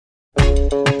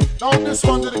Now this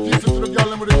one dedicated to the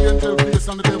girl with the angel face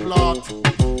and the devil heart.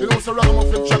 You know, so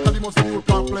Ragamuffin Chaka, the most new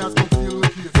plant players come to deal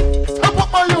with the case. Step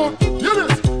up my youth, hear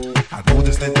this. I know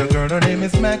this little girl, her name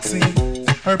is Maxine.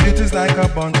 Her beauty's like a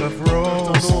bunch of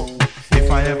roses. If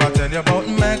I ever tell you about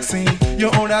Maxine, you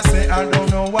older say I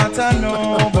don't know what I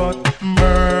know, but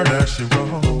murder she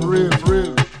wrote.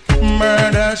 Real.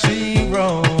 Murder she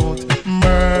wrote.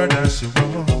 Murder she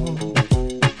wrote.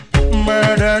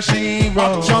 Murder she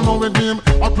wrote. Action with him,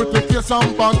 a pretty face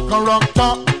and bad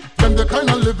character. Them the kind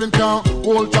of living can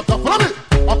hold Chaka. Follow me.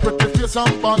 A pretty face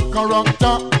and bad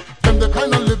character. Them the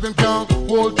kind of living can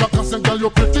hold Chaka. Say girl you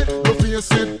pretty, your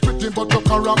face it pretty, but your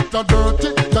character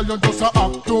dirty. Girl you just a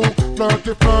act too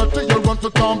flirty. You run to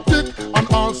Tom Dick and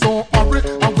also hurry.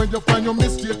 And when you find your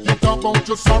mistake, you talk about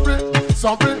you sorry.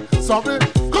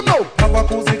 Come now. Have a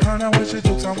cozy corner where she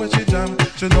jokes and where she jam.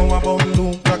 She know about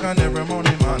Luke, Jack and every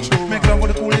morning man. Make love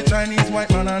with the coolie Chinese, white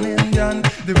man and Indian.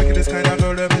 The wickedest kind of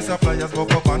girl that Mr. Pliers go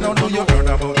up and now do you heard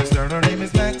about this girl? Her name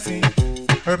is Maxine.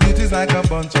 Her beauty's like a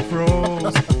bunch of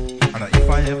roses. And if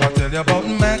I ever tell you about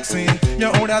Maxine,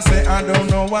 you older say I don't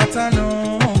know what I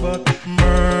know, but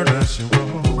murder she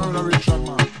wrote. Murder Richard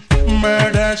man.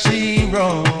 Murder she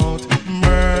wrote.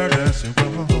 Murder she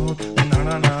wrote.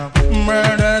 Na.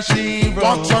 Murder she wrote.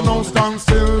 Watch you now stand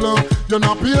still. You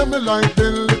not pay me like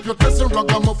bill. If you test a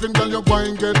ragamuffin, girl, you go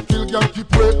and get killed. Girl,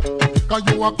 keep wait. Cause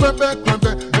you a crebe.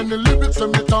 And the lyrics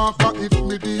when me talk, if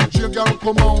me DJ, girl,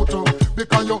 come out.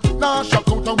 Because you nah shock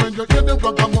out. And when you hear the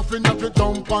ragamuffin, you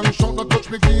jump and shout, not touch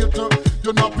me gate.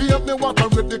 You not pay me what I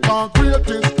read the concrete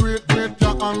is great,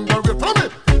 you underrate. From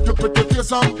it, you pretty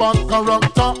face and bad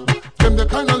character. Them the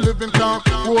kind of living can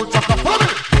hold Chaka. From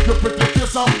it, you pretty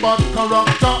face and bad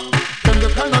character. Them the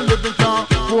kind of living can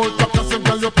hold Chaka. Say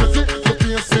girl you pretty, you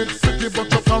face it pretty, but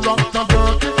your character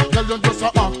dirty. Girl you just a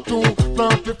act too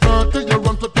flirty. You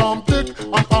run to Tom Dick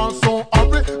and also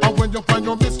hurry. And when you find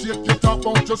your mistake, you talk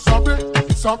about you sorry.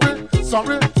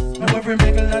 Now every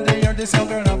mingle of the year, this young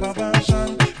girl have a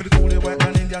passion. For the coolie white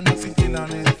man Indian, mixing kill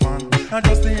and it's fun. And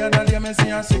just the other day, me see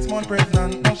her 6 months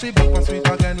pregnant. Now she back and sweet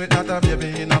again with not a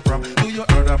baby in a prom. Do you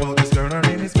heard about this girl? Her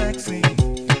name is Maxine.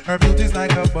 Her beauty's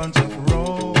like a bunch of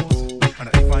roses. And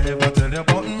if I ever tell you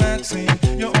about Maxine,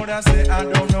 you older say I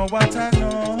don't know what I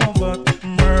know, but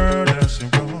murder she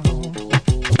wrote.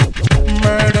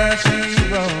 Murder she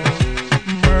wrote.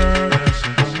 Murder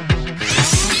she wrote.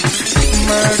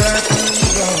 Murder she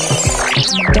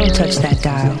wrote. Don't touch that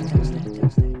dial.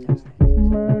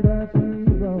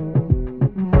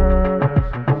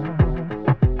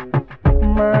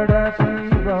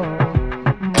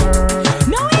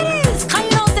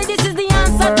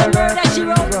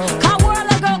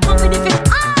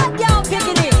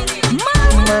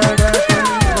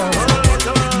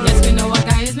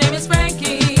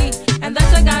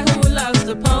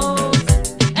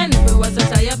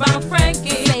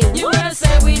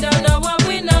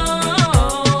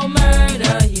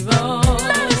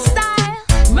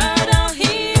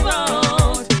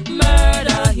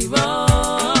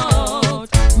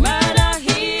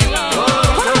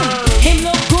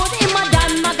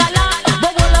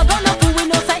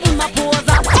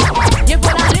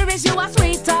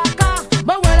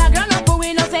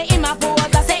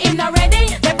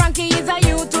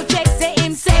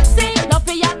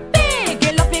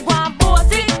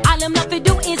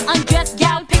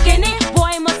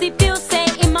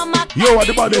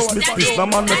 This mistress, the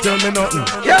man that tell me nothing.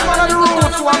 Yeah, man, on the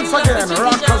roots once again.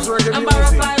 Rockers reggae music. I borrow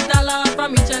 $5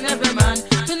 from each and every man.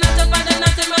 Tonight up by the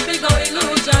night, it must be go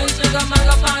illusion. Sugar,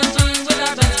 maga, pan, jeans with a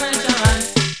best friend, Sharon.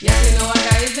 Yes, you know what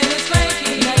guy, his name is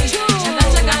Frankie. And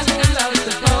that's a guy who loves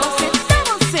the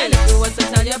pose. And if we was to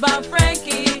tell you about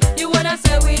Frankie, you wouldn't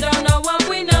say we don't know what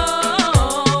we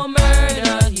know.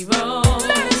 Murder, he wrote.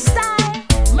 Murder style.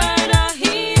 Murder,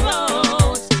 he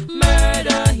wrote.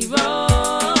 Murder, he wrote.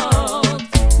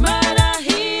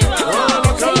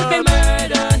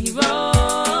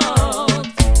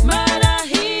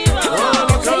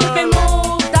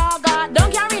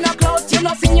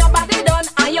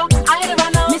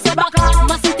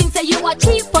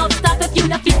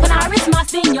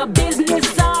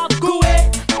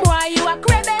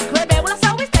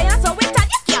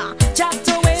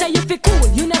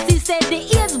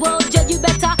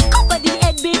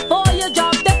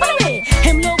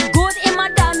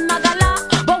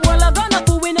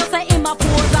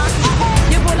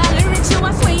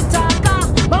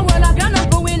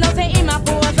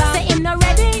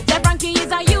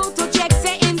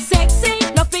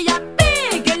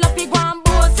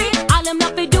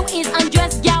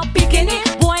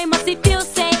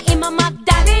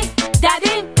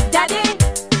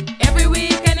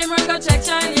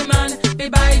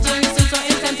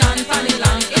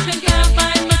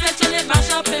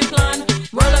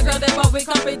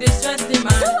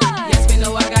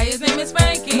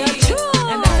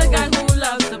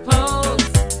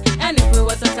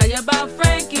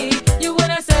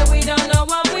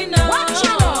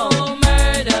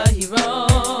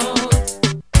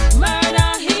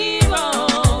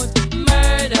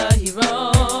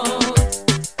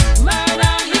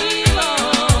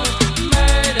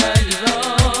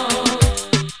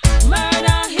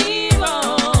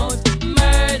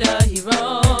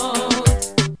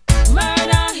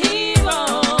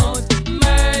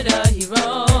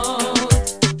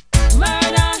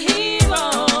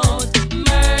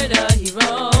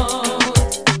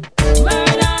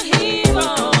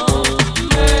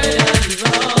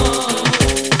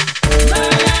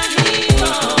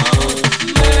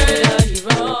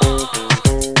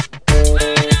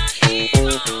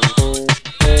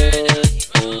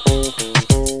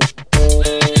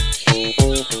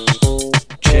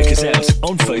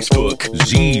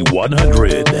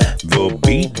 100,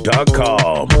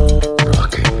 thebeat.com.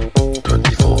 Rocking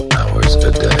 24 hours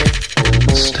a day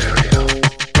in stereo.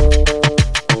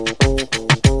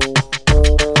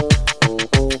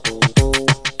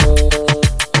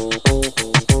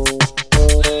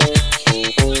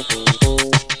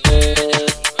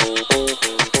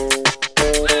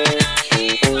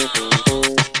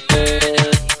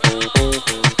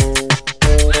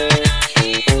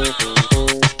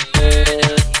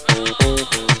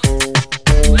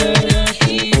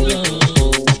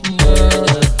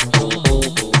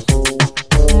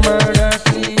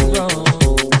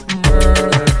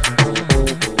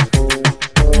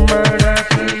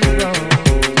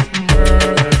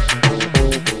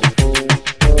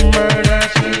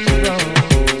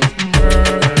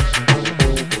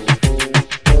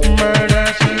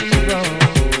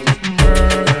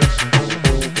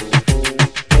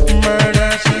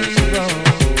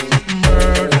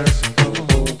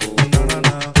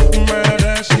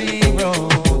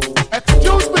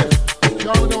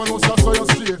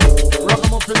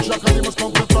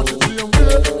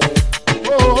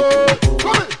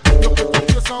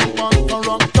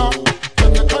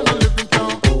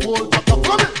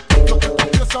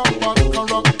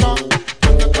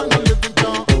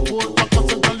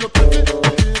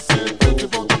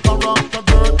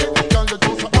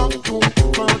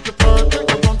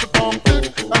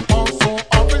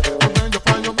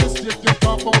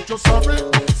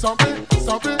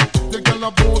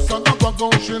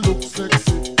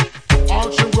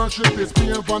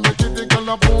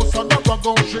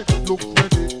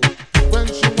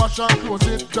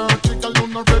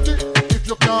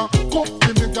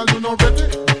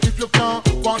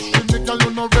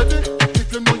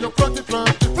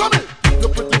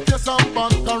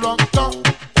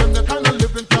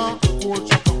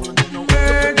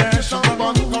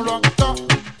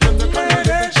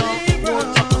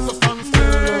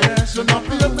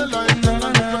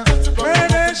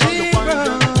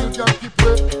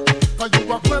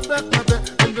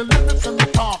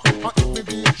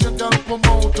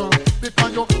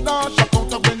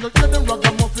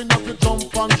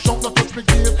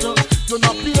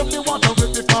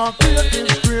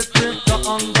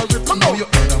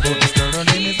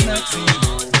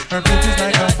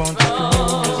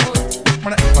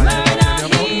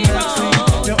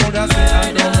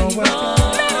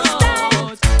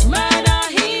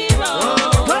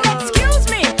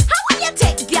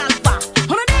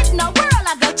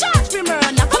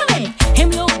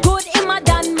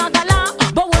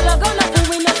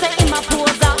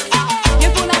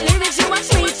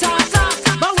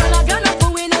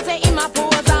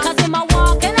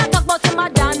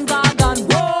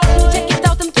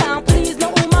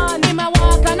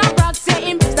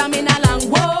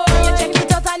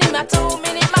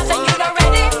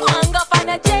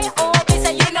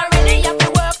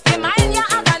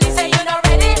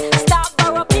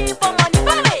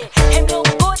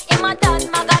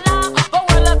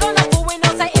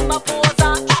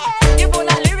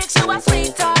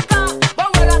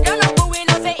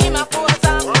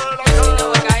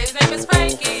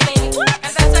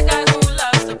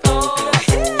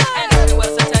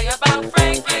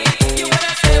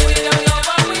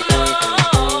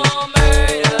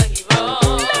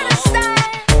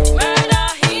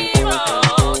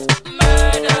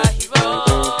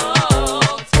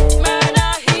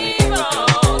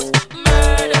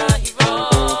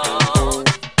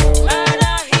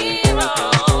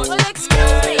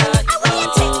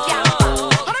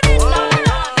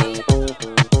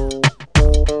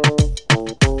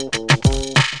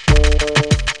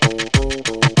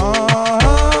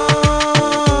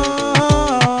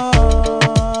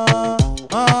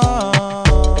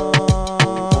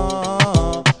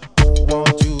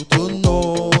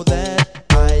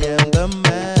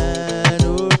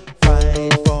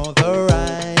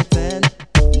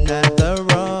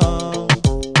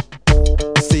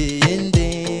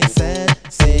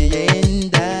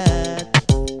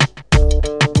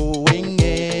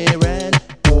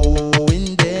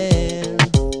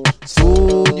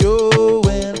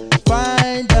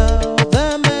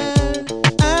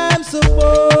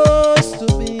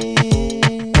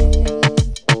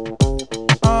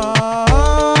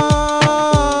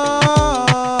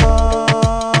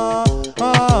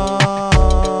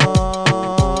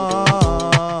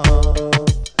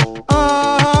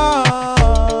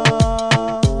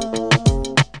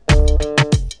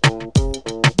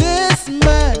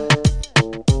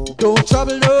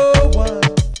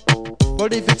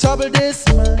 But if you trouble this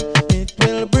man, it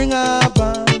will bring a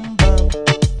bam bam.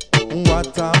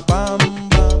 What a bam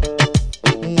bam.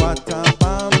 What a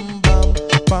bam bam.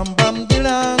 Bam bam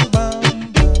dilang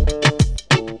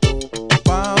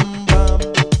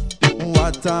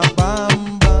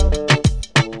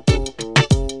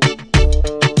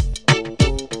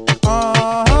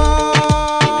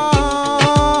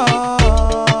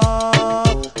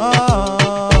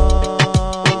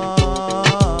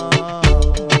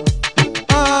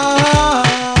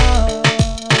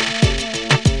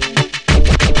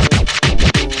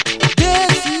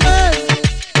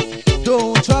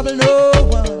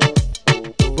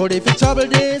But if you trouble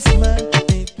this man,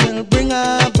 it will bring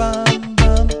a bam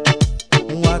bam.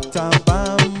 What a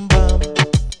bam bam.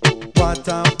 What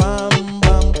a bam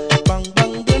bam. Bang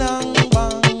bang dilang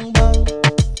bang bang.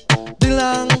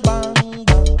 Dilang bang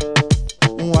bang.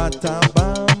 What a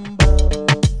bam bam.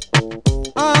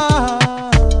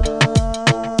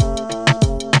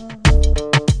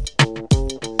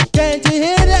 Can't you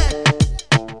hear that?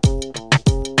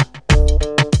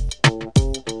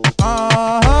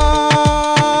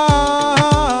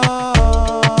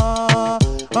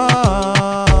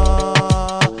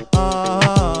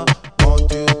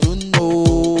 Want you to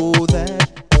know that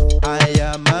I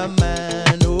am a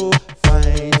man who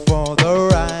fight for the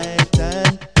right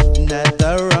and not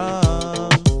the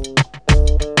wrong.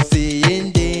 Seeing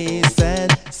this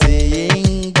and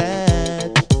seeing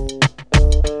that,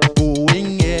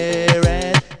 going here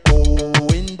and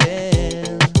going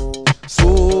there.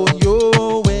 Soon you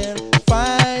will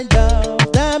find out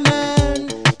the man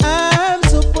I'm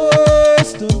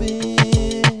supposed to be.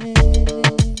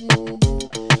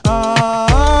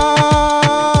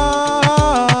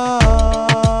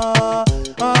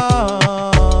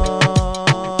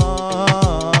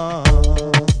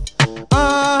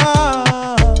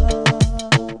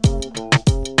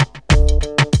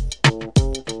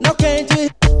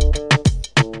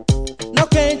 Now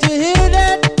can't you hear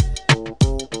that?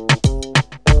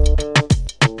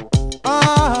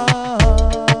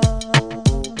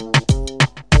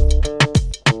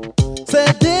 Say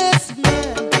this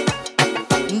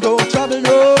man don't trouble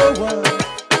no one,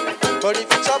 but if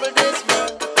you trouble this man,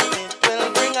 it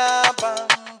will bring a bam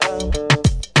bam.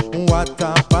 What a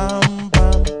bam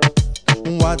bam.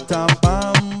 What a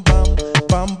bam bam.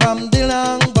 Bam bam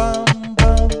dilang bam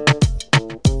bam.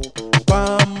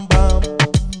 Bam bam.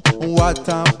 What a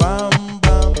bam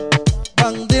bam.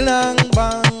 Bang dilang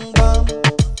bang bang.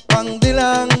 Bang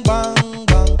dilang bang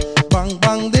bang. Bang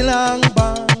bang dilang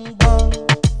bang bang.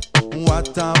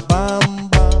 What a bam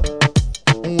bam.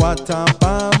 What a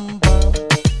bam bam.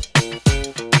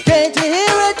 Can't you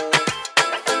hear it?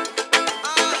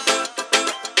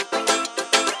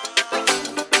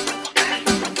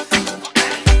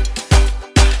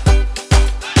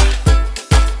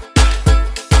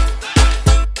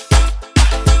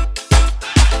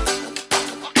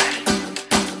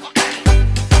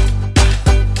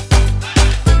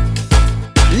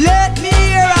 Let me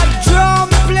hear a drum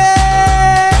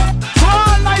play. So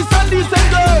all nice and decent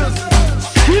girls,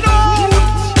 you know.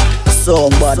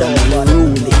 Somebody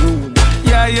ruling.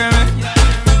 Yeah, yeah, man.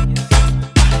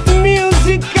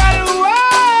 Musical way.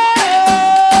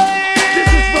 This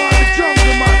is for the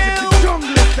jungle massive, the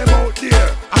junglers them out there.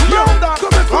 I know that.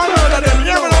 Come and come out of them,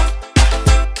 you know.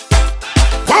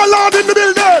 Warlord in the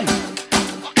building.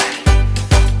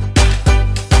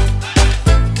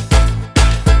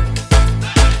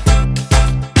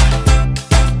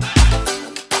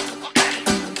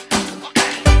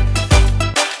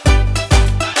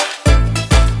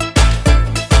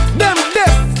 Them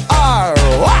deaf are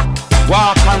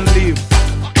walk and live.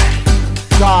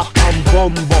 Dark and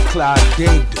bumbo clad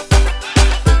dead.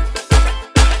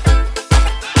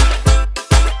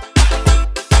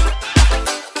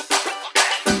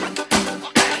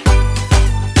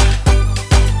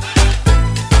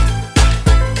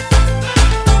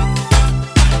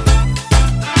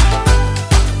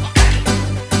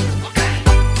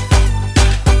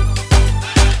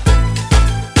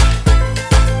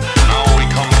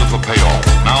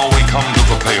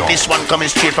 This one coming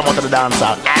straight from out of the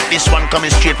dancer. This one coming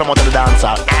straight from out of the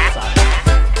dancer.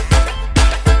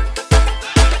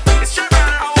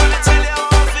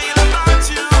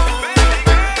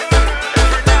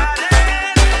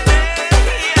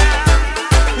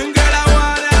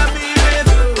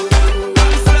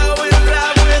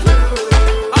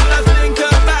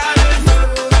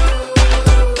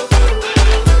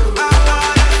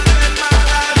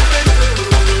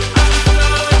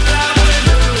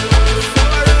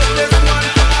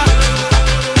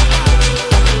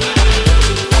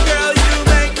 Girl,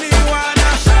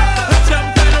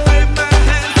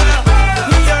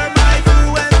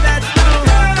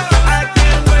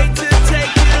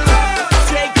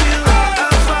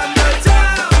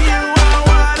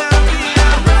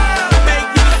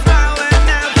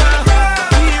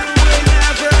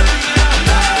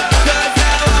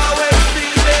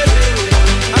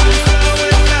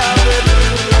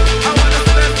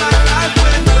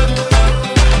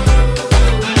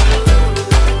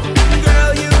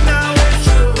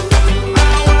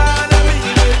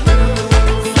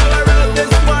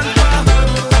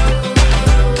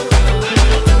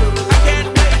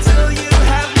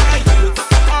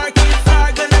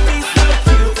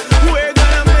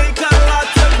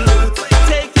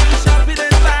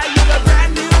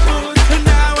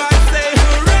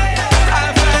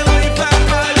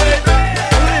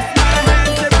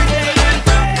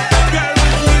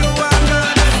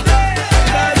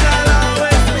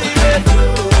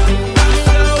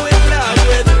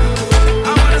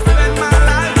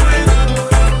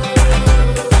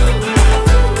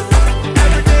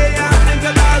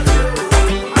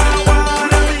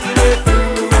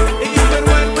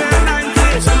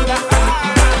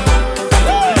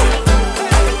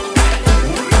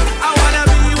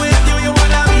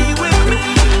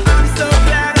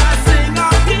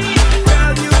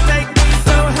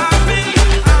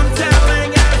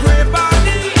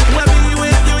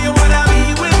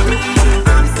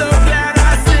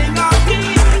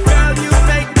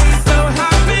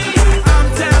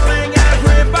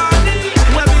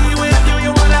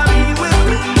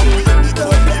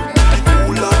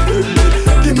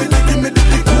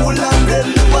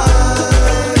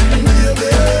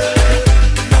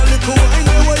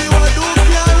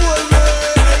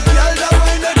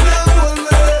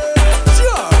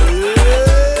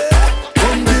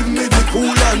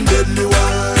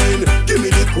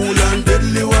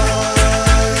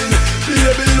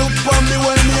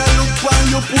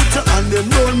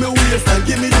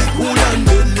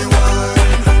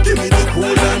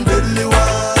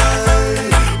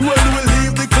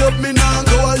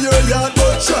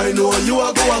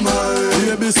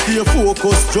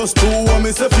 Just do what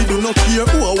me say fi do. No care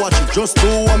who I watch it. Just do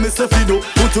what me say fi do.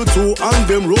 Put you two and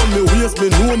them roll me waist. Me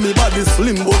know me body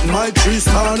slim, but my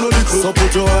 3-star no little. So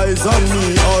put your eyes on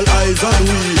me, all eyes on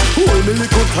we. Hold me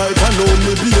little tight and know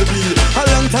me baby. A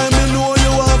long time me know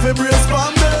you have a brace for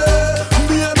me.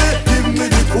 Baby, give me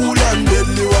the cool and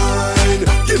deadly wine.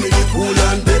 Give me the cool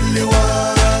and deadly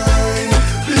wine.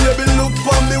 Baby, look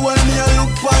for me when me a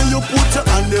look for you. Put your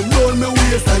hand them roll me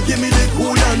waist and give me the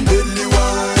cool and deadly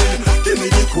wine. Give me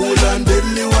the cool and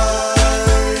deadly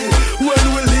wine. When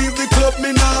we leave the club,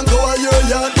 me nah go a your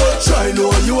yard, but try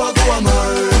know you a go a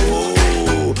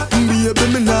mine. Baby,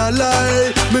 me nah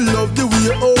lie. Me love the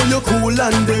way how you cool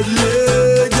and deadly.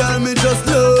 Girl, me just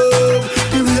love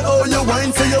the way how you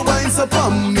wine, say you wine so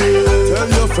on me. Tell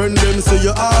your friend them say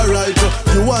you alright.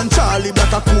 You want Charly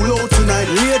that a cool out tonight.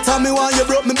 Later me want you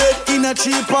broke me bed in a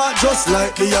cheap part, just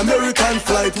like the American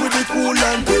flight with the cool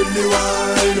and deadly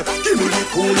wine. Give me the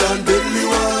cool and deadly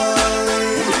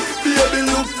wine. Baby,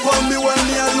 look for me when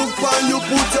me a look for you.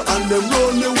 Put your hand them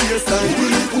round me waistline. Give me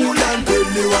the cool and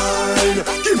deadly wine.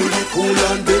 Give me the cool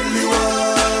and deadly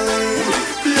wine.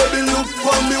 Baby, look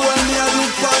for me when me a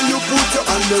look for you. Put your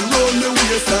hand them round me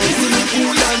waistline. Give me the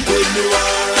cool and deadly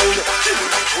wine. Give me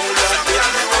the cool and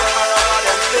deadly wine.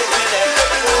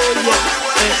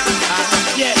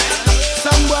 Yeah,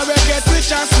 some boy will get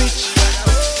switch and switch.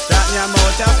 That me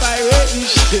about a pirate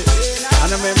shit.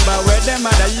 And I remember where them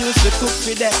mother used to cook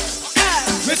for them.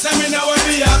 Me say me know where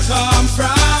me a come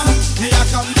from. Me a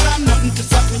come from nothing to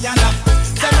stop me and up.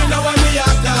 Say me know where me a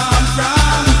come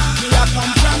from. Me a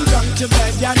come from drunk to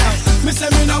bed and up. Me say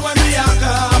me know where me a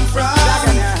come from.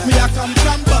 Me a come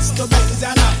from bus to Benz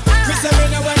and up. Me say me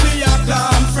know where me a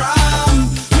come from.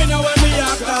 Me know where me a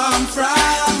come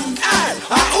from.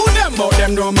 Who them bout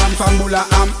them no man from Bulla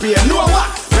and Pier? Know what?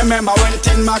 Remember when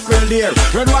 10 mackerel there?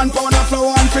 Red 1 pound of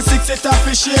flour, 1 for 6 it off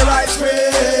fish here, I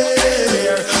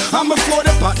swear. And before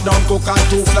the pot down cook and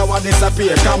 2 flour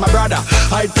disappear. Cause my brother,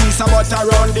 I piece of butter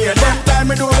around there. Them time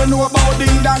me don't know about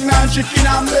ding dong and chicken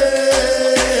and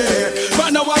beer.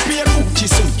 But now I pay Gucci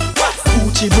suit,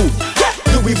 Gucci boot,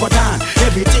 Louis Vuitton,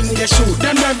 everything they shoot.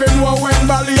 Them never know when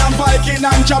Bali and Viking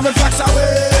and travel flax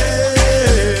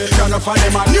away. None of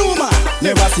them a new man,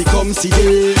 never see come see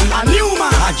them. A new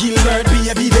man, a Gilbert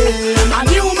baby them. A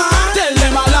new man, tell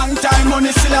them a long time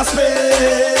money still a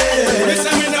spend. Me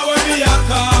say me know where me a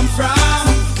come from.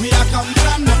 Me a come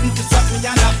from nothing to stop me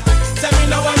and up. Say me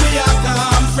know where me a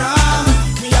come from.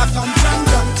 Me a come from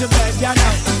drunk to bed and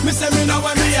up. Me say me know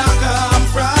where me a come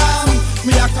from.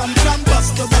 Me a come from bus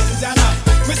to Benz and up.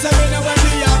 Me say me know where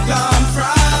me a come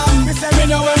from. Me say me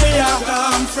know where me a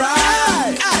come from.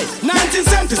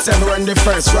 1977 when the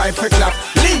first rifle clap.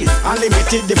 Lead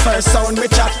unlimited the first sound me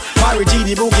chat. Mary G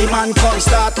the boogie man come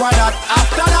start why that.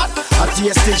 After that a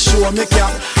tasted show me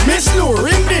cap. Miss Lou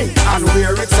ring ding and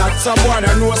where it's at. Someone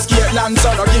a no skate land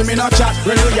so no give me no chat.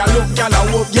 When we a look y'all a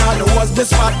whoop y'all know what's the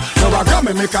spot. Now I got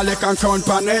me make a lick and count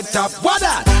pan head top. What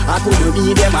that? I couldn't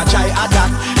be them a try at that.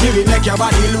 Give it make your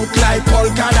body look like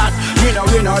polka dot. We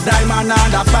no diamond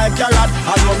under 5 carat.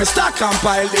 I know me stack and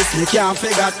pile this me can't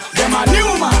figure. Them a new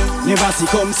man, never see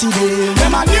come see them.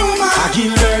 Them a new man, a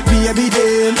Gilbert baby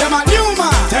them. Them a new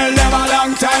man, tell them a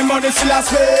long time money still a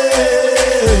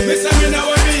spend. Me say me know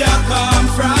where me a come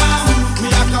from. Me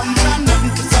a come from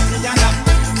nothing to stop me and up.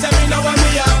 Say me know where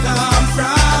me a come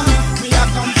from. Me a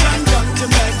come from drunk to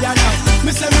bed and up.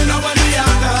 Me say me know where me a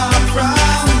come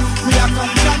from. Me a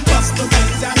come from bus to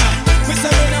Benz and up. Me say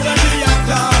me know where me a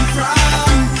come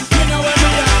from. Me know where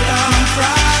me a come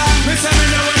from. Me say me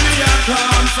know where me a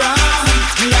come from.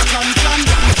 Me a come from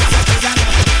drunk to bed and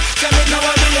up. Say me know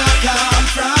where me a come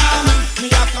from. Me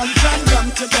a come from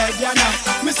drunk to bed and up.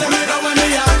 Me say me know where me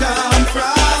a come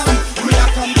from. Me a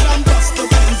come from bus to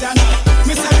Benz and up.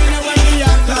 Me say me know where me a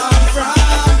come from.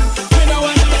 Me know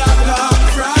where me a come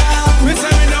from. Me say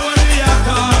me know where me a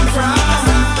come from.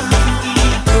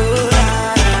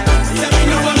 Say me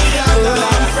know where me a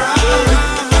come from.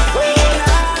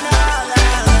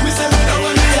 Me say me know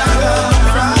where me a come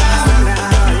from.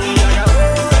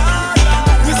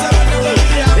 Me say me know where me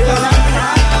a come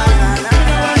from.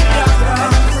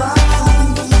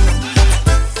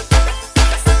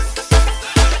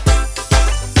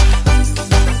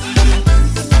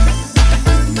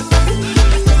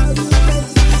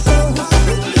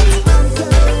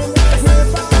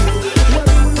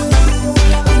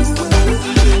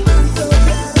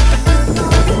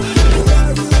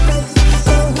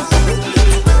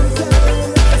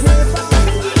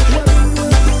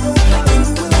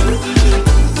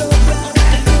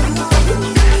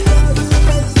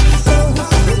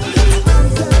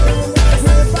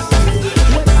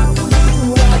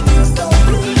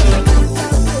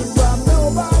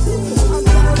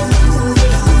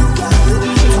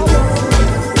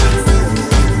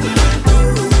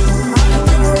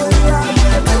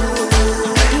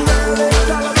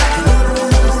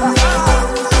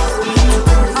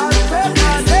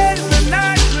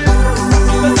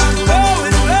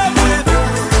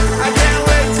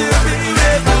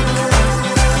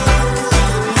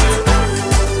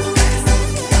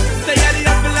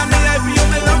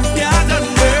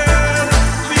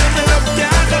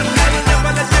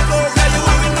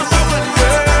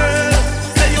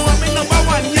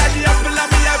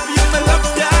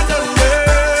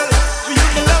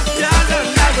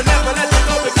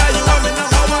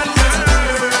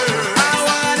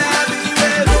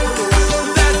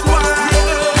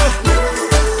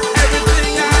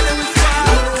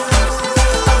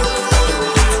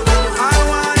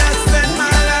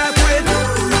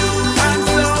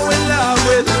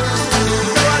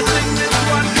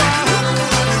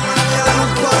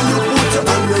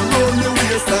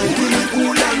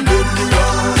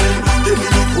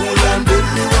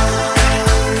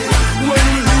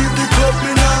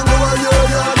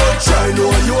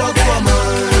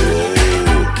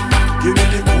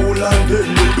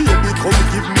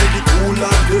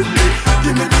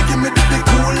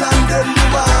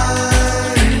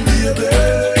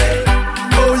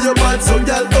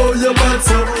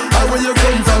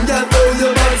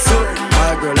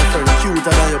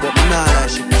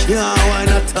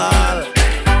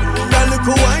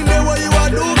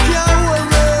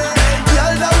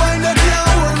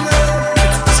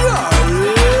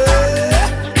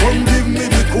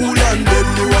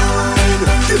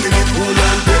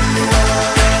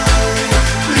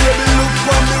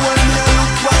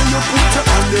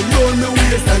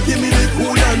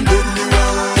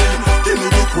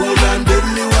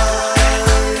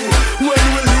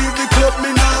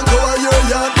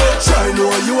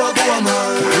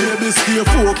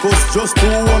 focus, just do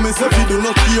what me say fi do.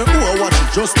 Not care who I watch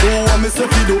it, just do what me say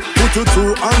fi do. Put you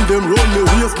two and them roll me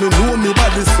waist. Me know me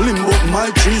body slim, but my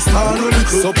 3-star no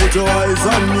little. So put your eyes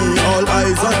on me, all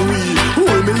eyes on we.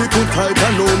 Hold me little tight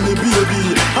and know me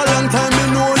baby. A long time me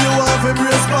know you have a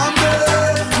brace for me.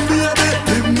 Baby,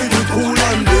 give me the cool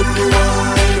and deadly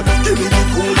wine. Give me the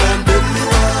cool and deadly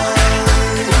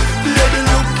wine. Baby,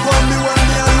 look for me when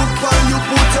me look for you.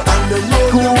 Put your hand and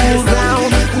roll your waist.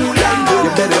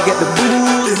 You better get the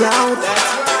booze out.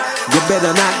 You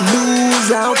better not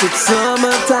lose out. It's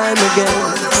summertime again.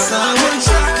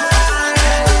 Summertime.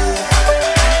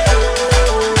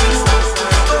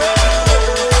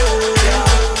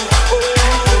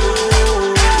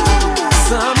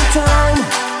 Summertime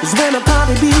is when a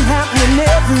party be happening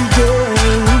every day.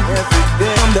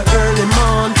 From the early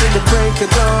morn to the break of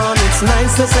dawn. It's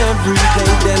nice as every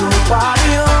day. Then we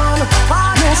party on.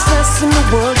 No stress in the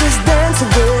world, just dance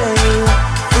away.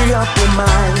 Free up your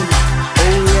mind.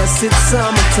 Oh yes, it's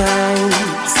summertime.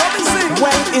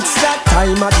 Well, it's that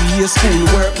time of the year, school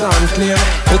work on clear.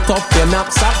 Put up your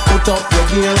knapsack, put up your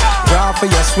gear. Draw for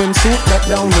your swimsuit, let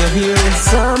down your hair. It's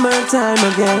summertime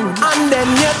again. And then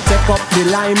you take up the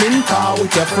lime in car with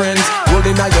your friends.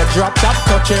 Rolling out your drop top,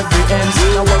 touch every end.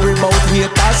 Now worry about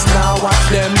haters, now watch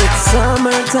them. It's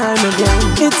summertime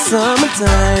again. It's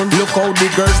summertime. Look how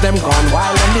the girls them gone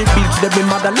wild on the beach. They be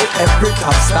motherly every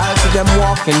top style. See them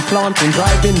walking, flaunting,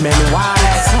 driving men wild.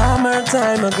 It's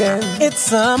summertime again. It's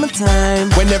summertime.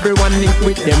 When everyone link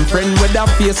with them friend with their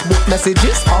Facebook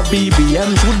messages or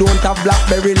BBMs who don't have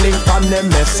BlackBerry link on them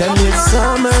MSN. It's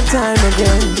summertime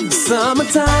again.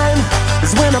 Summertime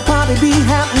is when a party be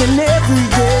happening every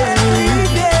day.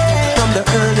 From the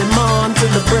early morn to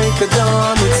the break of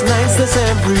dawn. It's nice as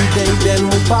every day. Then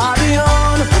we party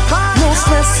on. No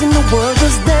stress in the world,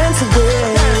 just dance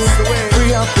away.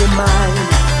 Free up your mind.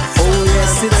 Oh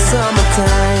yes, it's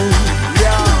summertime.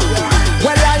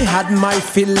 Well, I had my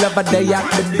fill of a day at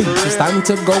the beach. It's time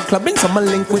to go clubbing, so I'ma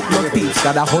link with my peeps.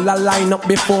 Got a whole line up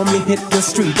before me hit the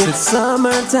streets. It's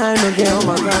summertime again. Oh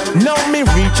my God. Now me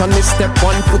reach on the step,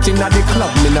 one foot in at the club.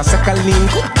 Me na second lean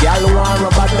good, y'all want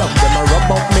rub a dub. Them a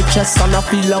rub up me chest and I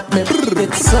feel up me.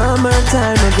 It's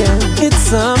summertime again. It's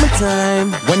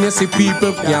summertime. When you see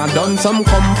people can't done, some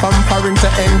come from foreign to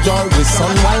enjoy the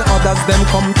sun, while others them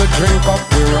come to drink up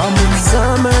the rum. It's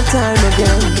summertime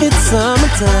again. It's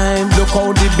summertime. Look how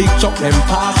the big chop them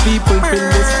pass. People fill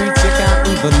the streets, you can't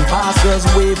even pass. Girls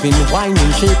waving,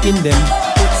 whining, shaking them.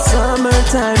 It's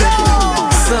summertime again.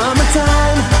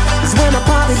 Summertime is when a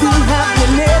party be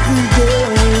happening every day.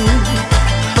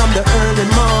 From the early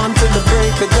morn to the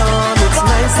break of dawn. It's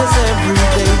nice as every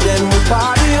day. Then we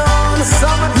party on.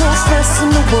 No stress in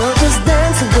the world, just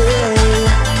dance away.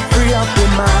 Free up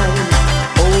your mind.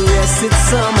 Oh yes, it's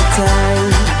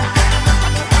summertime.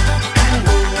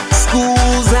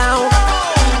 School's out.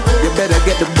 You better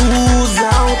get the booze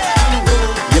out.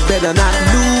 You better not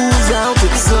lose out.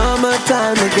 It's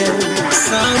summertime again.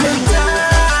 Summertime.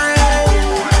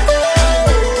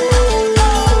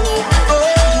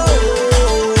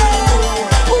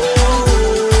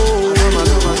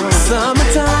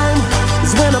 Summertime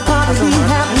is when a party be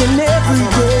happening every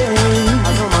day.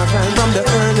 From the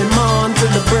early morn to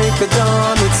the break of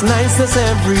dawn. It's nice as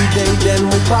every day. Then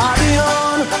we party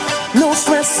on. No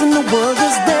stress in the world,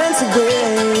 just dance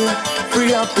away.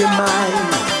 Free up your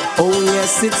mind. Oh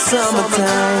yes, it's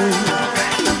summertime.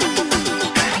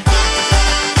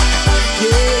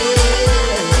 Yeah.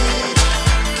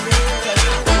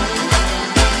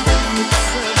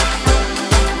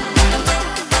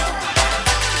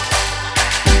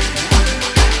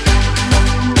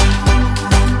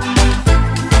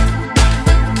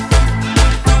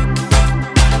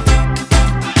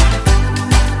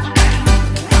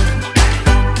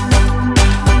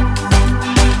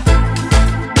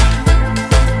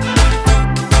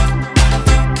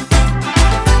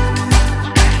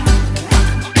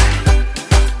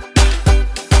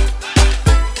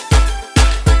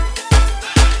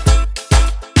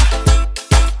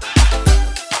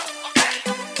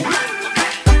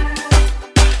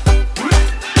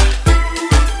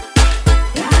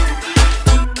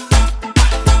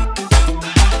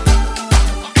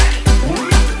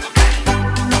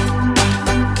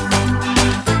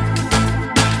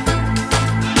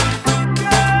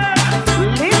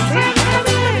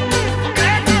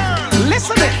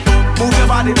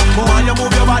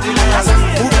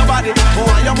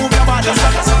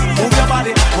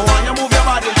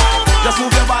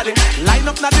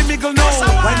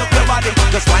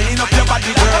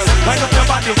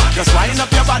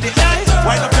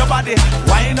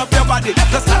 up your body.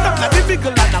 Just stand up like the big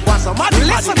girl and I want some money.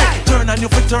 Listen, turn and you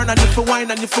for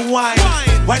wine and you for wine.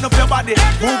 Wind up your body,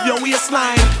 move your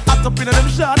waistline. Hot up in them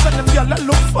shots and them girl that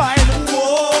look fine.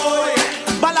 Whoa,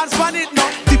 balance on it now.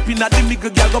 Dipping at the nigga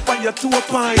girl up on your toe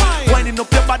pine. Winding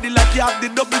up your body like you have the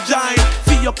double giant.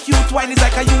 Feel your cute wine is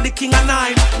like a you the king of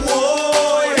nine.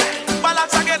 Whoa,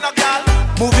 balance again now girl.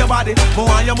 Move your body, more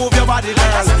on you move your body,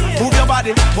 girl. Move your body,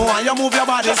 more on you move your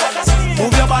body.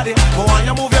 Move your body, more on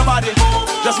you move your body.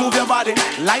 Just move your body,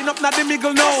 line up not the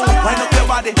middle no. Wind up your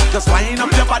body, just wind up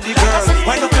your body, girl.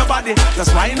 Wind up your body,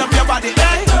 just wind up your body.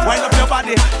 Wind up your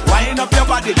body, wind up your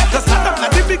body. Just stand up not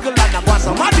the middle and I want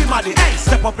some maddy.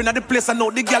 Step up in the place I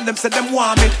know the girl them say them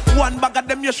want me. One bag of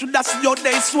them you should have see how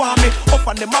they swarm me. Up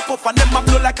and them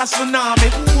blow like a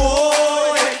tsunami.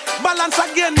 Whoa, balance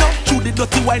again now. Through the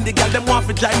dirty wine the girl them want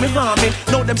to drive me harm me.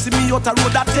 Now them see me out a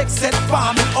road that takes set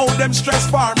for me. Oh them stress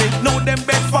for me, now them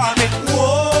beg for me.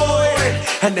 Whoa,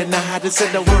 and then I had to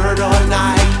say the word all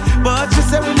night, but you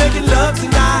said we making love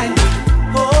tonight.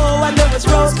 Oh, I know it's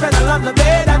rose petal on the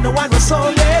bed and the wine was so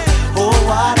lit. Oh,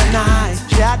 what a night,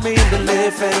 she had me in the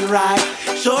left and right,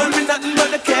 showing me nothing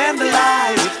but the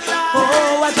candlelight.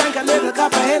 Oh, I drank a little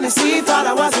cup of Hennessy, thought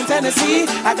I was in Tennessee.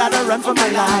 I gotta run for my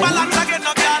life.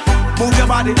 Move your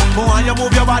body, more on you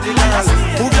move your body, girl.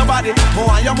 Move your body, more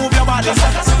on you move your body.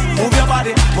 Move your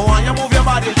body, more on you move your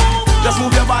body. Just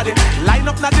move your body, line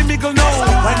up not the middle no.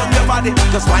 Wind up your body,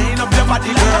 just wind up your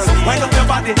body, girl. Wind up your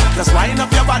body, just wind up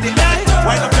your body.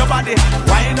 Wind up your body,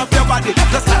 wind up your body.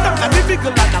 Just stand up not the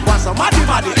middle and I want some maddy.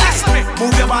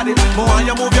 Move your body, more on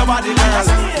you move your body, girl.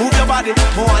 Move your body,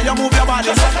 more on you move your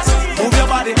body. Move your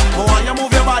body, more on you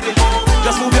move your body.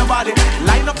 Just move your body,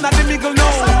 line up not the middle no.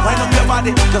 Wind up your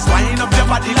body, just wind up your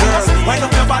body, girl. Wind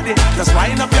up your body, just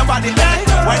wind up your body.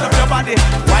 Wind up your body,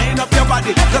 wind up your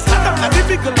body. Just stand up not the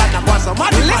middle and I want some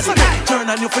maddy. Listen, turn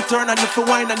and you for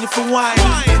wine and you for wine.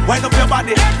 Wind up your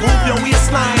body, move your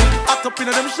waistline. Hot up in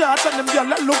them shots and them girl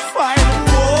that look fine.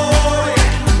 Whoa,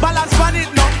 balance on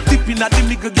it now. Dipping at the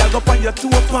nigga girl up on your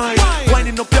toe pine.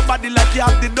 Winding up your body like you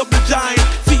have the double giant.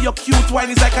 Feel your cute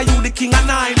wine is like a you the king of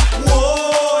nine.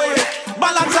 Whoa,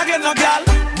 balance again now girl.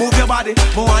 Move your body,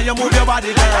 more on you move your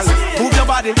body, girl. Move your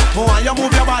body, more on you move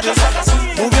your body.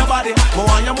 Move your body, more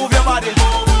on you move your body.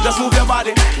 Just move your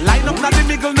body, line up not the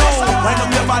middle no. Wind up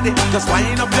your body, just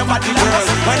wind up your body, girl.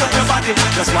 Wind up your body,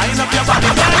 just wind up your body.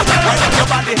 Wind up your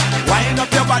body, wind up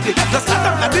your body. Just stand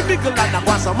up not the middle and I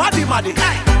want some maddy.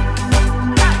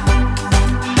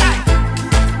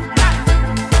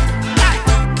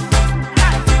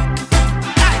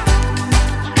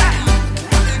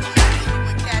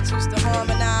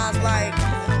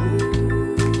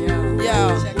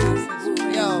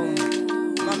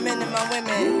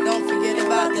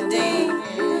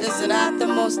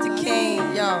 The king,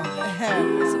 yo,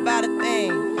 it's about a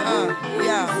thing,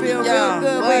 yo, feel real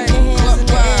good, wave your hands in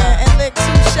the air and lick 2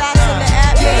 shots in the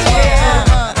atmosphere,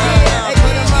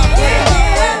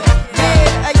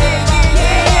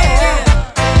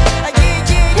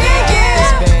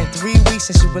 It's been 3 weeks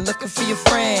since you were looking for your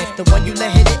friend, the one you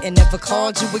let hit it and never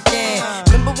called you again.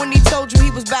 Remember when he told you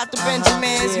he was about to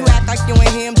Benjamins? You act like you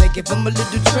ain't him, they give him a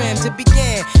little trim to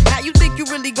begin. How you think you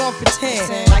really gon'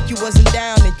 pretend like you wasn't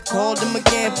down and you called him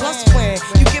again? Plus when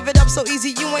you give it up so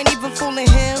easy, you ain't even fooling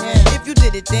him. If you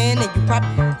did it then you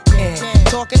probably can.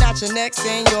 Talking out your neck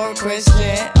saying you're a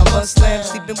Christian, a Muslim,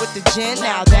 sleeping with the gin.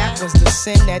 Now that was the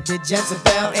sin that did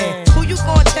Jezebel in. Who you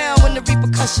gon' tell when the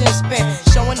repercussions spin?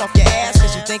 Showing off your ass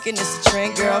cause you thinking it's a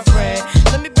trend, girlfriend.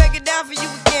 Let me break it down for you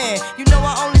again. You know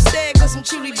I only said cause I'm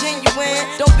truly genuine.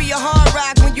 Don't be a hard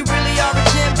rock when you really are a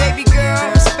gem, baby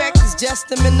girl. Respect is just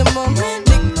the minimum.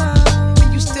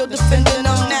 Nigga, you still defending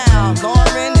them now.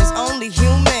 Lauryn is only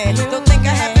human. Don't think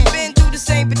I haven't been through the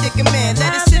same predicament.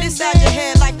 Let it sit inside your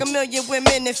head like a million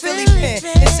women in Philly pen.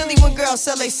 It's silly when girls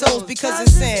sell their souls because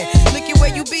it's sin. Look at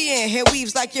where you be in. Hair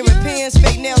weaves like Europeans.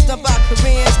 Fake nails done by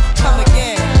Koreans. Come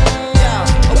again. Yo,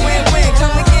 a win-win,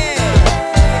 come again.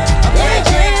 A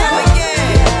win-win, come again.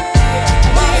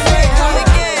 My friend, come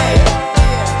again.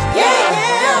 Yeah.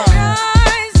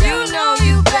 Guys, you know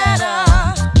you better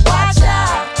watch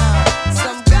out.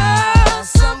 Some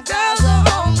girls are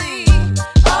only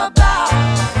about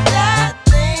that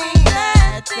thing.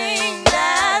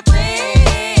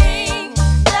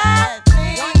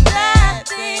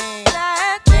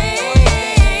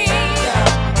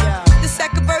 This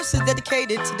second verse is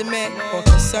dedicated to the man more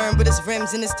concerned with his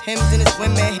rims and his Timbs and his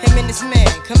women. Him and his man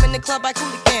come in the club like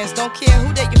hooligans. Don't care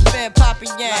who they your fan, Papa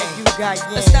Yang.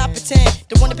 Let's stop pretend.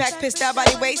 The one that pack pissed out by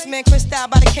the waist, man, crissed out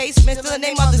by the casement. Still the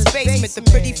name of the basement. The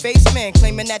pretty face man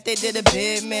claiming that they did a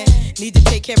bid, man. Need to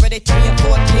take care of their 3 and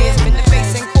 4 kids. Been the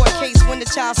face in court case when the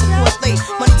child support's late.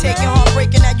 Money taking,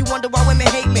 heartbreaking, now you wonder why women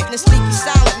hate men. The sneaky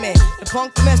silent man, the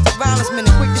punk domestic violence man,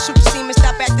 the quick to shoot the semen,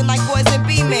 stop acting like boys and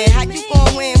be men. How you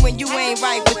gon' win when you ain't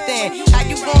right within? How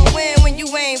you gon' win when you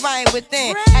ain't right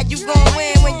within? How you gon'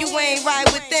 win when you ain't right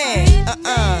within?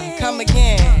 Come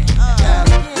again.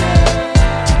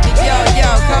 Yo,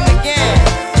 come again.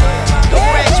 The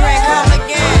red drink, come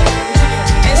again.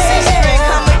 And 6 drink,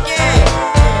 come again.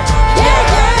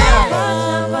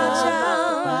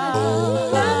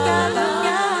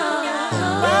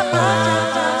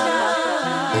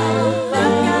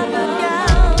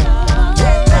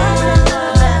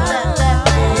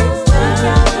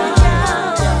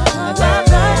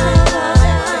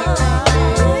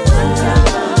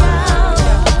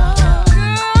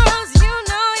 Girls, you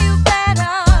know you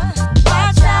better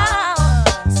watch out.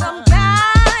 Some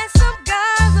guys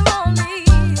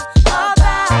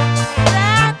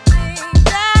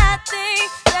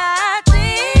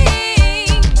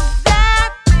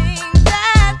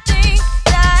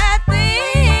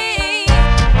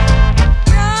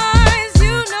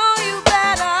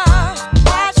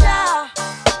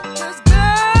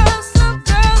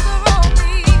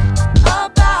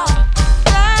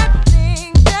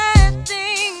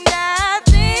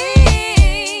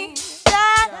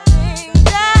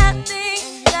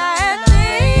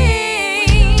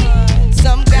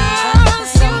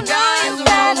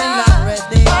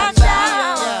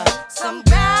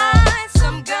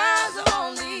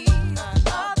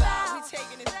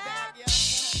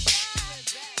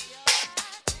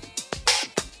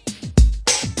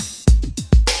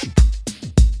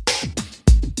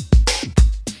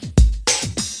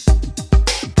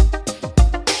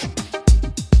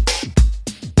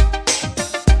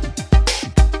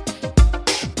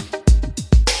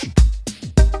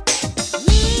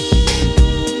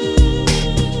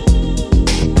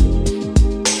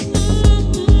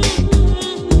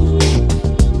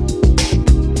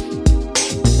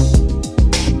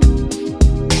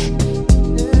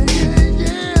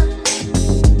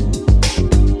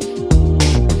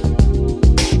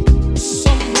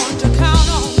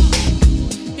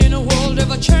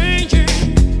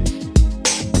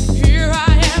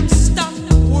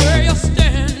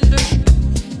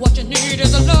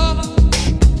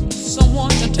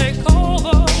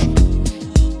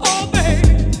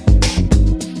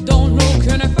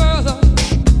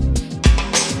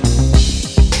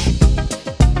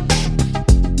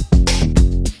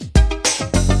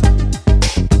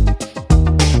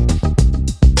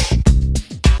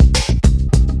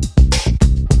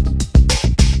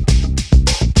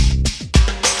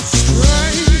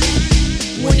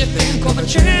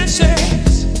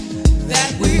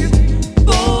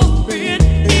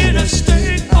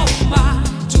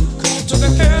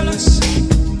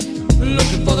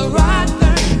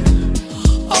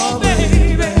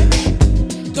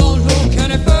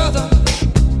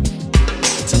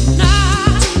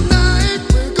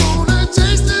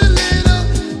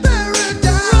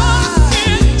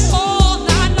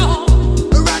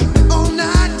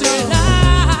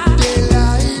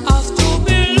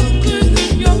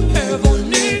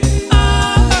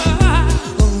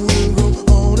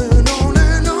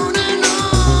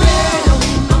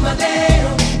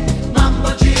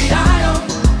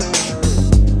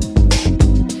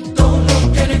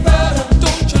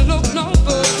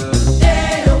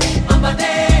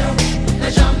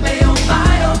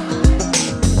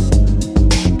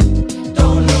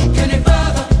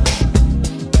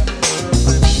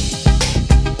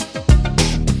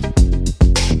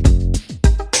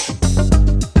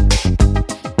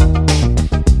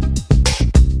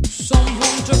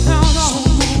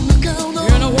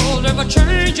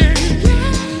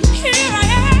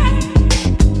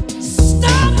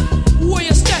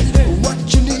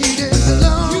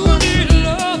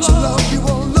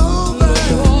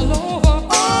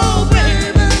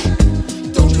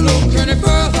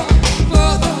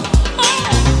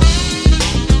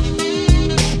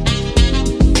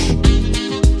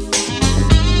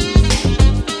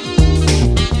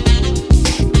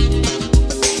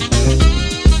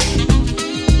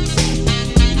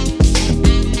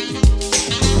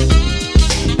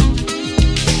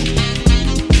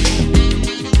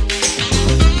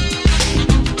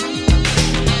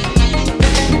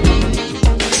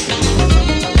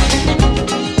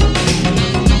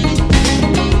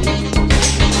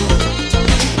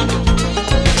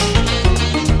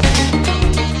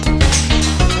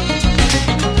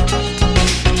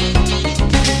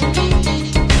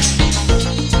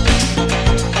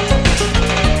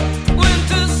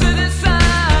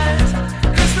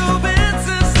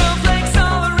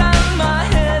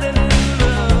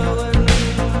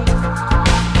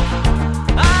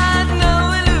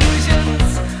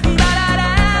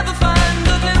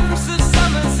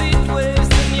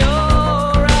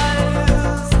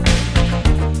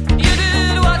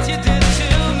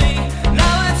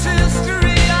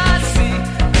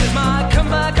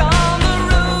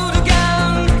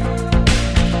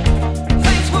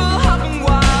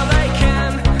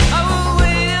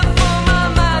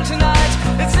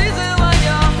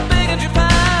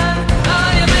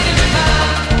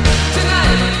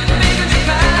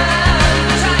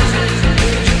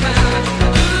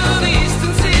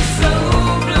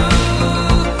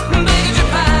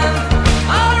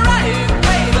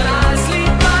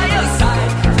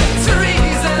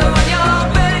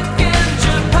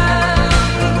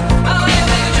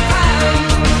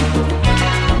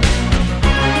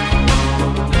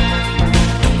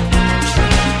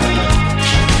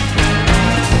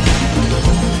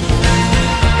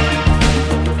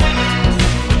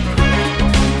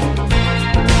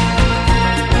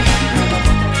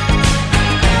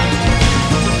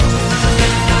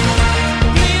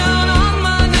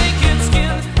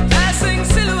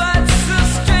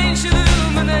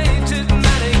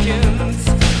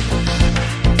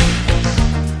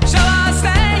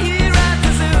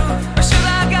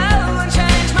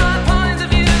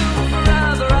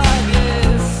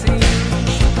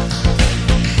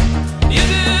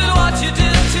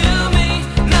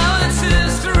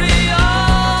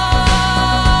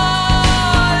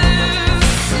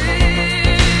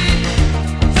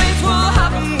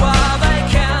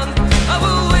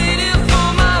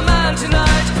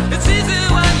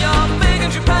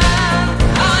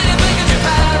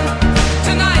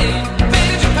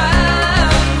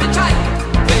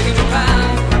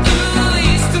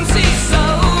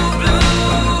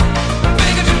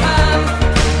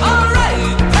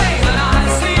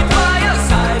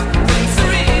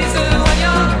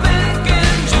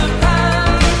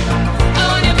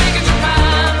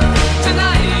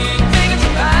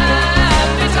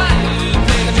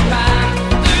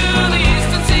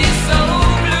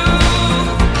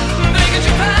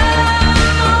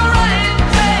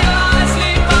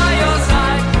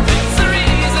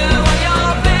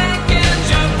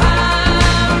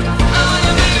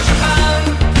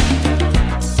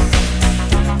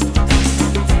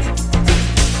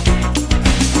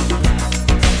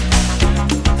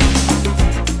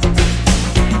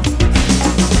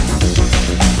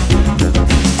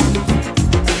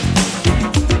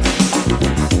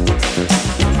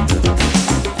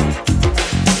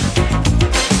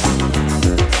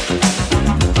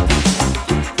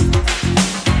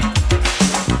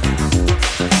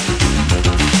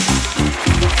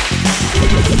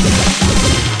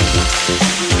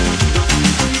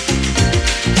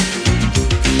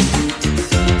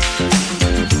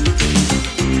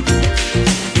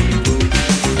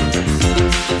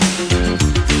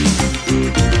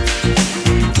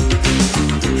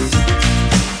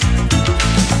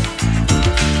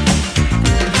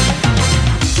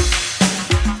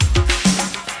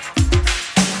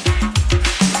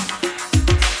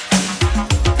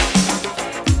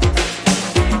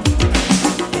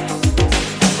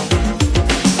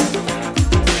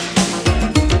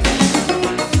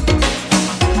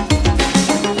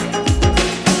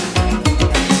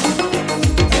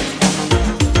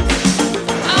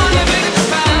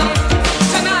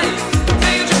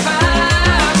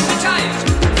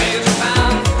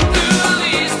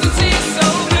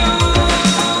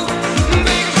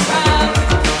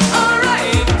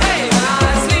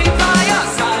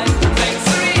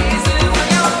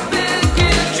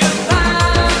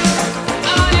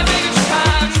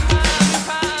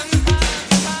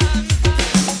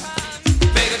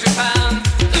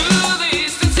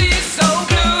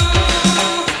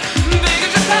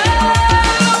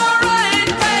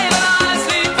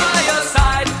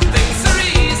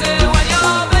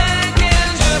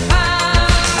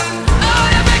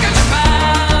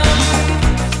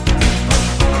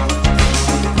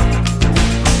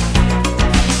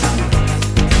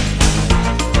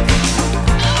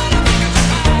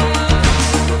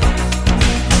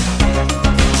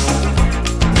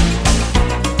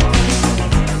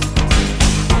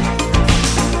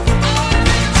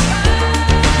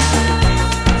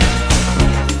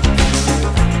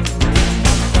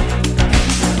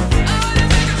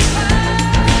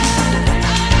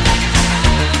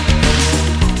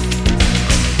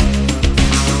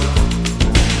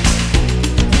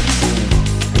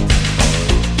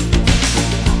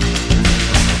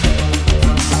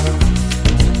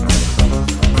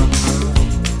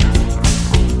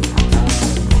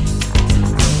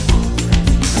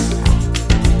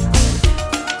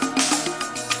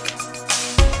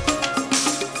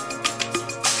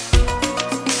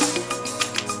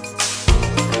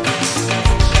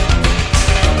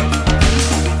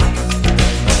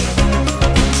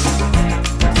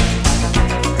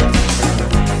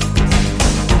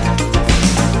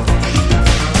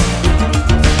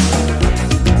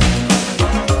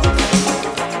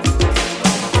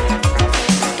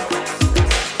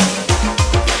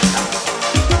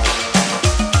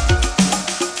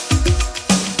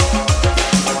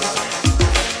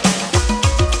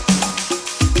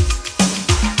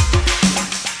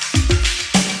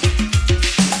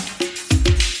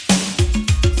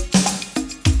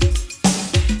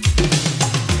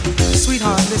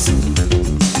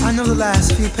I know the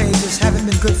last few pages haven't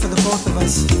been good for the both of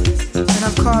us, and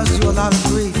I've caused you a lot of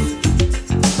grief.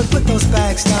 But put those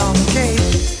bags down, okay?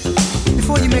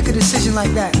 Before you make a decision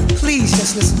like that, please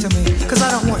just listen to me, because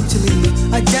I don't want you to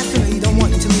leave. I definitely don't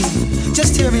want you to leave.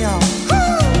 Just hear me out.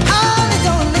 Honey,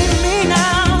 don't leave me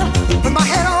now, with my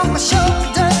head on my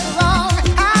shoulder. Wrong,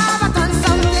 have I done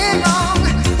something wrong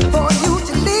for you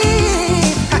to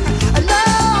leave? I know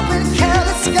I've been a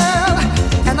careless girl,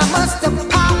 and I must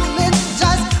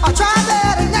apologize. I'll try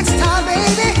better next time,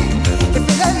 baby. If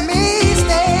you let me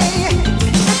stay,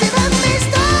 if you let me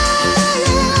stay,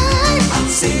 I'll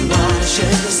see what I should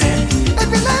have said. If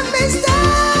you let me stay,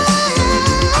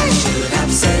 I should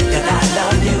have said that I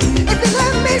love you. If you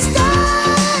let me stay,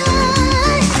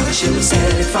 I should have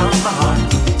said it from my heart.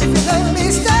 If you let me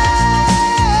stay,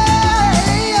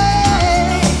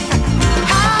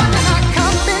 how can I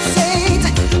compensate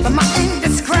for my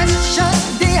indiscretion,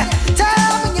 dear?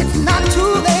 Tell me it's not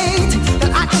too late,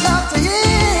 that I can love to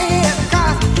hear.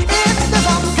 Cause if there's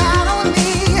a count on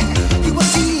me, you will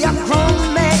see a grown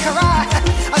man cry.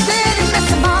 I didn't miss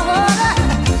my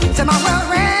word to my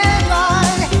well-read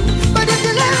line. But if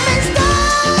you let me stay,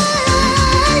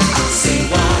 I'll see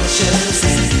what I should have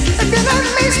said. If you let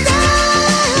me stay,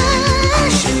 I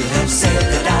should have said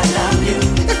that I love you.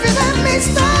 If you let me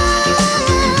stay,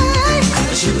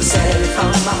 I should have said it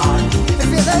from my heart. If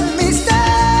you let me stay,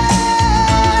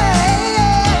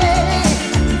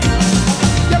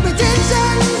 your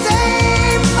redemption's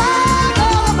ain't fine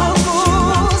over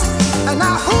rules, and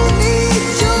now who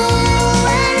needs you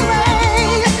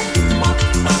anyway?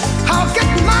 I'll get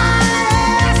my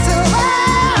ass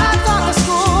right off the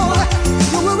school.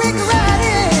 You will regret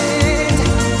it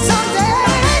someday.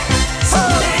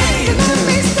 If you let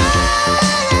me stay,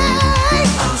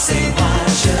 I'll say what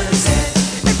I should have said.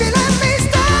 If you let me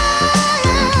stay,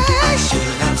 I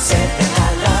should have said that I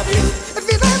love you. If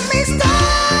you let me stay,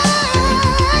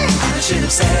 I should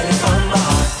have said it from my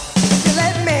heart. If you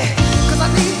let me, 'cause I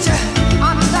need you.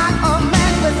 I'm not a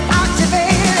man without you,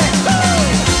 baby.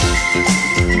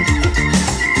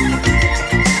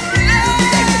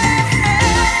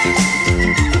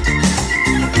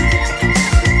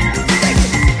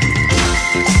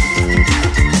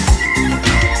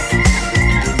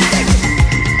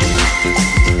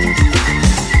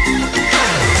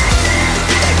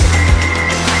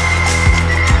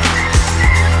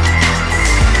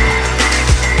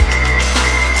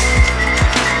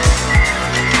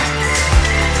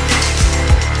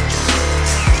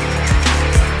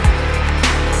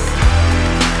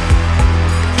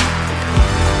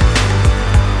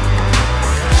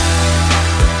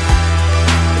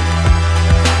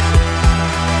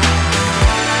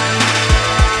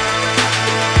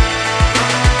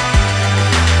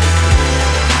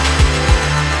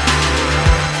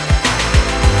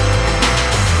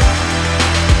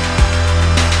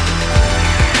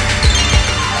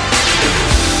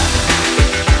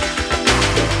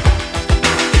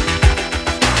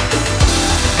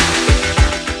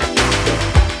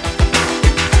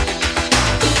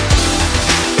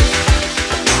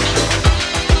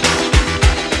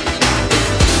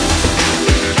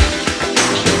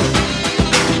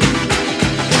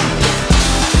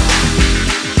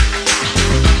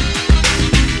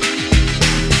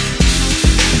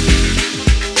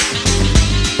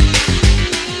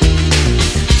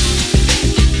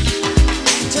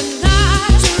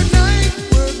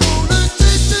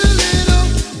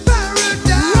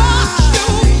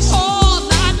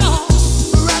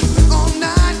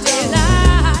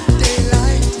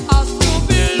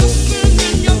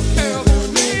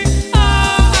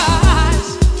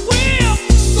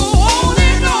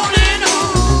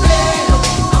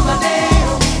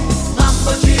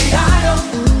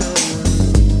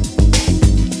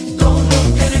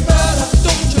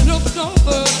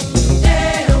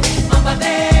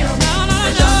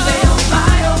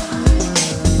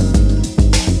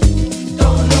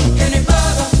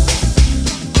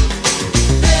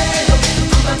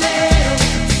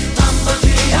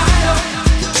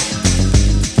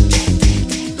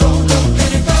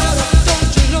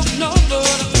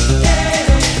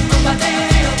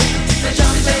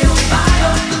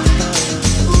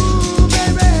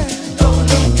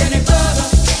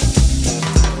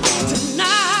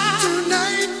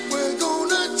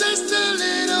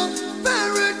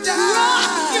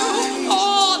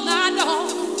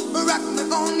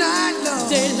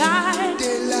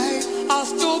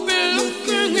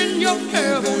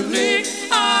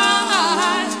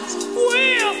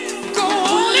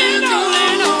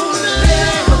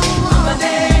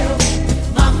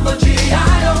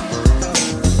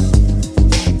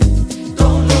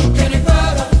 Don't look any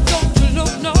further.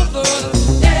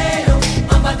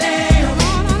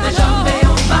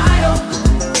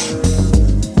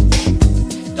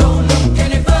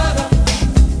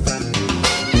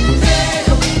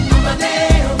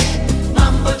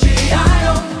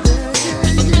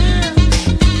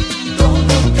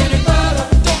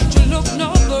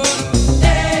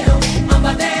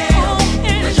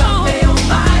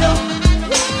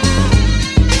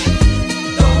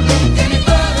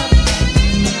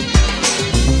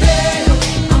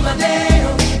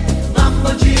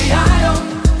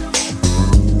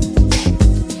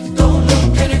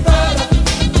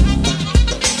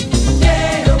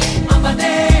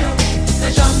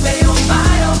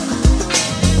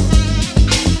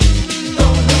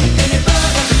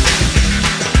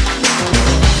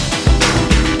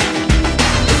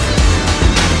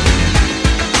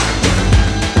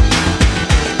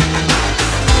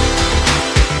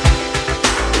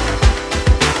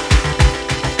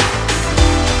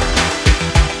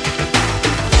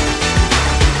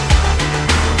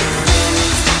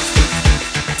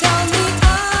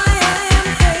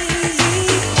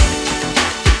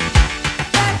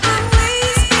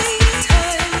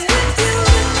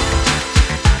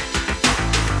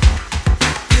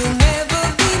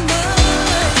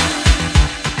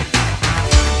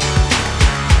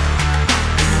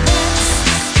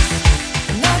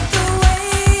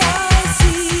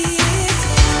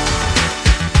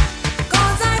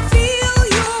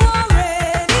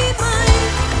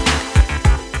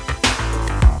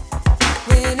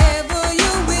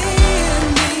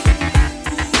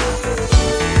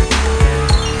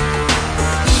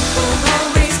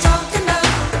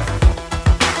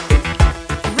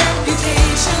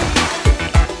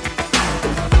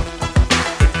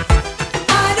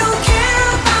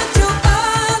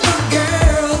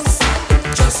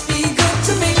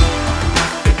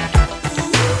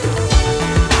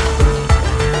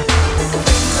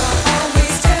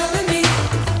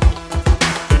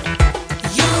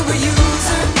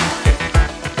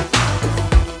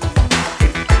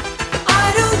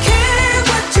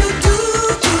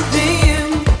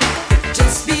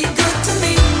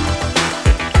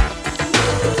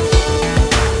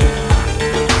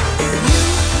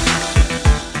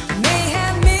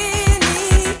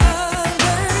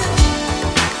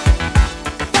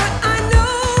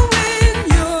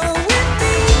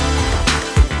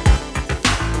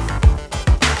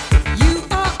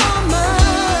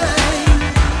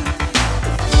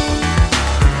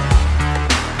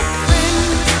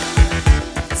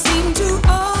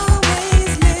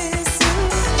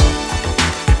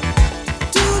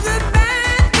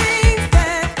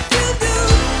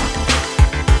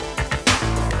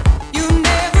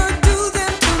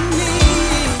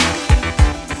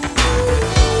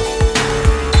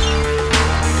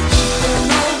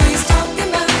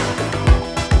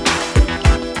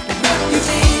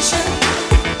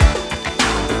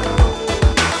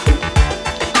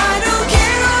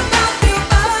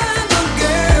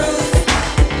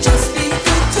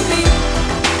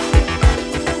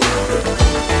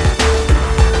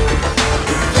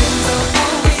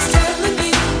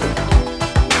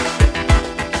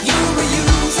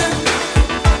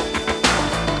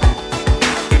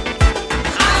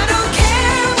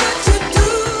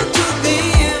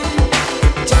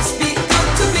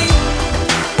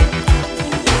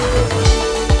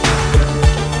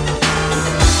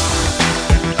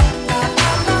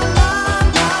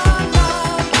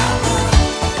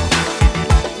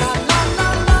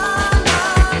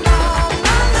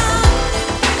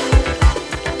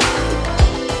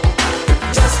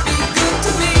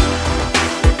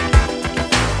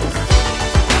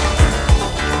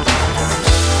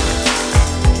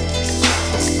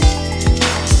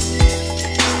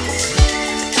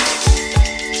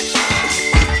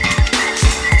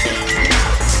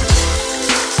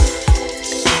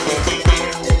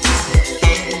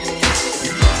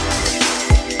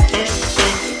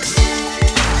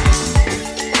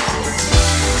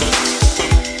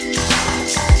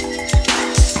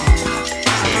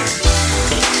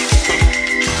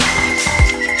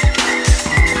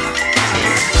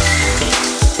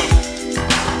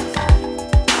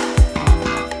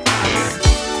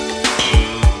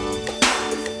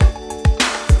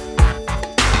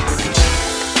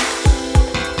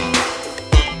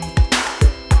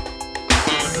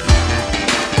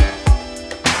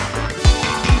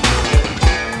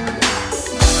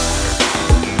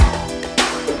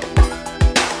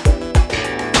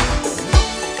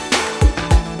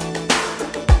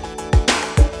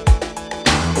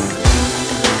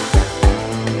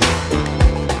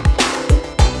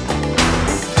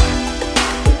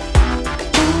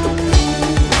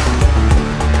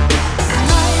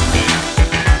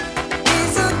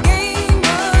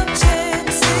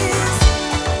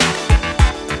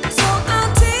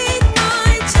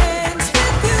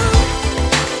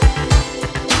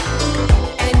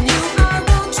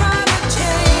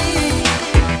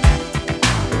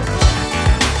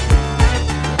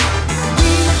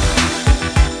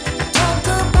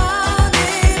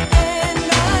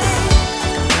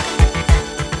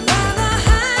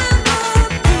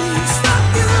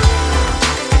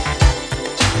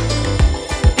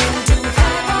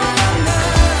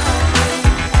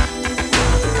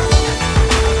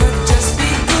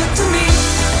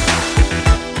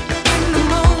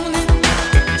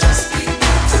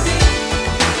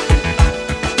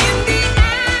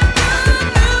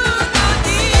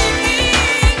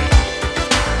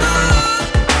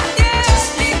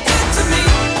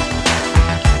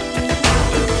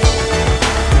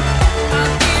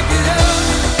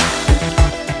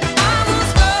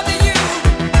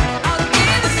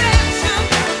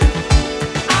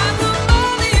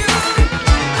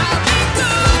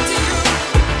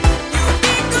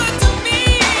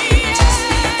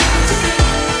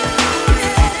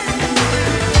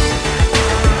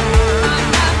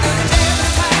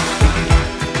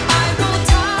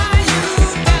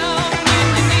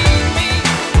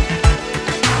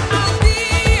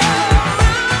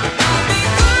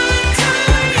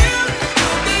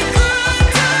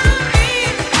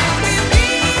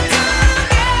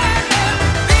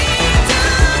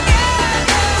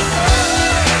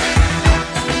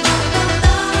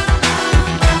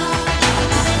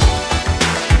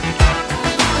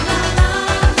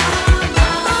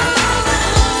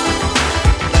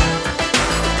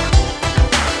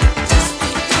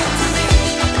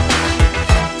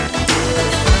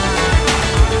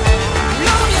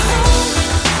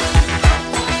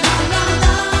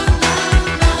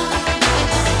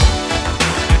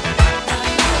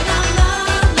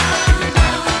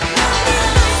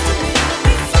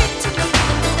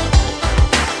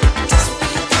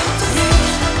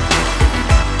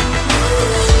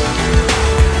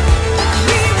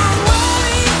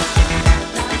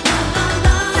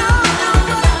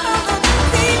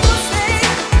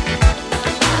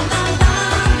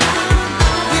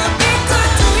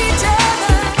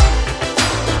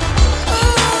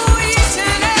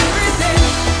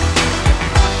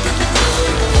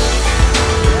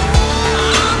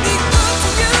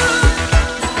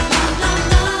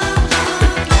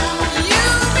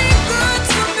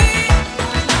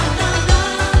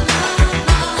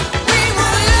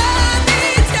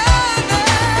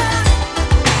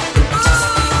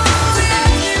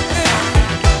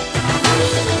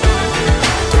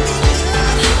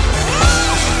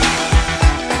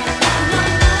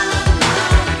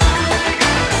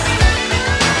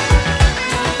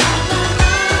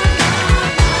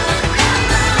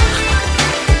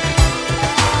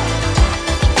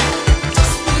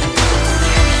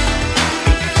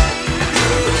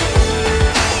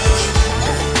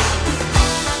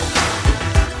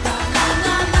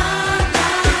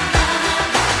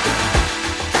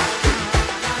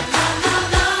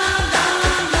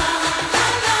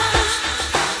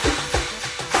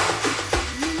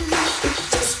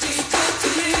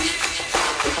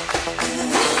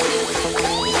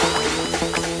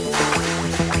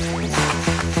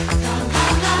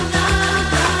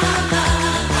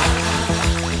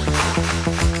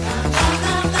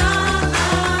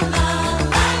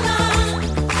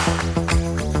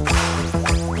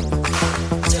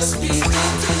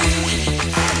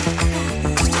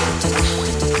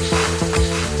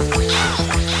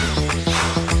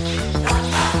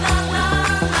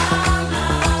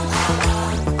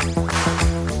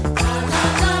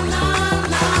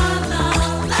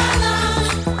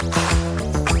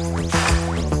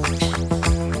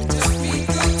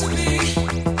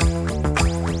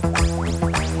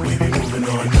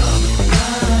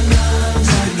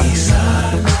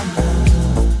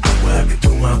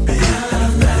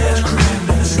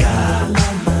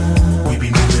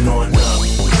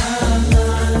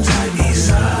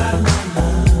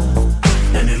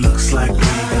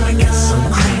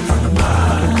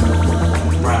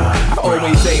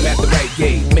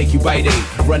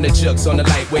 Run the jukes on the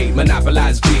lightweight,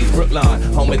 monopolize G's. Brooklyn,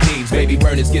 home of thieves, baby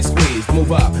burners get squeezed.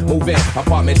 Move up, move in,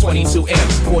 apartment 22M.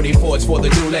 44s for the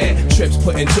new land, trips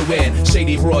putting two in.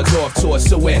 Shady broads off to a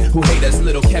suin. Who hate us,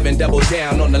 little Kevin double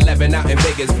down on 11 out in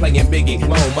Vegas. Playing Biggie,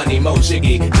 more money, more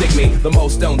jiggy. Dig me, the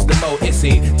most stones, the more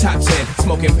itsy. Top 10,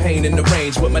 smoking pain in the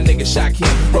range with my nigga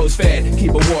Shakespeare. Rose fed,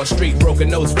 keep a Wall Street, broken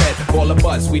nose red. Ball of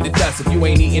bus, we the dust, if you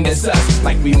ain't eating this us.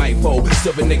 Like we might fold,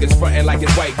 silver niggas frontin' like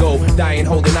it's white gold. Dying,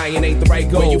 holding iron ain't the right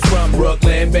goal. Where you from?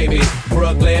 Brooklyn, baby.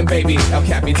 Brooklyn, baby. El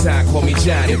Capitan, call me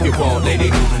John if you want, lady.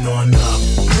 Moving on up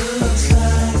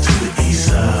to the east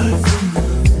side,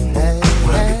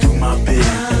 where I can do my bit in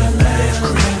a badass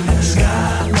crib in the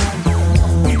sky.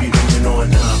 We be moving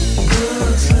on up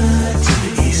to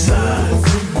the east side,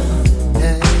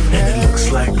 and it looks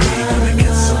like we gonna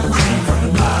get some cream from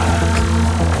the pie.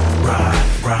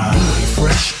 Ride. You ain't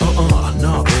fresh?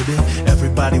 No, baby.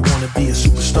 Everybody wanna be a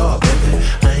superstar, baby.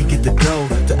 I ain't get the dough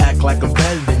to act like I'm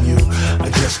better than you. I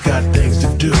just got things to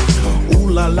do. Ooh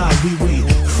la la, wee,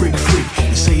 freak.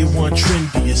 You say you want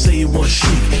trendy, you say you want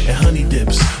chic, and honey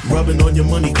dips, rubbing on your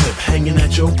money clip, hanging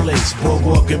at your place,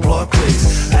 boardwalk and Park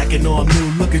Place, acting all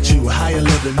new. Look at you, higher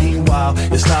level. Meanwhile,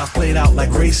 your style's played out like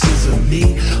racism.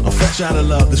 Me, I'm fresh out of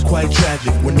love. It's quite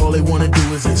tragic when all they wanna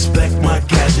do is inspect my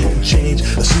gadget and change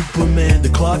a Superman to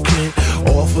Clark Kent,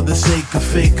 all for the sake of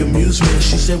fake amusement.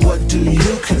 She said, what do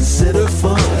you consider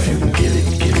fun? If you can get it.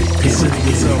 So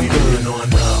we moving on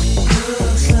up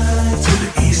to the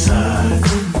east side,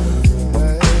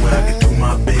 where I can do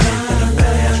my bit in a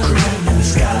badass crib in the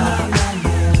sky.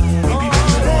 We be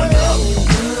moving on up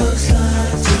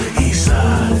to the east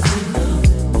side,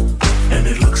 and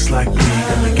it looks like we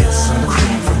gonna get some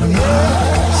cream from the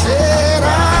pie. Said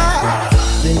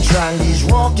I've been trying these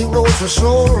rocky roads for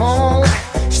so long,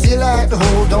 still I had to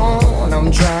hold on.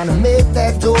 I'm trying to make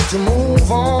that door to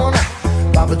move on.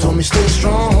 Papa told me stay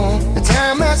strong. The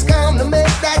time has come to make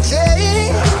that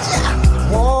change.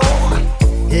 Whoa,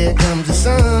 here comes the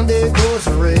sun, there goes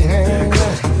the rain.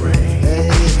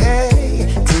 Hey,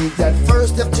 take that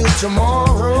first step to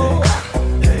tomorrow.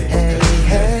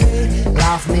 Hey,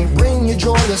 life may bring you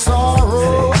joy or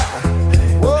sorrow.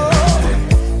 Whoa,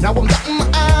 now I'm dotting my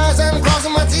eyes and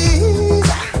crossing my T's.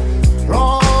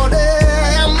 Lord,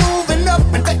 I'm moving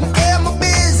up and taking care of my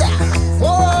biz.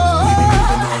 Whoa.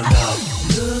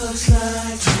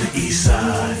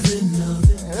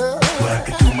 Where I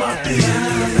could do my bit in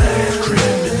a badass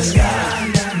crib in the sky.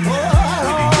 We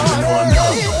be moving on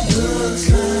up to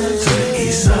the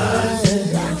east side,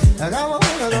 and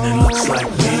it looks like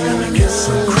we gonna get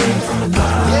some cream from the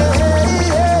pie.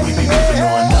 We be moving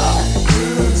on up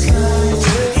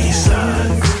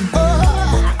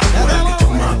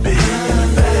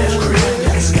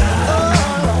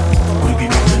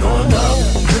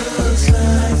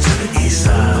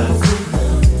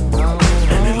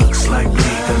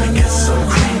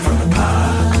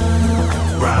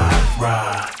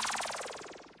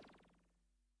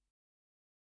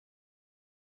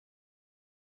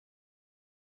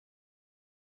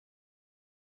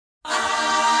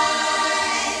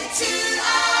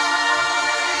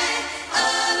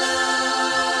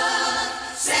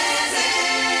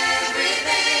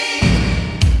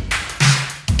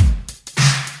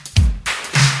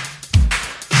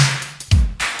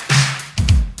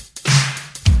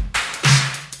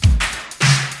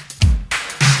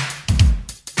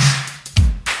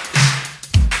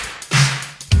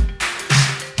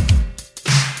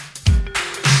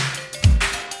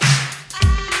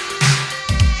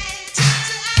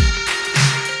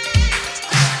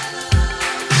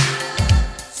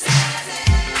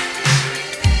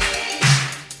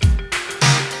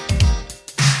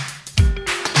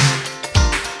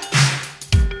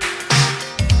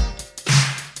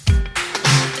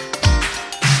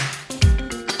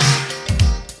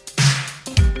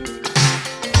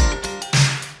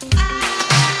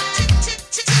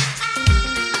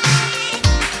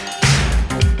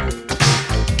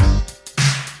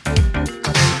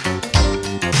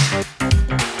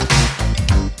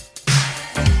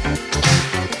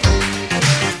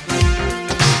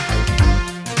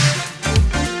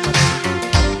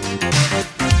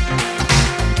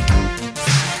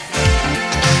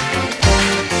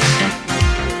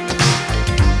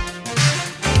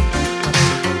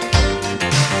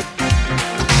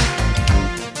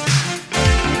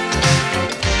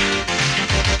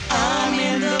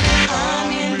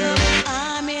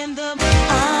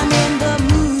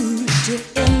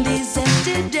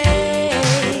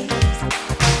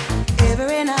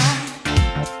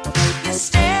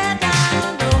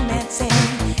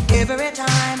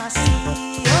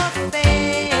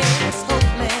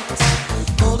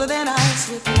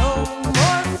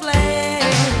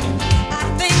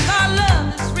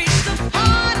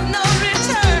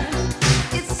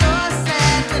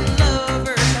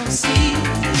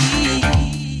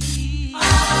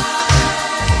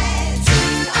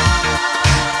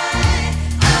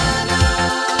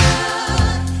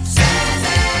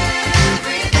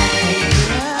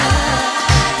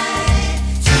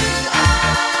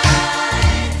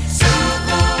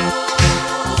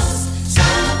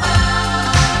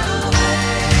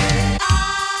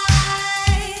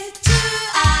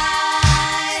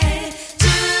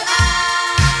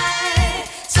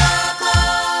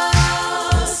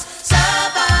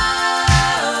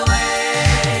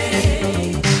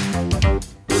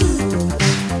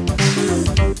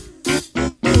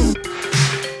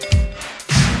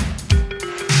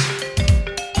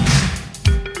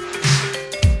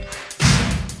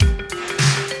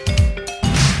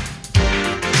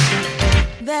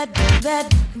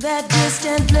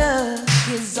Instant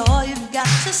love is all you've got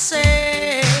to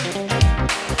say.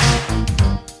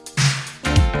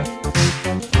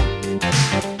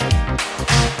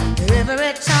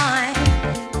 Every time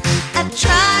I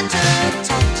try to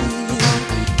talk to you,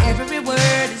 every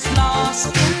word is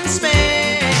lost in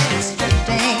space,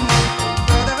 drifting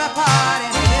further apart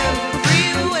in every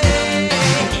way.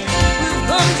 We've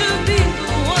come to be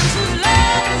the ones whose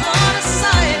love is on our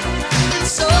side.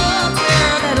 It's so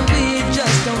clear that we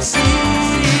just don't see.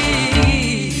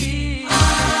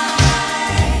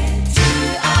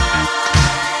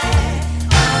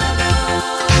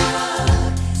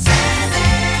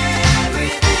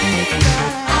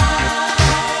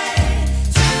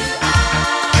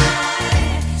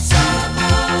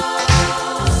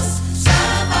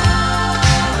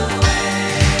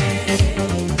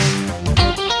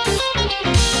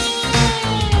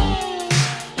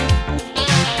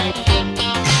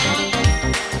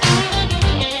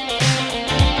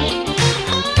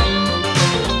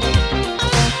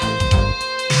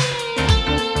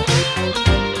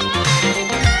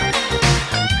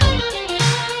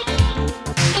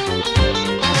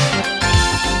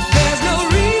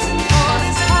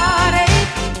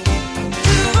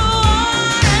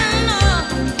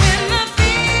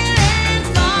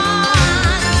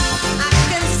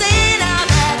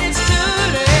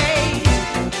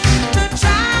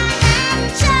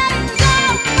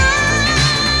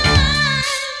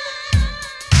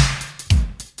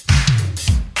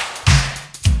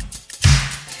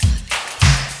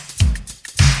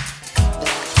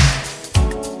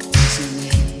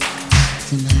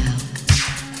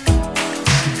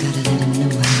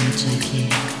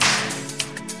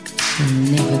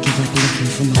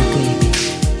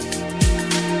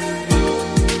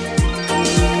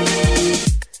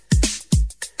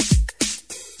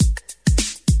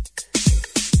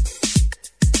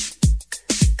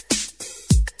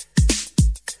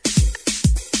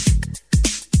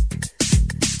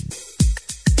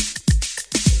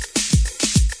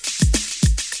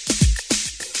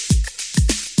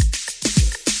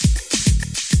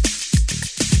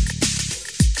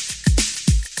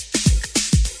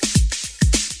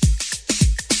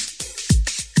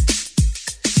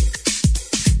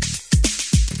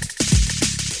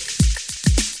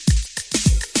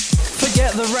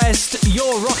 The rest,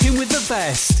 you're rocking with the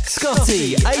best.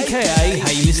 Scotty, aka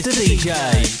Hey Mr.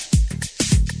 DJ.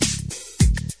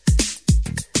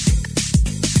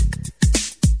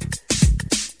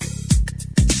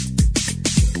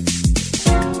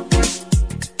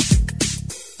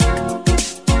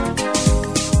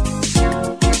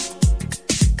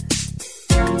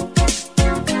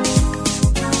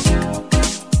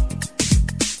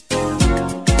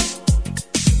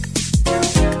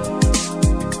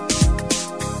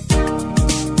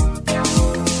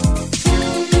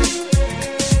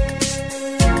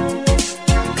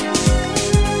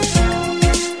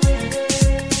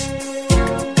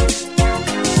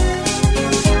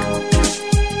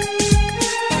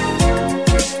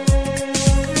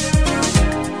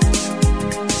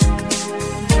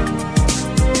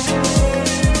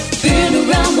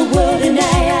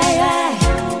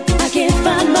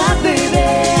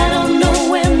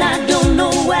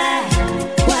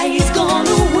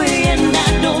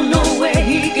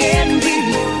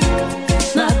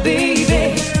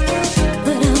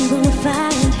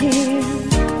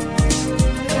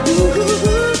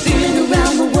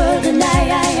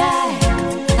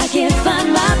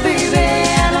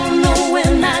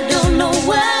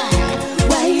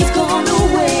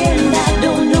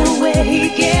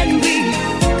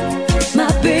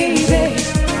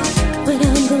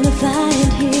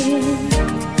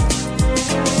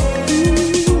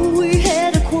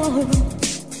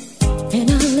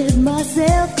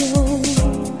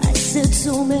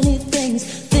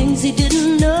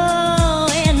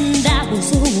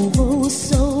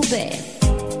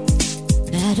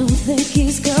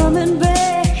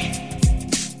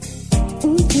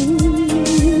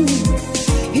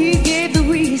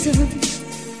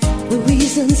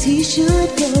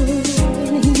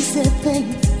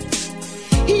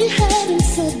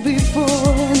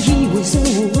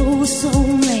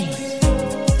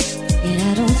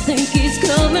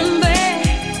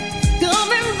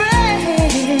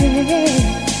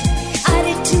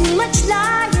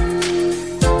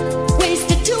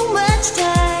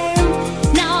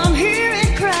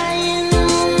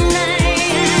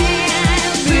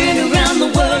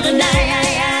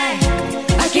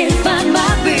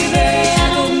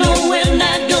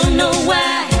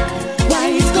 Why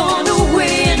he's gone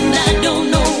away and I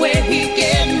don't know where he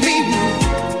gets.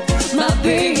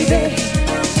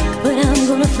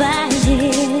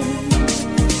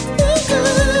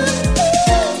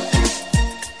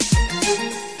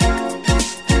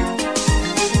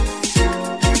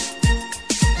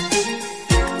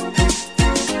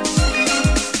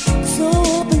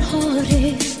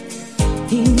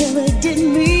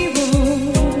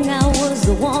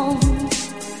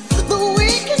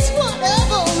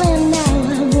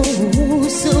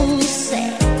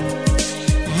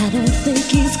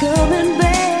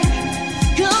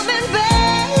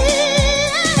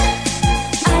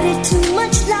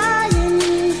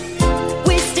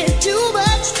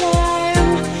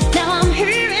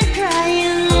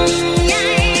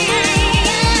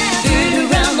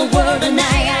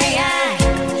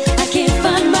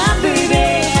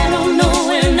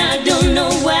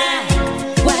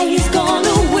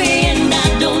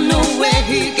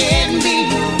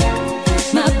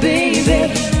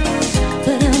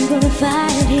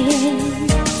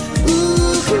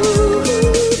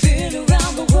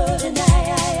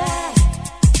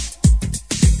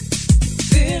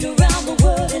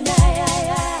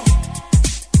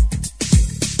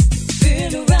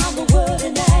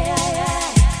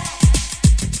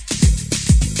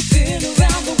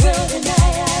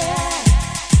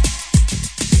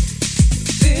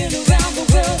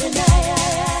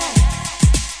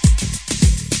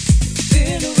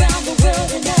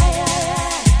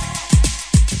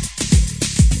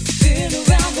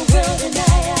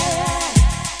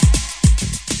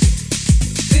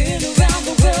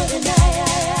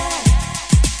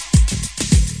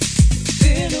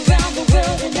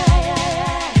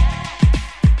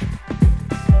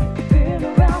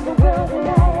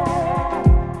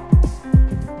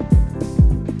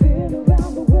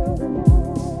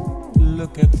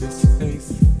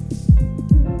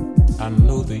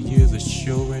 years are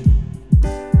showing.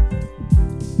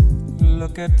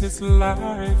 Look at this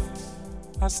life,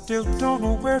 I still don't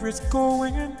know where it's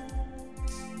going.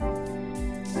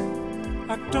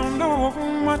 I don't know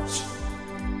much,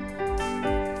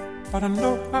 but I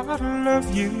know I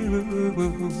love you.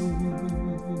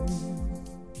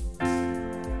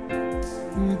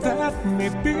 And that may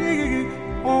be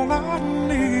all I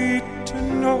need to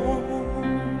know.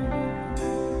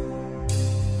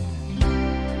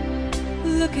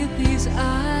 Look at these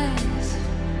eyes,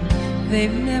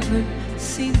 they've never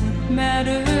seen what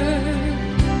matters.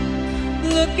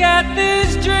 Look at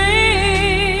these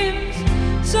dreams,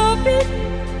 so big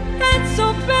and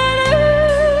so better.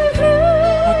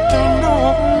 I don't know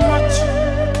much,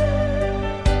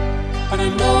 but I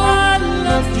know I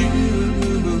love you.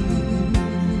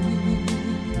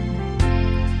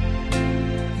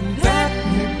 And that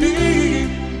may be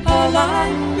all I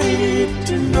need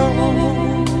to know.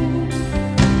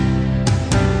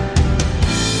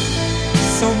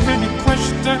 So many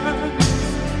questions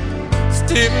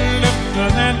still left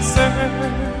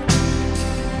unanswered.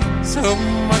 So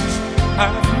much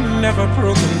I've never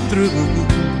broken through.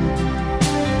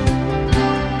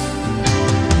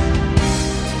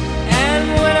 And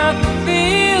when I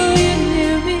feel you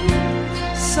near me,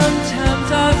 sometimes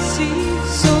I see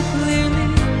so clearly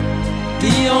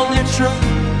the only truth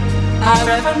I've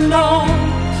ever known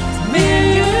is me and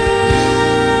you.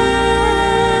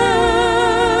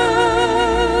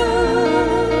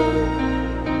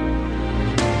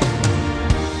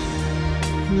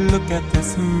 Look at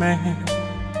this man,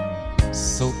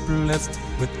 so blessed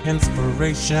with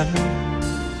inspiration.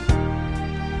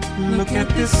 Look at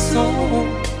this soul,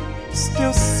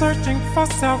 still searching for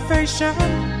salvation.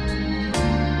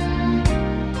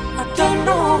 I don't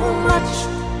know much,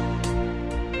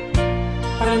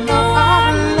 but I know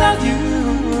I love you.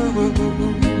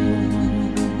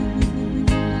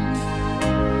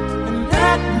 And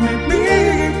that may be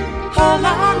all I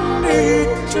need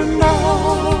to know.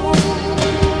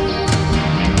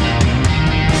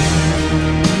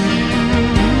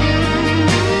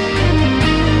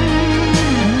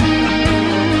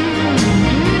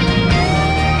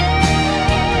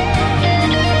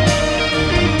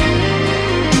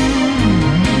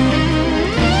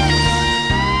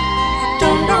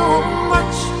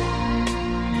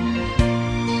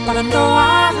 But I know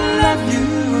I love you.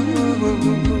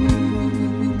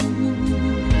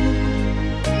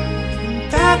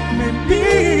 That may be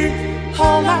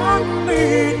all I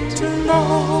need to know.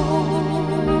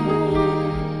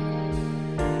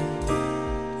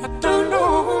 I don't know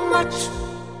much,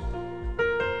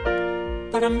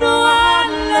 but I know I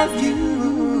love you.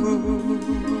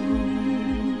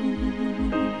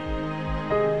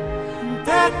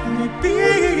 That may be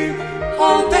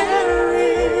all there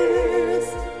is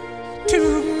to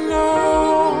know.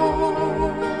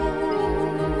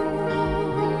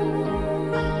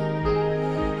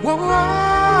 Whoa.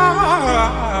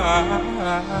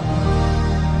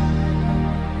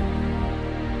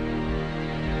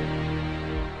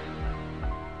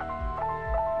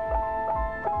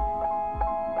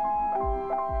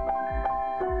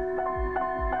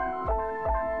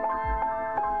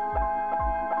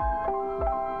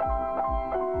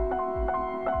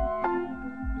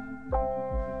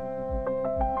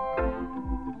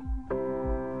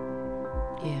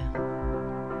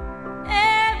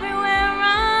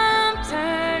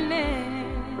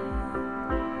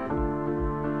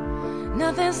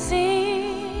 Nothing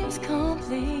seems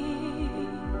complete.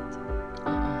 I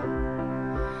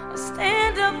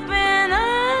stand up and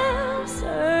I'm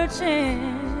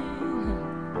searching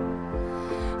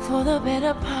for the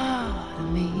better part of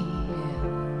me.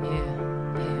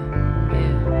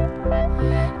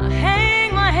 I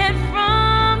hang my head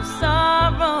from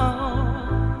sorrow.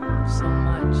 So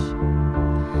much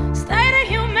state of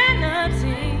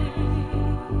humanity.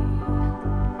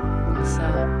 So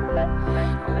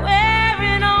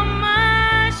wearing on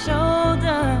my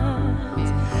shoulders,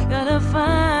 gotta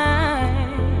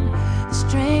find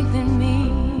strength in me.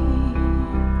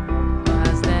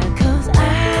 Why's that? 'Cause I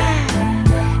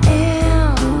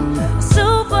am a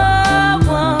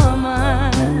superwoman.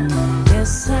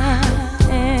 Yes, I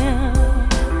am.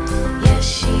 Yes,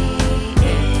 she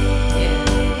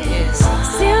is.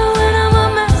 Still when I'm a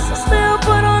mess, I still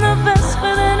put on a vest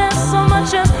with an S so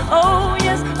much as, oh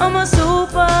yes, I'm a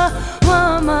superwoman.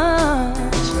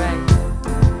 That's right.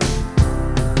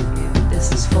 This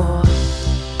is for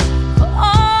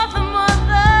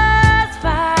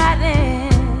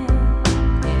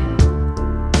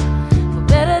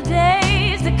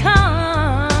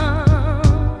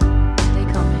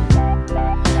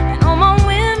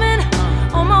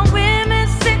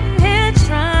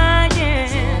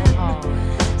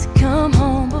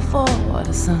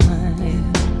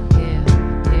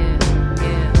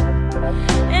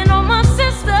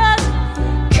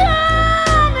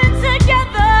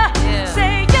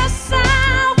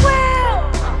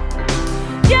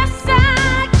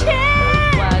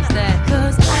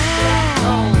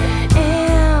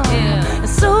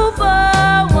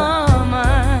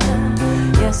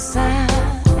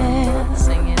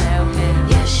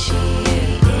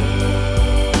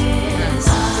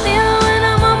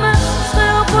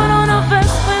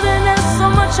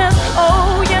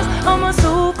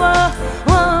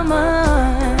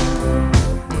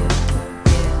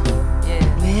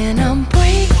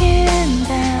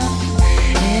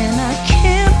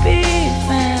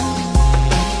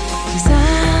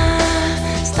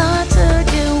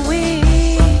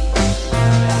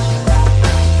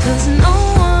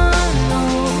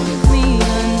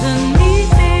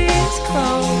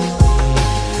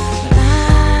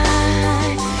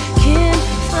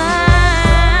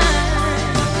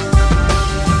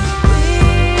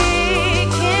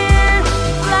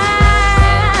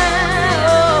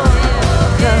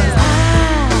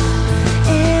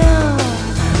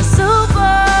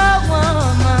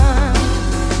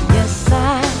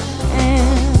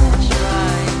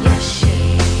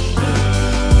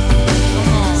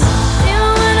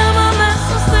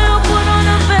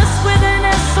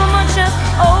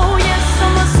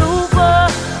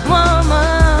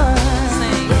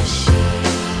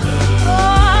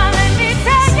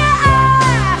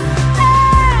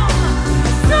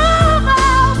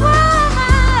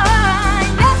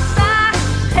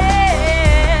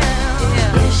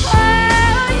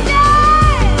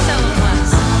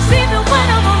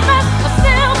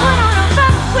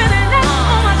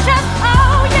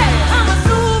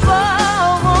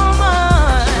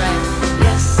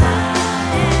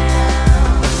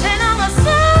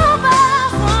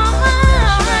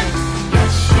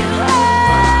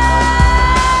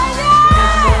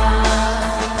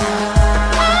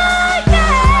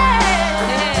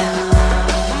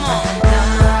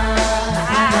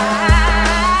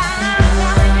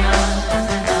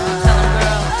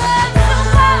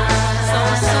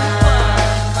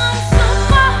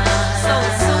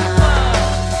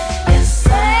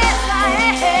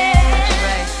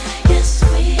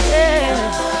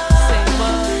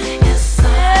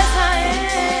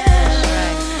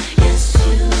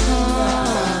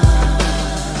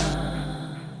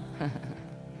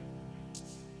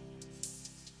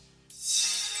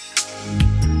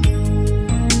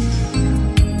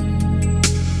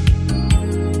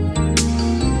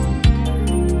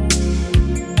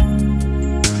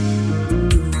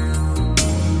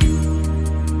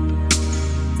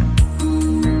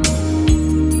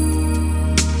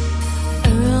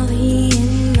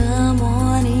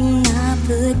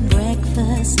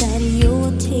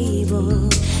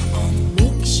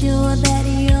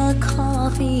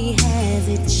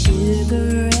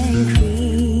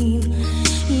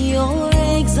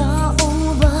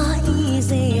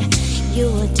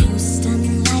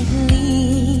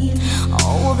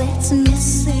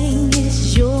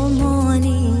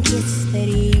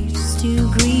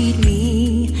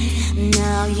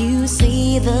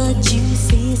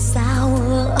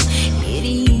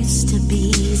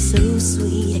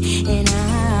sweet, and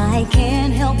I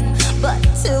can't help but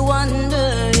to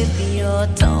wonder if you're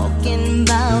talking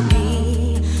about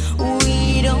me.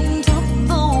 We don't talk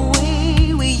the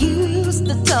way we used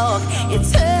to talk.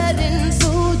 It's hurting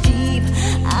so deep.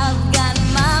 I've got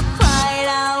my pride,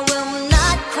 I will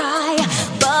not cry,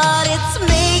 but it's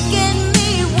making me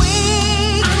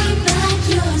weak. I'm not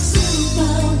your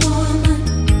superwoman.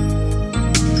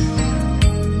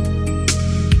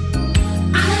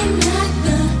 I'm not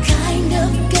the kind of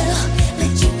girl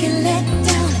that you can let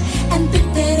down and think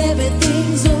that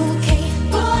everything's okay.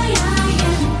 Boy, I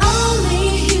am only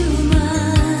human.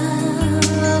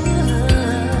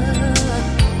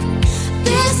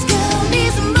 This girl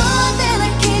needs more than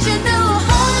occasional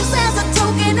hugs as a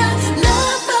token of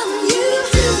love from you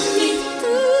to me.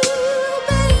 Ooh,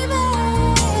 baby.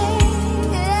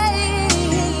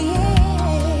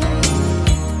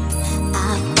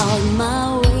 I fought my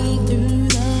way through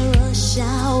the rush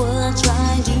hour,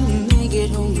 trying to make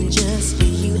it home just for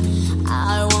you.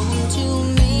 I want to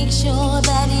make sure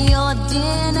that your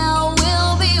dinner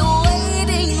will be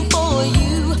waiting for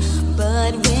you.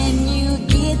 But when you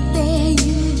get there,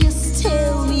 you just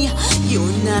tell me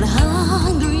you're not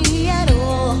hungry at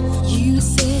all. You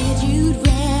said you'd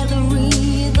rather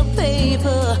read the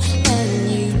paper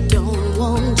and you don't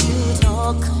want to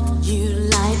talk. You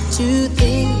like to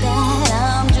think that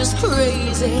I'm just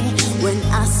crazy when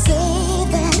I say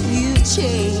that you've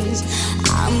changed.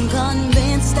 I'm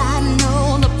convinced I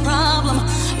know the problem.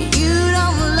 You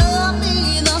don't love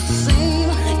me the same.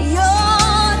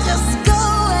 You're just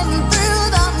going through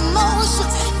the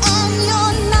motions and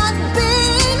you're not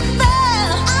being fair.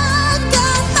 I've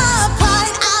got my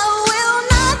pride, I will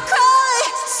not cry.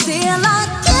 Still I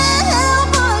can't help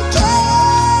but care.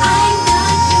 I'm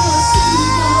not your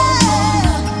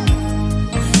superwoman.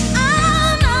 Oh,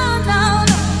 no.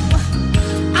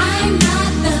 I'm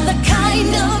not the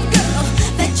kind of girl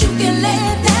that you can lay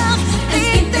down and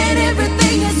think that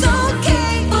everything is okay.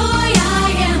 Boy,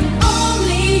 I am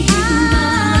only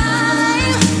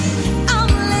human.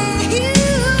 Only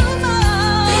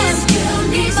human. This girl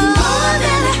needs more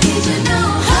than occasional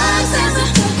hugs as a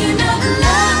token of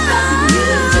love from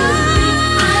you to me.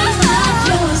 I'm not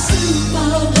your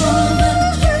superwoman.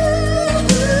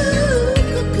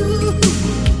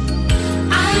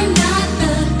 I'm not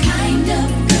the kind of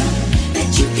girl that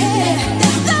you can let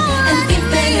down and think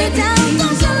that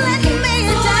everything's okay.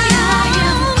 Boy, I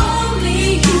am only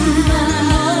human.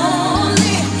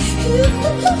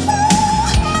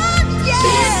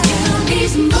 This girl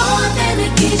needs more than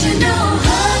occasional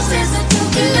hugs as a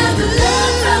token of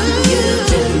love from you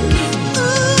to me.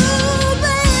 Ooh,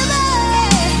 baby,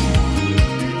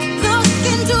 look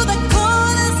into the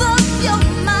corners of your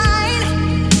mind.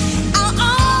 I'll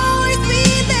always be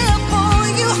there for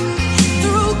you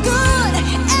through good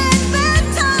and bad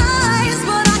times,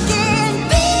 but I can't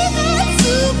be that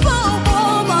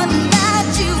superwoman that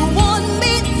you want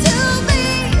me to be.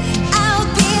 I'll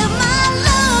give my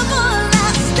love a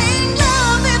lasting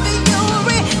love if you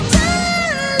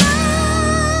return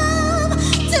love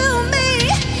to me.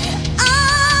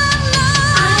 I'm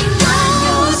not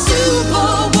your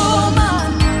superwoman.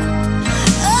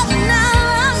 Oh, no.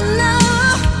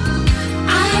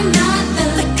 I'm not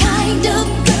the kind of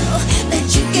girl that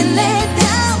you can lay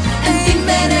down and think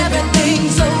that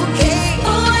everything's okay.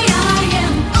 Boy, I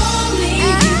am only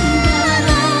human.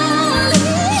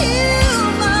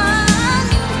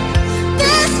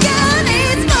 This girl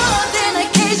needs more than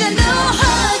occasional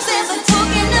hugs as a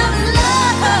token of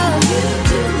love.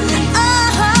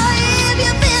 If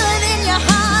you feel it in your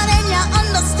heart and you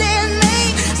understand me,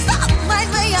 stop right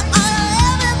where you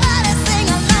are. Everybody sing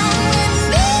along with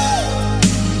me.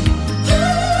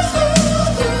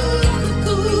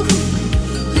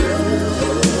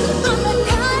 I'm the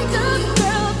kind of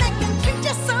girl that can treat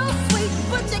you so sweet,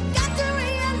 but you got to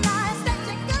realize that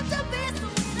you got to be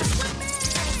sweet.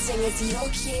 Sing it to your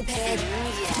Cupid,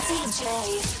 DJ.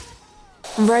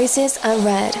 Roses are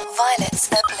red,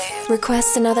 violets are blue.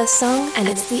 Request another song and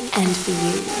it's the end for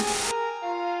you.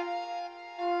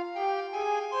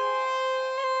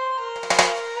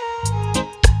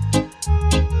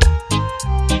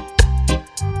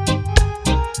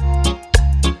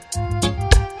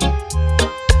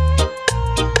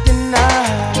 The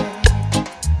night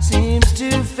seems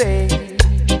to fade,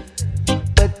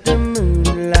 but the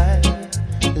moonlight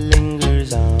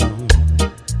lingers on.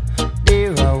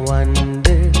 There are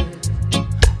wonders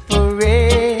for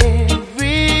everyone.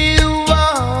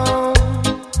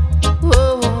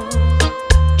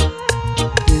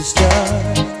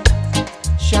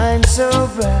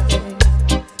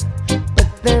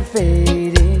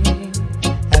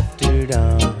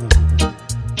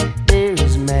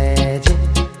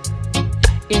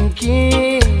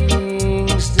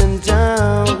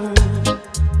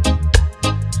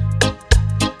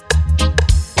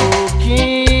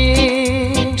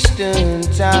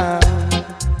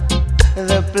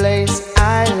 the place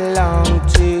I long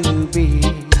to be.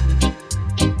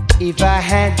 If I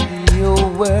had your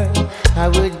word, I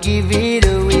would give it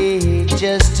away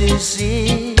just to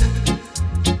see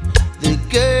the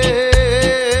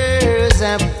girls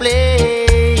I play.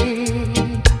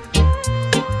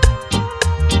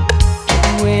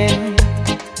 When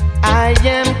I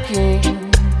am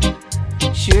king,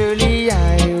 surely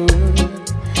I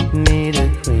would need a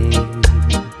queen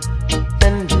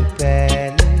and a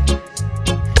palace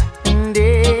and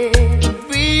everything,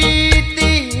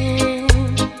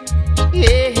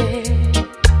 yeah.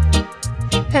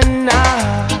 And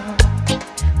now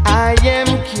I am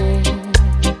king,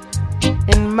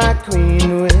 and my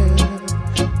queen will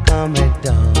come at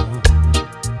dawn.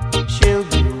 She'll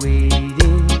be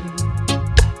waiting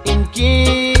in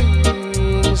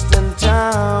Kingston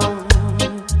town.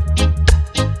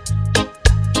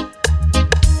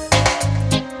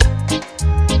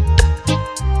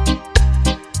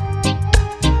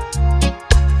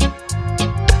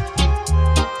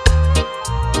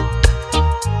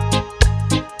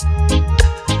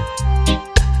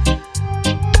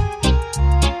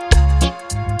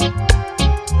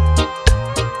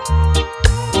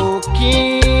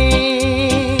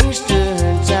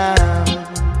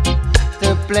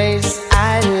 Place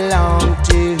I long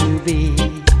to be.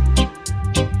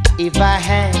 If I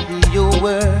had your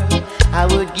word, I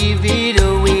would give it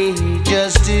away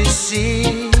just to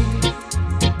see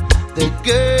the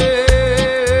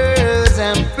girls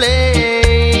and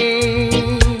play.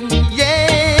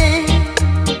 Yeah,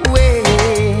 when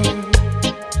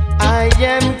I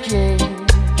am king,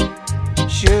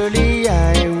 surely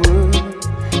I would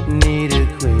need a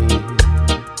queen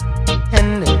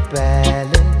and a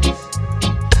palace.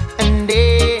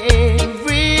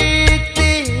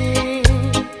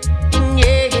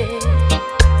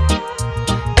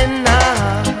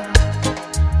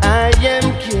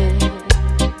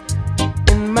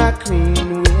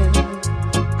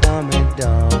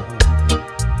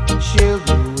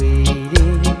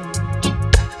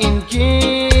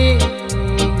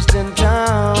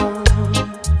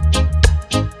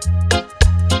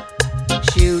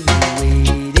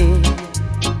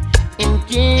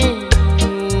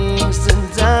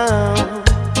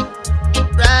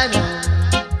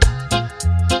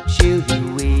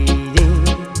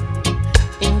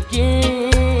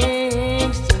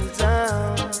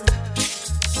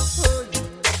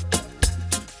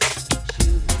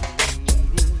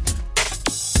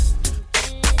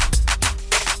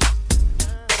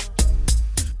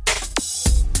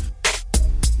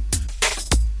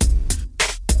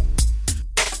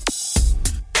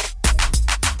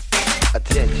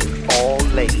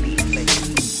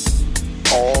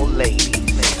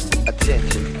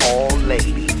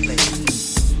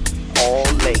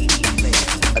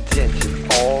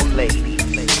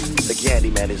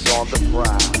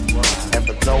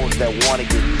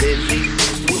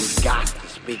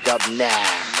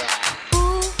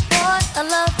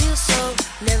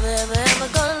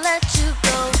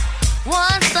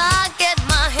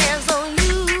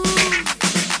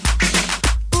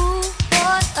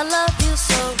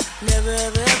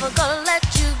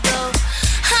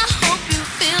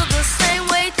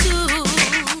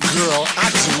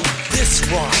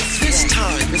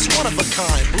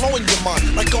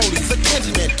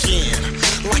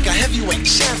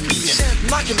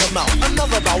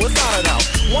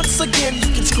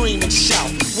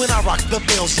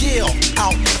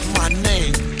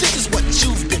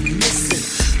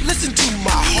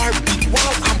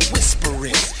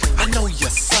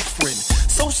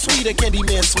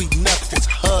 Candyman, sweet nothings,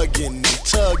 hugging and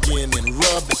tugging and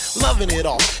rubbing, loving it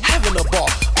all, having a ball.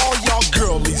 All y'all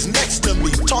girlies next to me,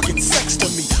 talking sex to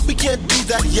me. We can't do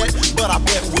that yet, but I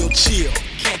bet we'll chill.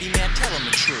 Candyman, tell them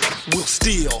the truth. We'll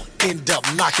still end up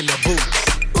knocking the boots.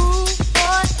 Ooh,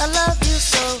 boy, I love you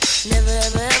so. Never,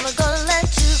 ever, ever gonna let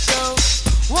you go.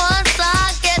 Once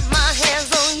I get my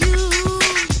hands on you.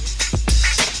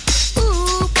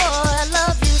 Ooh, boy, I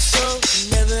love you so.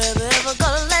 Never, ever, ever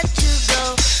gonna let you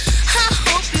go. I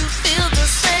hope you feel the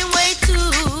same way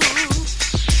too.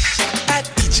 At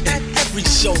each and every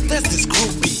show, there's this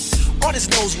groupie.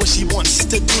 Artist knows what she wants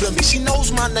to do to me. She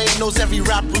knows my name, knows every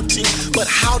rap routine. But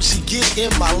how'd she get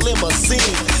in my limousine?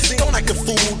 Don't act a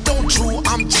fool, don't drool,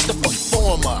 I'm just a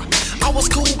performer. I was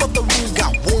cool, but the room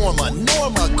got warmer.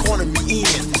 Norma cornered me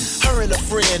in, her and a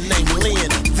friend named Lynn.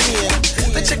 Then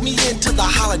they checked me into the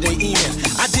Holiday Inn.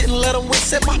 I didn't let them win,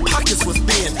 said my pockets was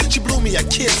thin. She blew me a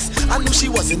kiss, I knew she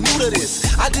wasn't new to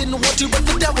this. I didn't want to, but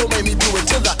the devil made me do it.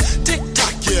 To the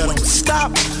tick-tock, yeah, don't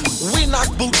stop. We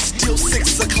knock boots till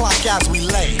 6 o'clock as we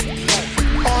lay.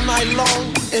 All night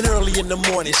long and early in the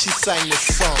morning she sang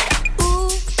this song. Ooh,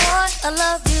 boy, I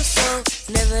love you so.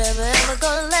 Never, ever, ever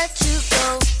gonna let you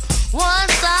go.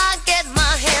 Once I get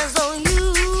my hands on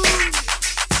you.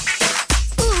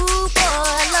 Ooh, boy,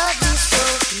 I love you so.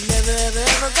 Never, ever,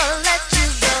 ever gonna let you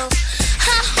go.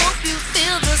 I hope you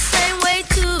feel the same way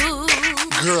too.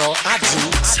 Girl, I do.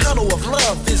 Tunnel of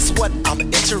love is what I'm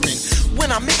entering.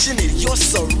 When I mention it, you're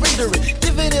surrendering.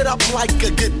 Giving it up like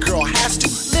a good girl has to.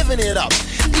 Living it up.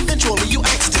 Eventually you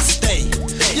ask to stay.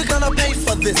 You're gonna pay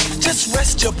for this. Just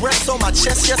rest your breath on my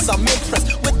chest. Yes, I'm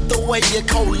impressed with the way you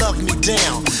cold love me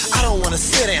down. I don't wanna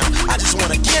sit down, I just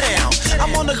wanna get down.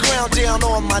 I'm on the ground down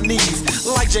on my knees,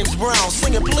 like James Brown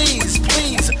singing please,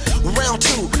 please. Round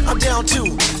two, I'm down to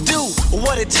do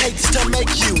what it takes to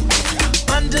make you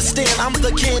understand. I'm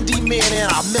the Candyman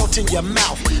and I melt in your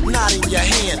mouth, not in your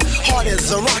hand. Hard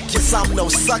as a rock, yes, I'm no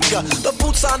sucker. The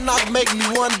boots I knock make me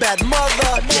one bad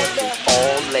mother.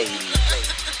 All ladies.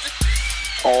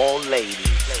 All ladies,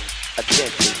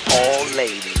 attention, all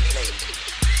ladies,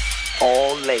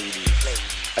 all ladies,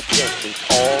 attention,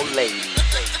 all ladies.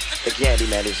 The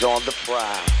Candyman is on the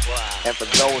prowl, and for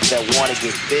those that want to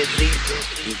get busy,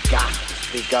 you got to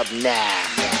speak up now.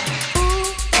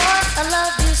 Ooh, boy, I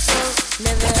love you so.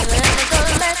 Never, ever, ever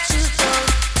gonna let you go.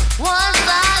 Once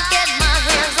I get my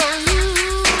hands on you.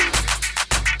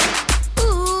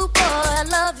 Ooh, boy, I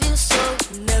love you so.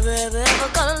 Never, ever, ever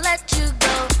gonna let you go.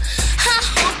 I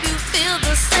hope you feel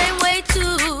the same way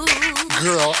too.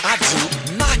 Girl, I do.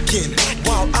 Knockin'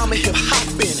 while I'm hip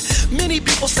hopping. Many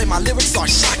people say my lyrics are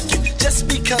shocking just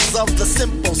because of the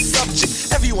simple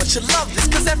subject. Everyone should love this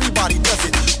cause everybody does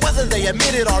it, whether they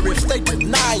admit it or if they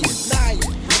deny it.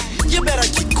 You better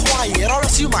keep quiet or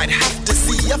else you might have to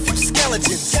see a few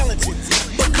skeletons.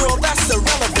 But girl, that's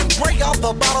irrelevant. Break out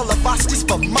the bottle of Asti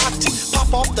Spumante.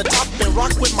 Pop off the top and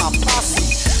rock with my posse.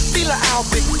 Fila Al,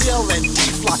 Big Deal, and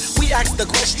D-Fly. We ask the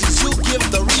questions, you give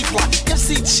the reply.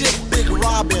 MC Chip, Big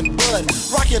Rob, and Bud.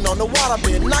 Rockin' on the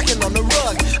waterbed, knocking on the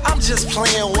rug. I'm just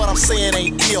playing, what I'm saying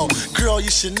ain't ill. Girl,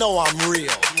 you should know I'm real.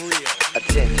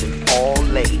 Attention, all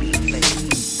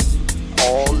ladies.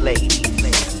 All ladies.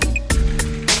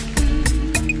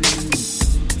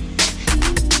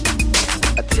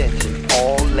 Attention,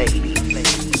 all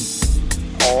ladies.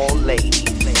 All ladies.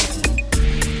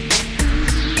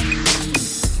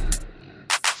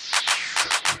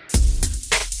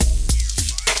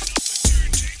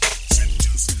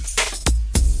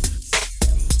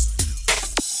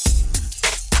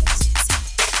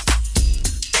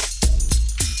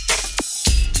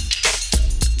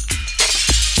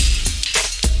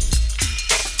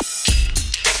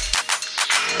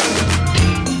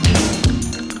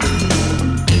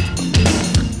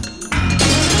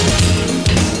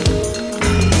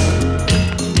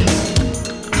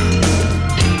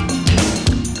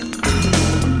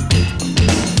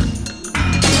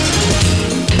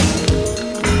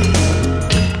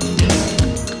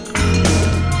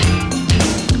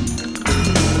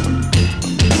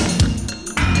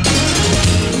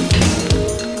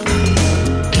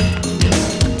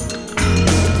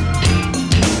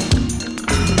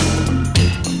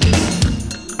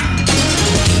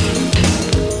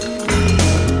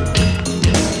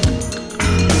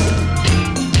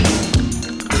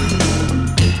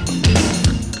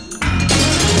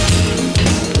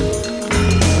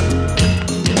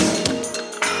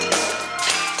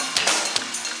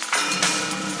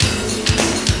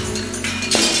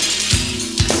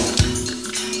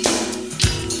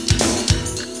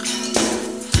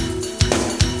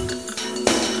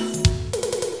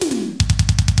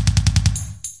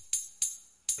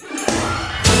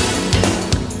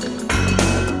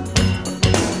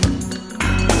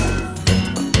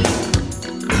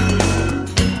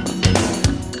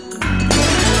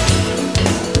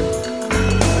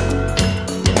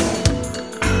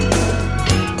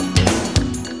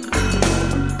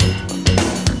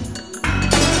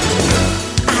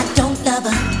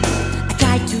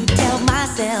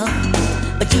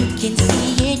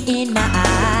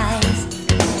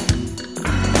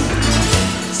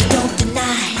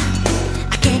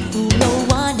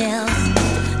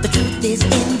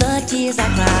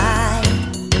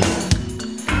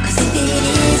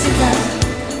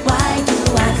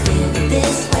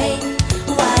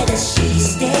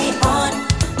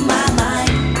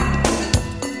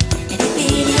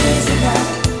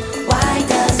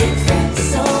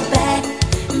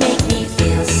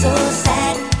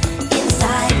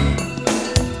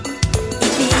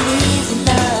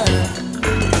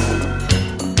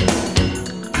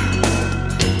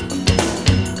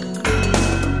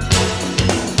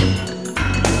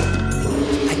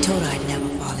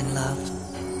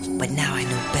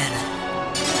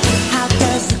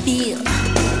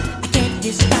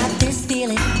 describe this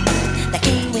feeling that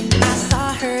came when I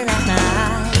saw her last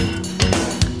night.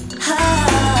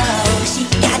 Oh, she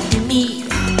got to me.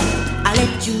 I'll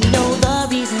let you know the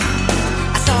reason.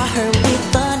 I saw her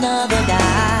with another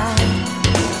guy.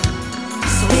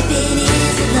 So if it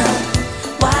isn't love,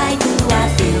 why do I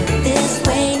feel this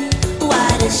way? Why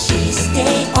does she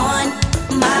stay on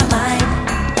my mind?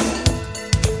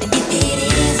 And if it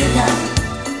isn't love,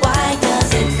 why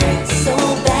does it hurt so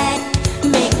bad?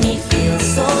 Make me feel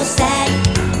so sad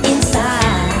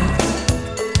inside.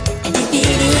 And if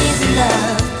it isn't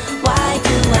love, why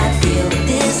do I feel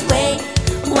this way?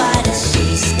 Why does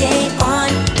she stay on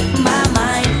my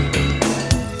mind?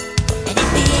 And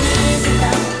if it isn't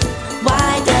love,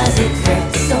 why does it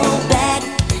hurt so bad?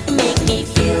 Make me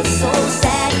feel so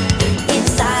sad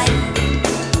inside.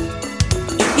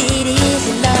 If it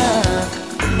isn't love.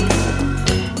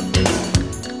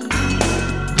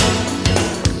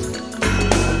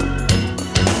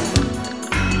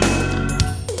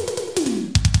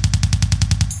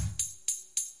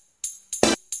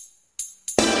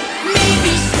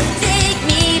 Maybe she'll take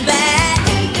me back.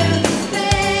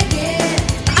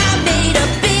 I made a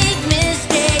big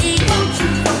mistake. Won't you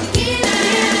forgive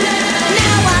me?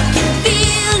 Now I can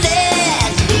feel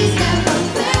it. She's never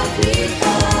felt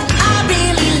before. I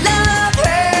really love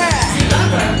her.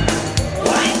 Love her?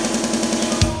 What?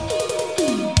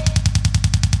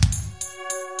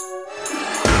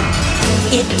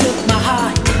 It took my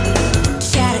heart,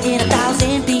 shattered in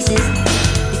 1,000 pieces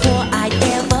before I'd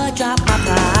ever drop my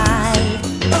pride.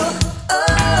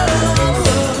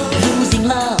 Losing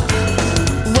love,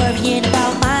 worrying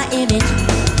about my image,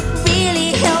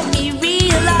 really helped me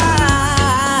realize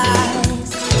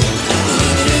if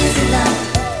it isn't love,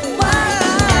 why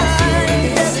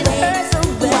does it hurt so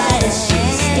bad? Why does she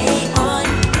stay on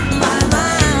my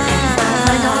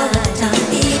mind all the time?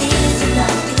 If it isn't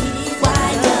love, why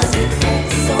does it hurt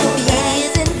so bad?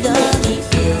 Isn't love me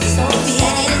feel so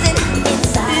sad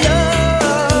inside?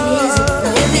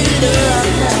 If it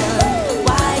isn't love,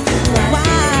 why do I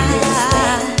feel this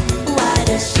way? Why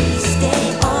does she stay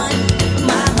on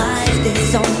my mind?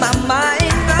 Stays on my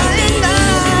mind. If it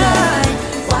isn't love,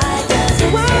 why does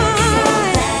it hurt so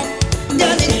bad?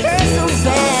 Does it hurt so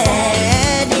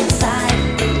bad inside?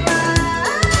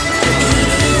 If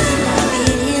it isn't love,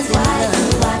 why do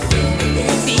I feel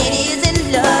this way? If it isn't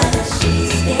love, why does she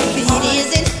stay on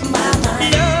my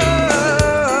mind?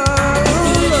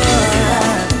 If it isn't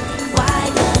love, why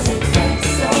does it hurt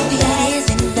so bad? If it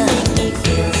isn't love, make me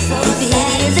feel so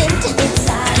sad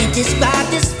inside. Can't describe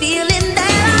this feeling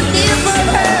that I feel for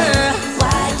her.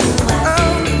 Why do I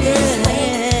feel this way?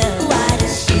 Why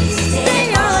does she stay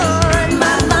on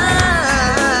my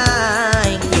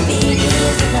mind? If it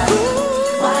isn't love,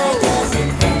 why does it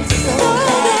hurt so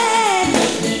bad?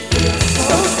 Make me feel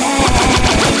so sad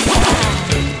inside.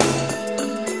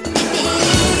 If it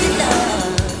isn't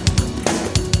love,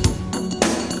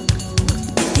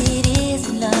 if it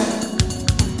isn't love.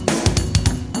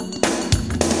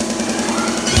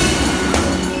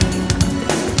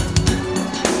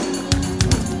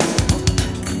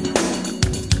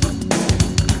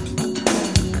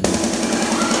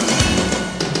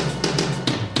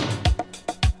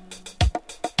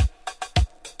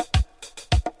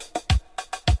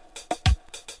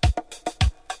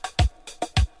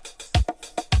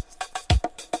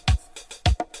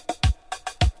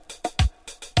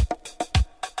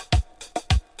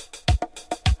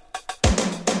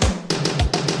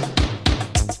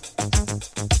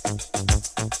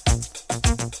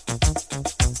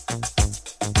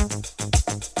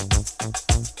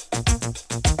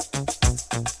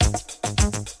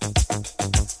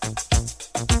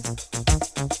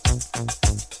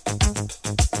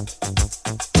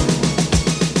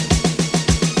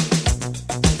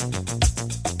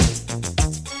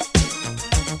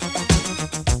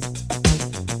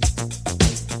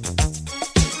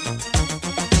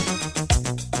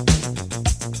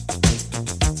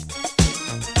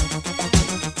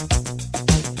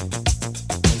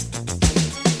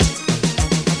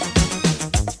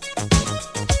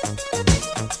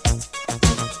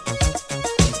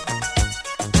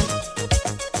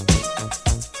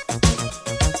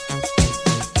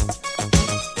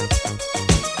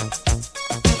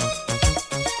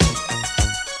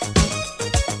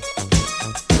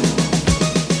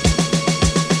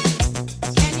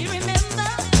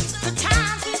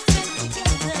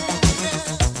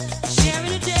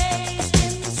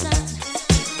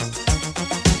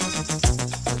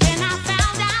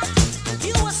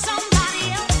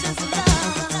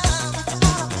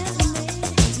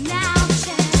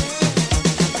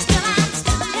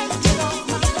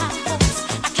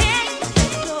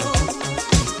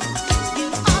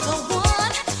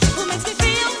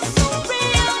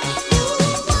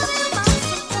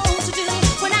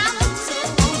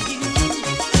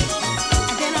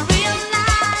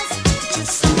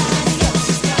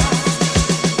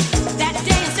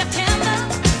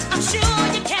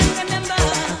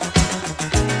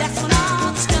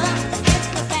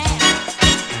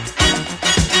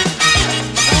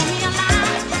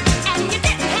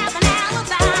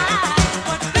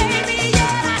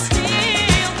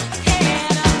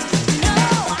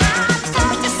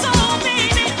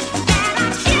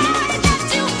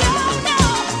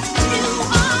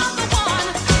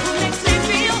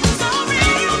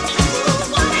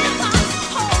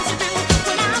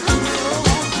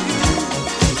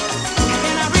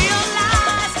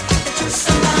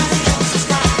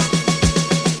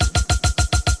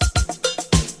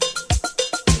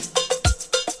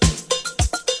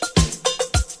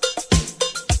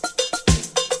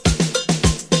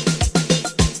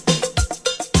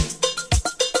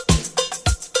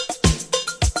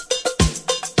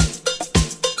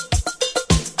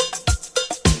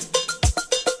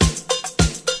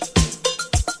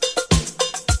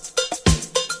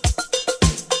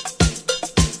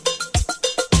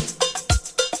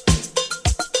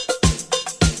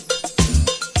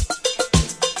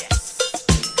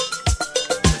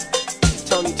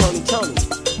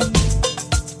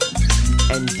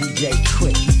 DJ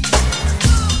Quick.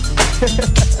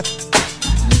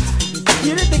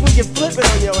 You didn't think we could flip it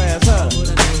on your ass, huh?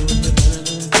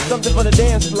 Something for the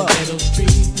dance floor.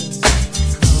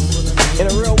 In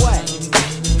a real way.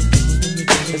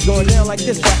 It's going down like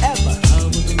this forever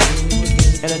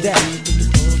and a day.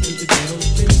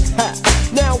 Ha.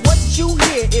 Now what you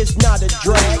hear is not a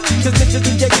drag, cause Mr.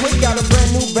 DJ Quick got a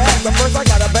brand new bag. But first I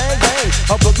gotta bang bang,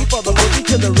 a boogie for the boogie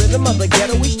to the rhythm of the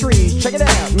ghetto-y streets. Check it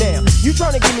out now, you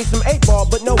tryna give me some 8-ball,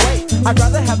 but no way. I'd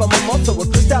rather have a mimosa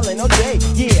with Cristal and OJ.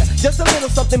 Yeah, just a little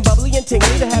something bubbly and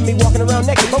tingly to have me walking around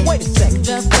naked. But wait a second,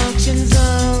 the function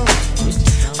zone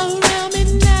around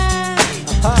midnight.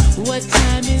 What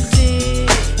time is it?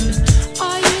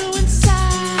 Are you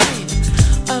inside?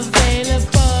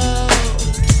 Available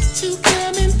to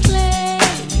come and play?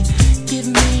 Give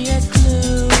me a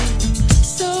clue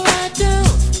so I don't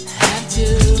have to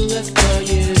look for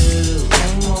you.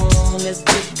 Come on, let's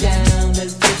get down,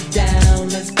 let's get down,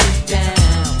 let's get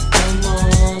down. Come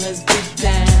on, let's get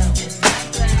down.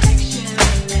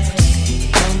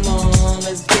 Come on,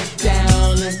 let's get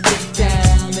down, let's get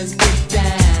down, let's get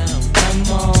down.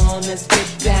 Come on, let's get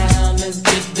down, let's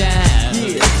get down.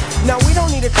 Yeah. Now we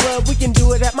don't need a club, we can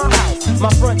do it at my house. My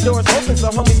front door's open so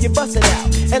homies get busted out.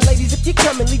 And ladies, if you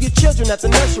come and leave your children at the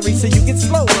nursery so you get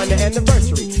slow on the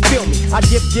anniversary. Feel me, I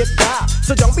dip, die.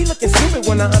 So don't be looking stupid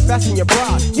when I unfasten your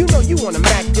bra. You know you wanna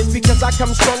mac this because I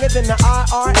come stronger than the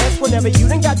IRS whenever you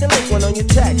done got the link one on your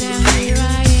text. Now here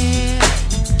I am,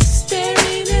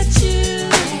 staring at you.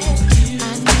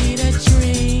 I need a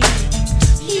drink.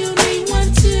 You need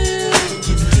one too.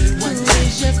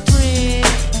 Where's your friend?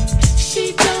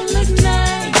 She don't look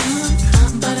nice,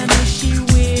 but I know she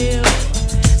will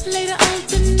later on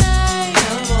tonight.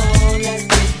 Come on, let's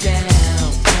get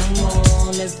down. Come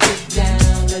on, let's get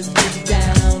down. Let's get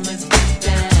down. Let's get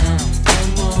down.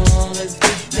 Come on, let's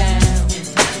get down.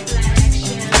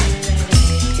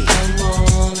 Come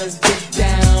on, let's get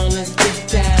down. Let's get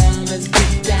down. Let's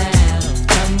get down.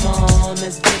 Come on,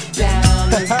 let's get down.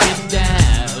 Let's get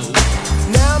down.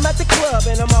 Now I'm at the club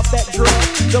and I'm off that drug.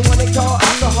 The one they call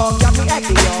alcohol got me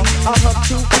acting, y'all. I hump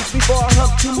 2 weeks before I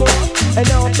hump 2 more. And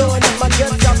now I'm throwing up my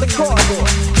guts out the corridor.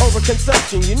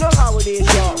 Overconsumption, you know how it is,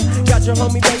 y'all. Got your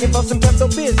homie begging for some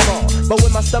Pepto-Bismol. But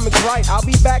when my stomach's right, I'll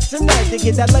be back tonight to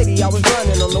get that lady I was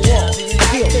running on the wall.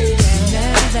 Feel me.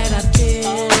 Now that I feel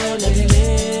a little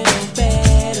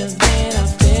better than I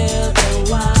felt a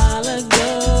while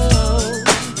ago.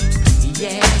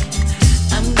 Yeah,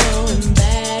 I'm going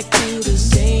back to the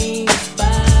same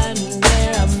spot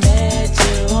where I met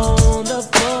you on the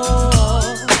floor.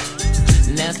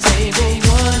 Now table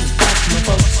 1, that's my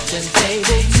folks. Then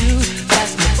table 2,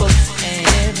 that's my folks. And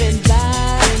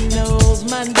everybody knows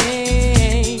my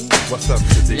name. What's up,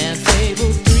 Shitty? Now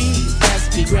table 3, that's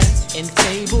Big Rat. And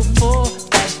table 4,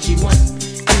 that's G1.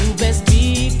 You best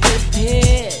be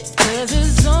prepared, cause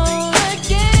it's on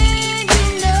again, you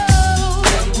know.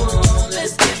 Come on,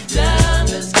 let's get down,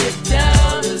 let's get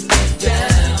down, let's get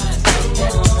down.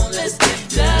 Come on, let's get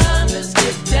down, let's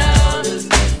get down, let's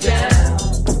get down.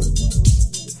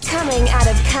 Coming out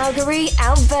of Calgary,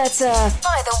 Alberta,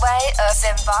 by the way of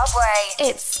Zimbabwe,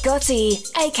 it's Scotty,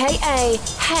 aka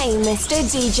Hey Mr.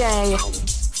 DJ.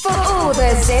 For all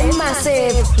the Zim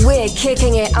Massive, we're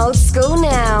kicking it old school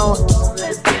now.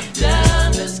 Let's get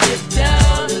down, let's get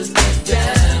down, let's get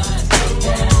down.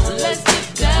 Let's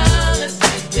get down, let's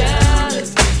get down, let's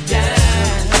get down.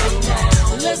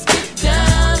 Let's get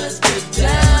down, let's get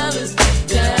down, let's get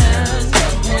down.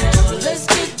 Let's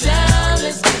get down,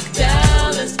 let's get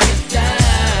down, let's get down.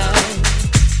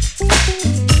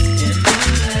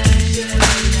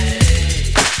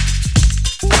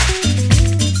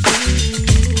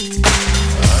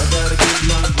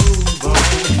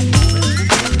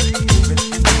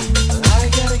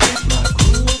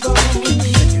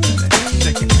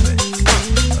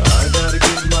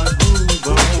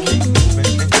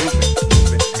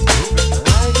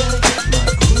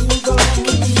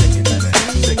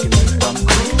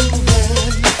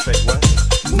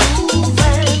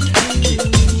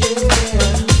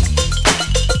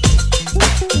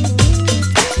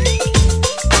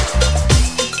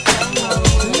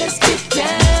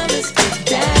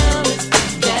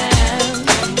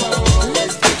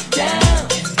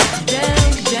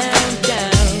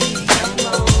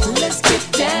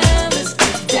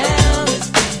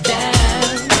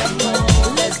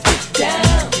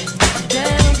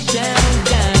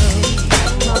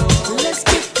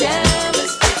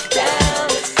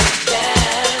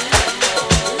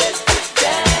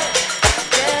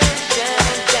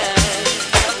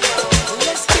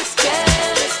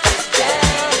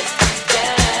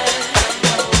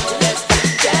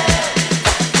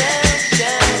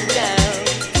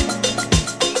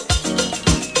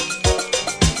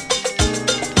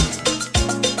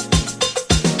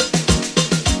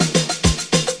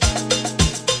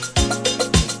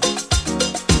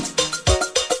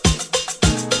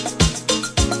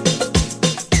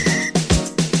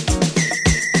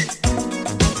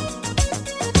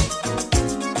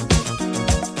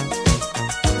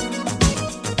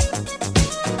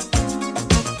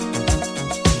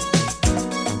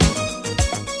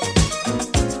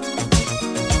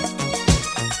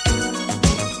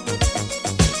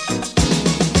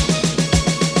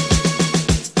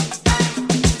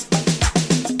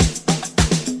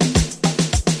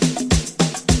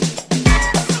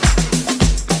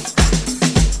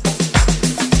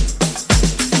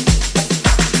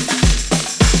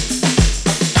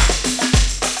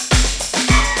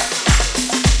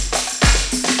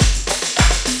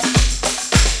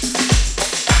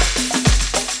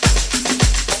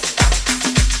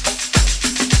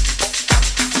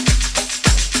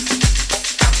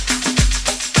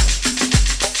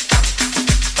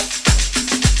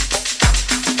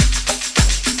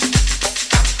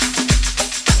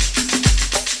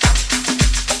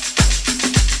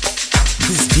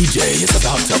 DJ is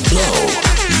about to blow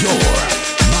your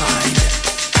mind.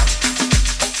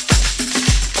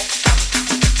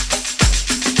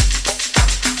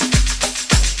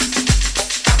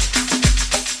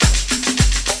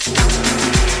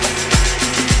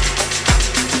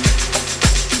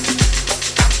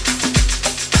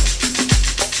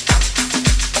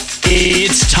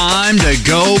 It's time to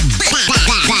go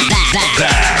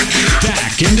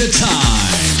back into time.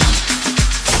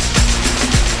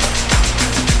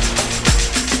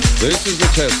 This is a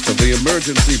test of the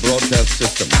emergency broadcast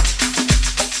system.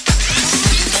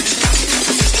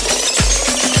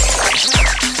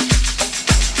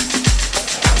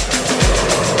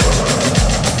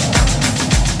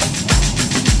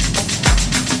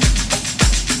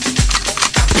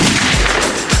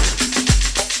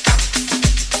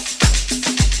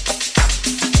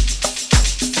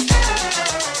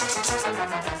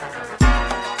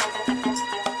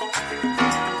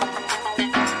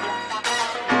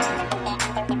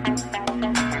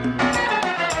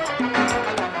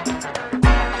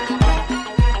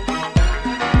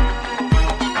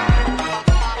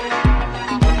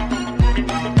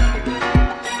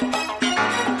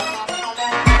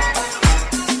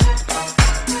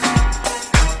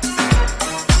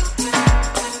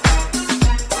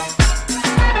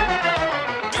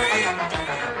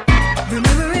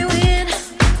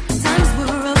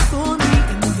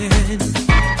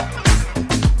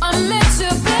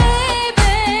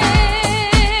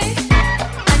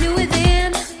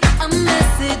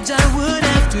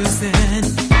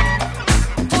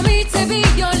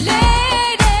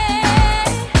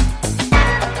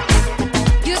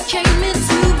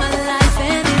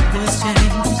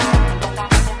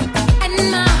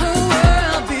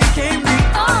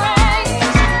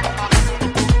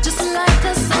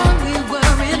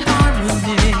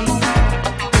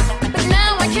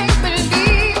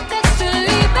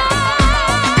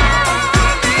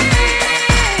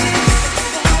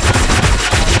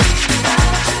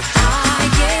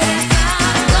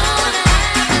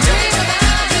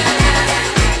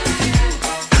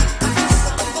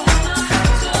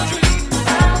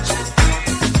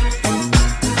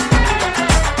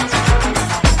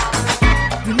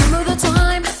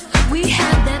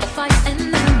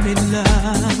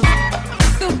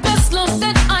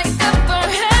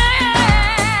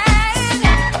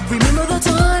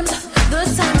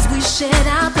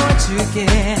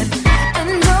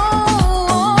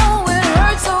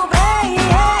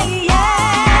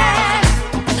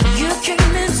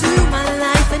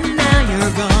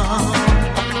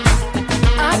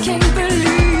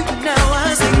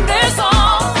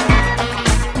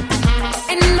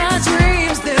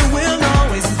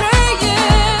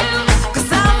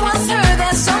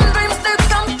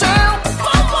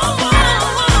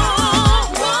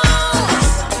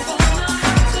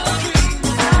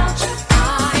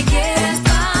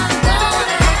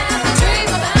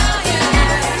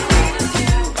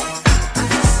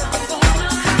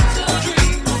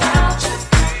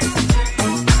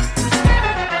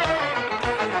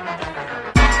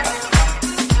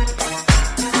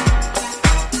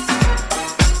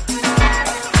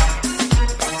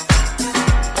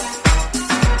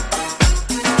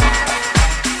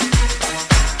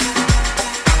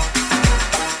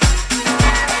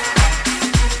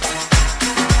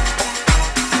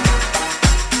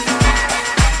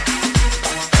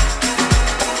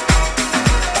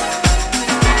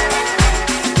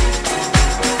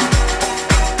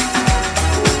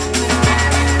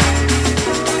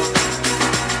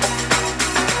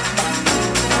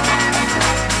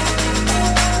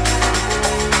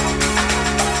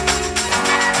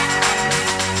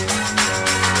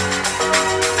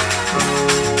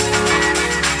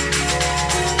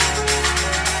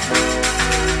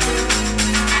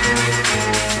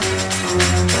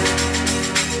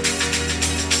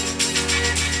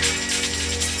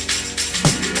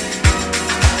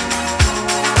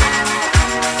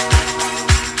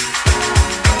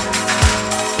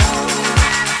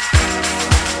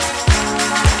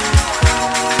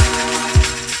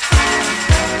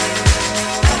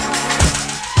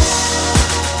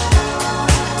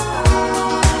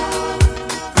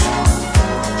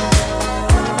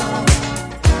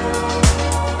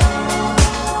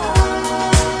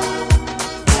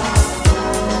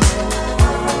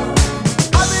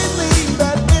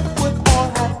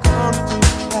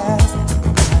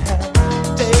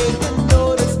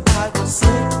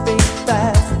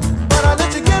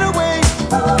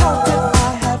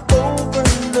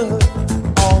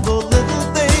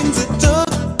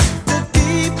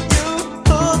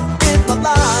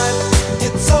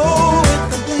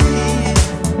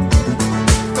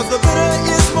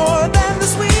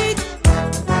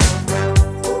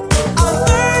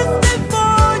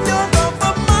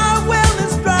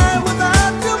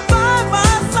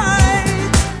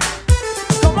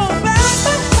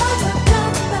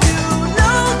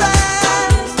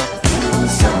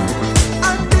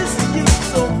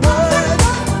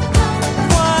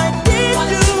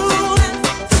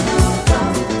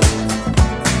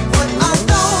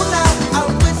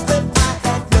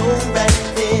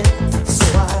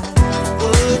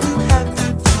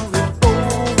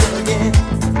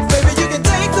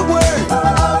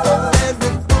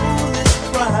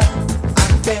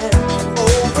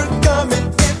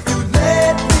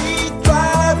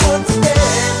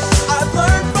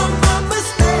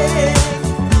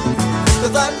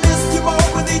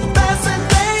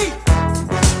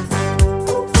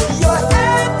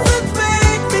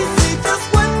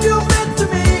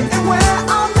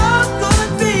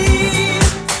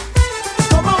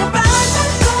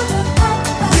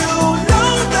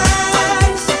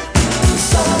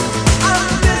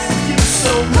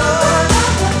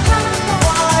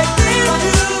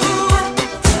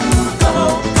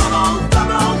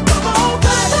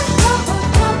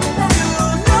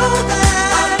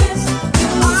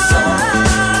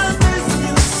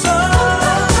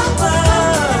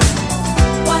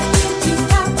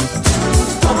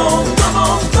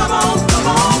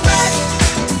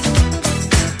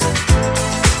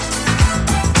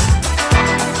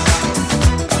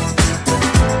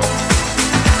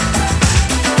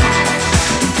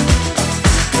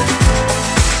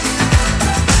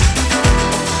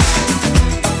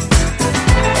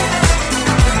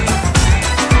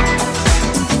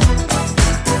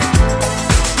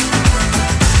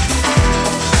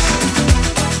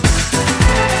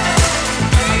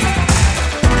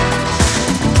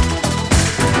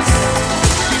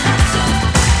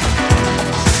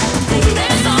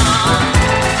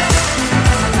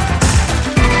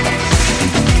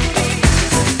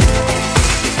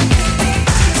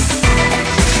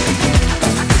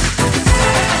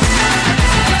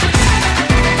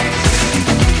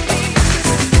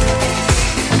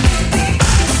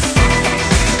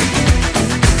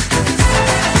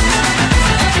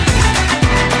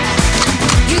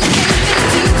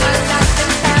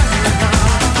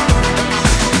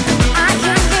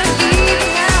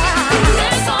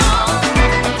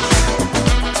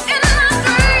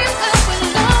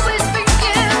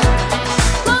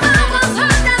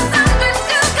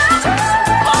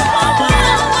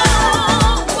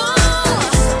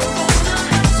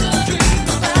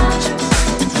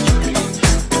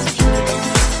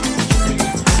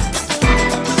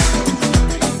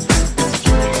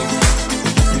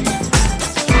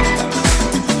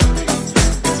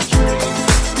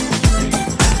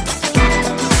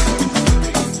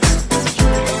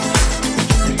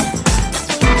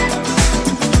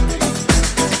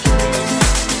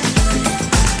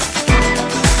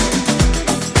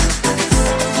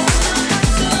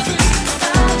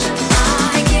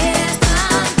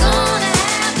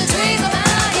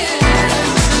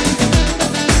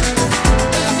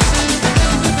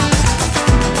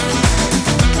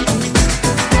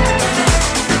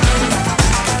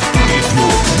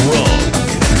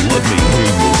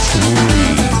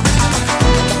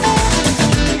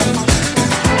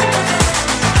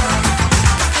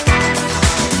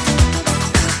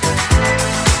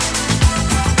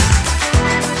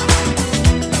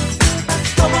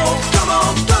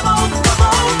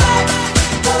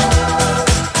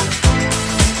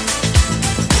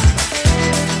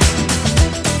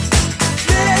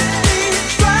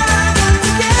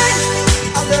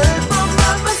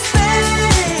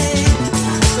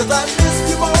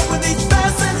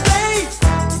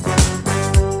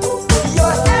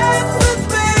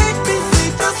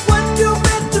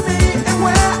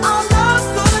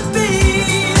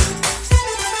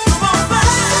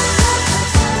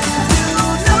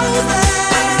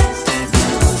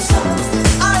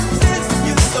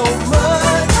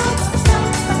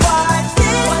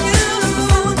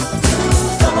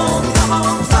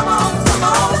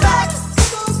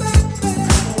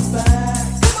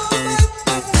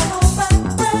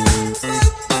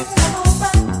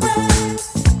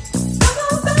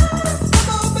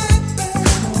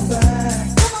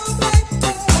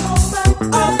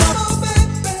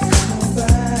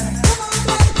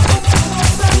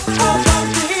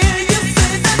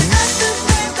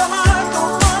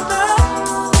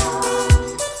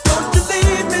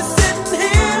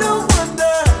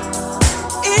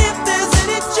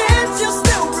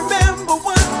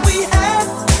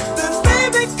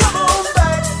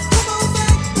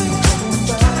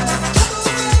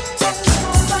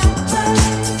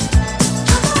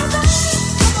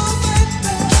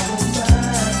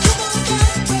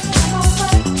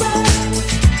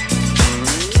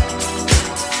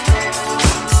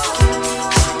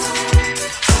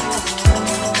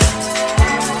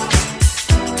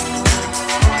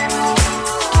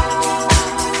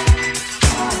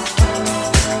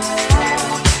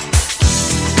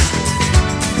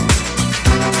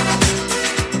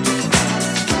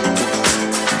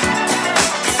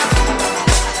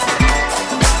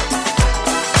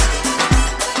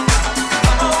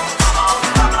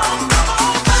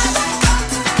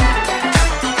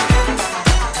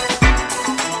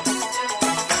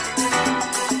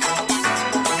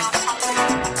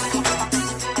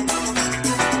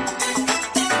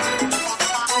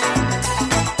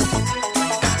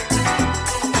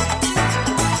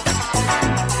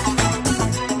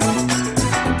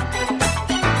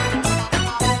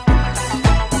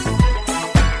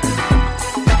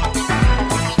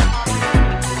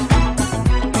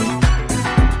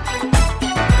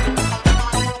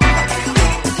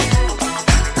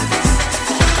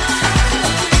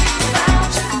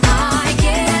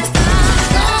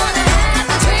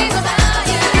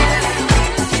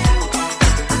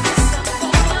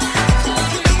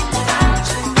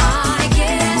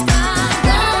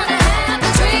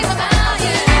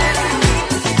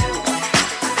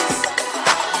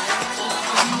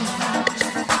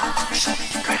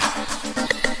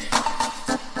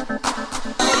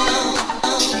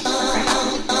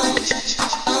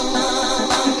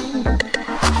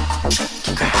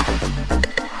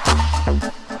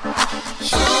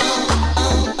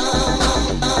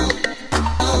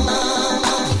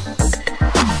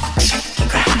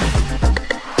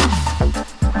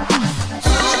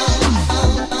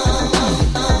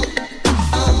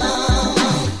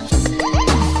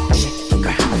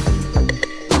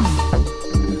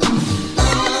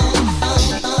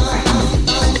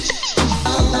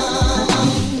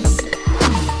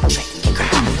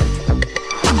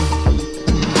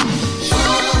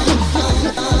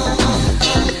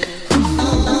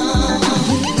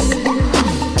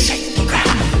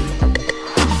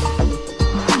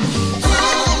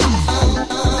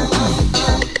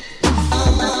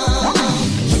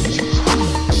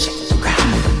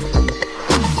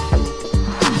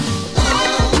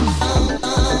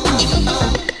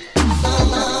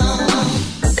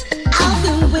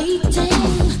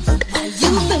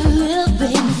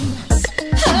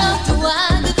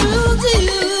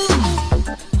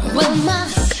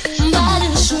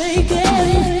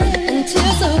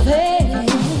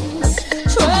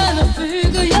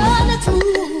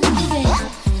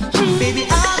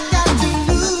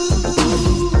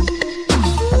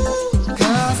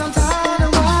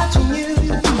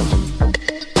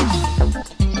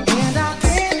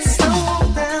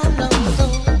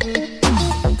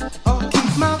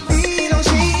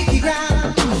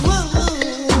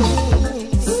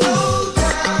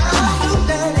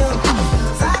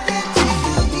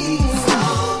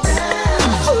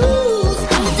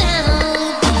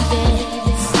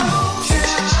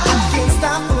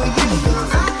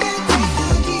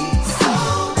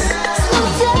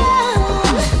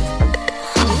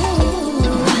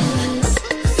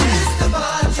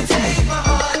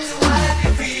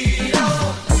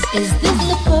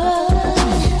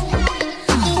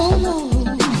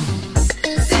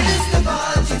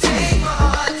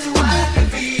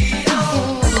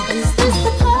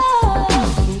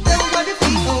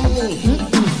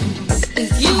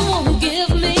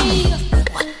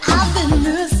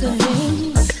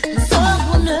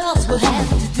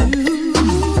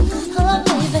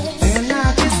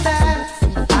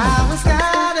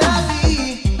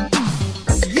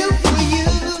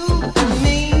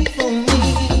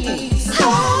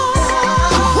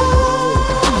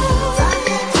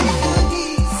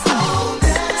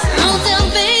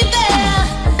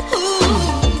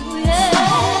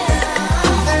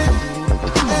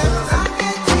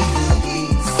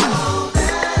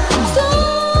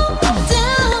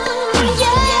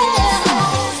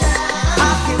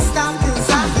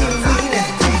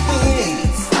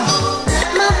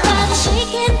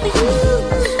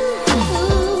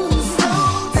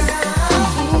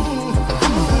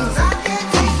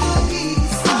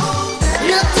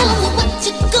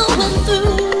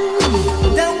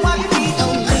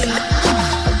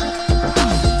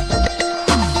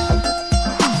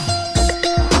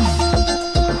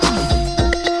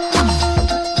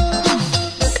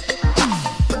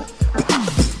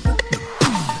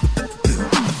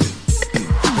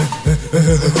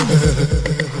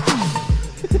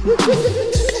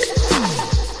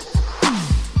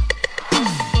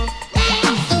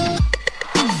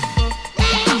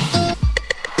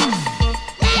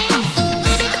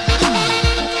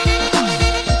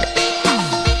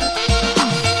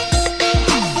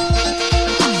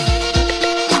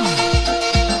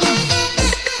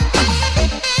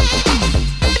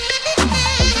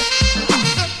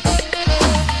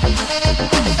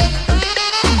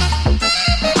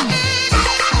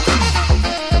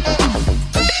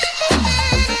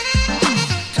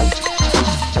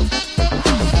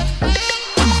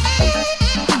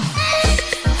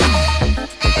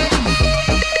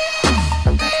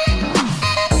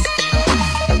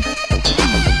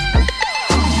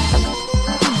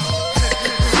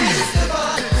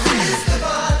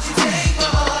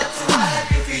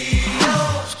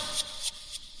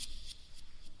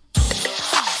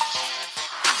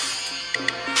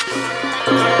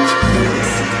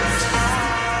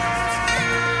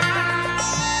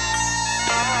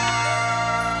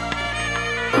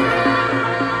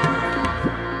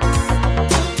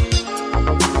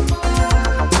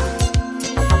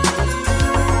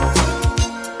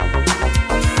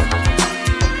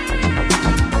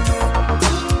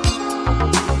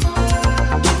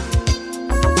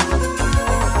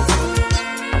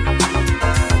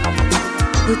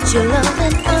 Put your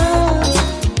loving arms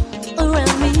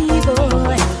around me,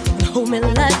 boy, and hold me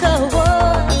like a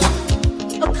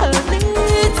cuddly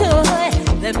toy.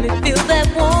 Let me feel that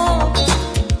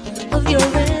warmth of your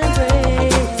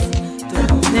embrace.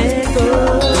 Don't let go.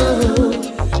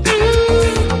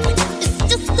 It's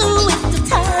just a waste of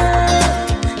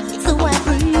time, so I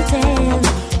pretend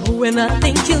when I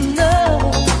think you know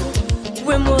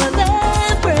we're more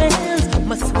than friends.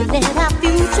 Must we let our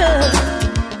future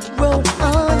roll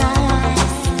on ice?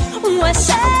 Why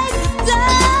shake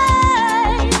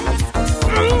days?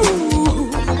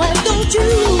 Why don't you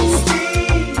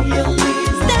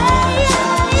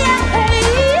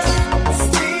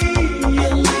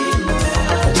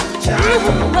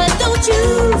why don't you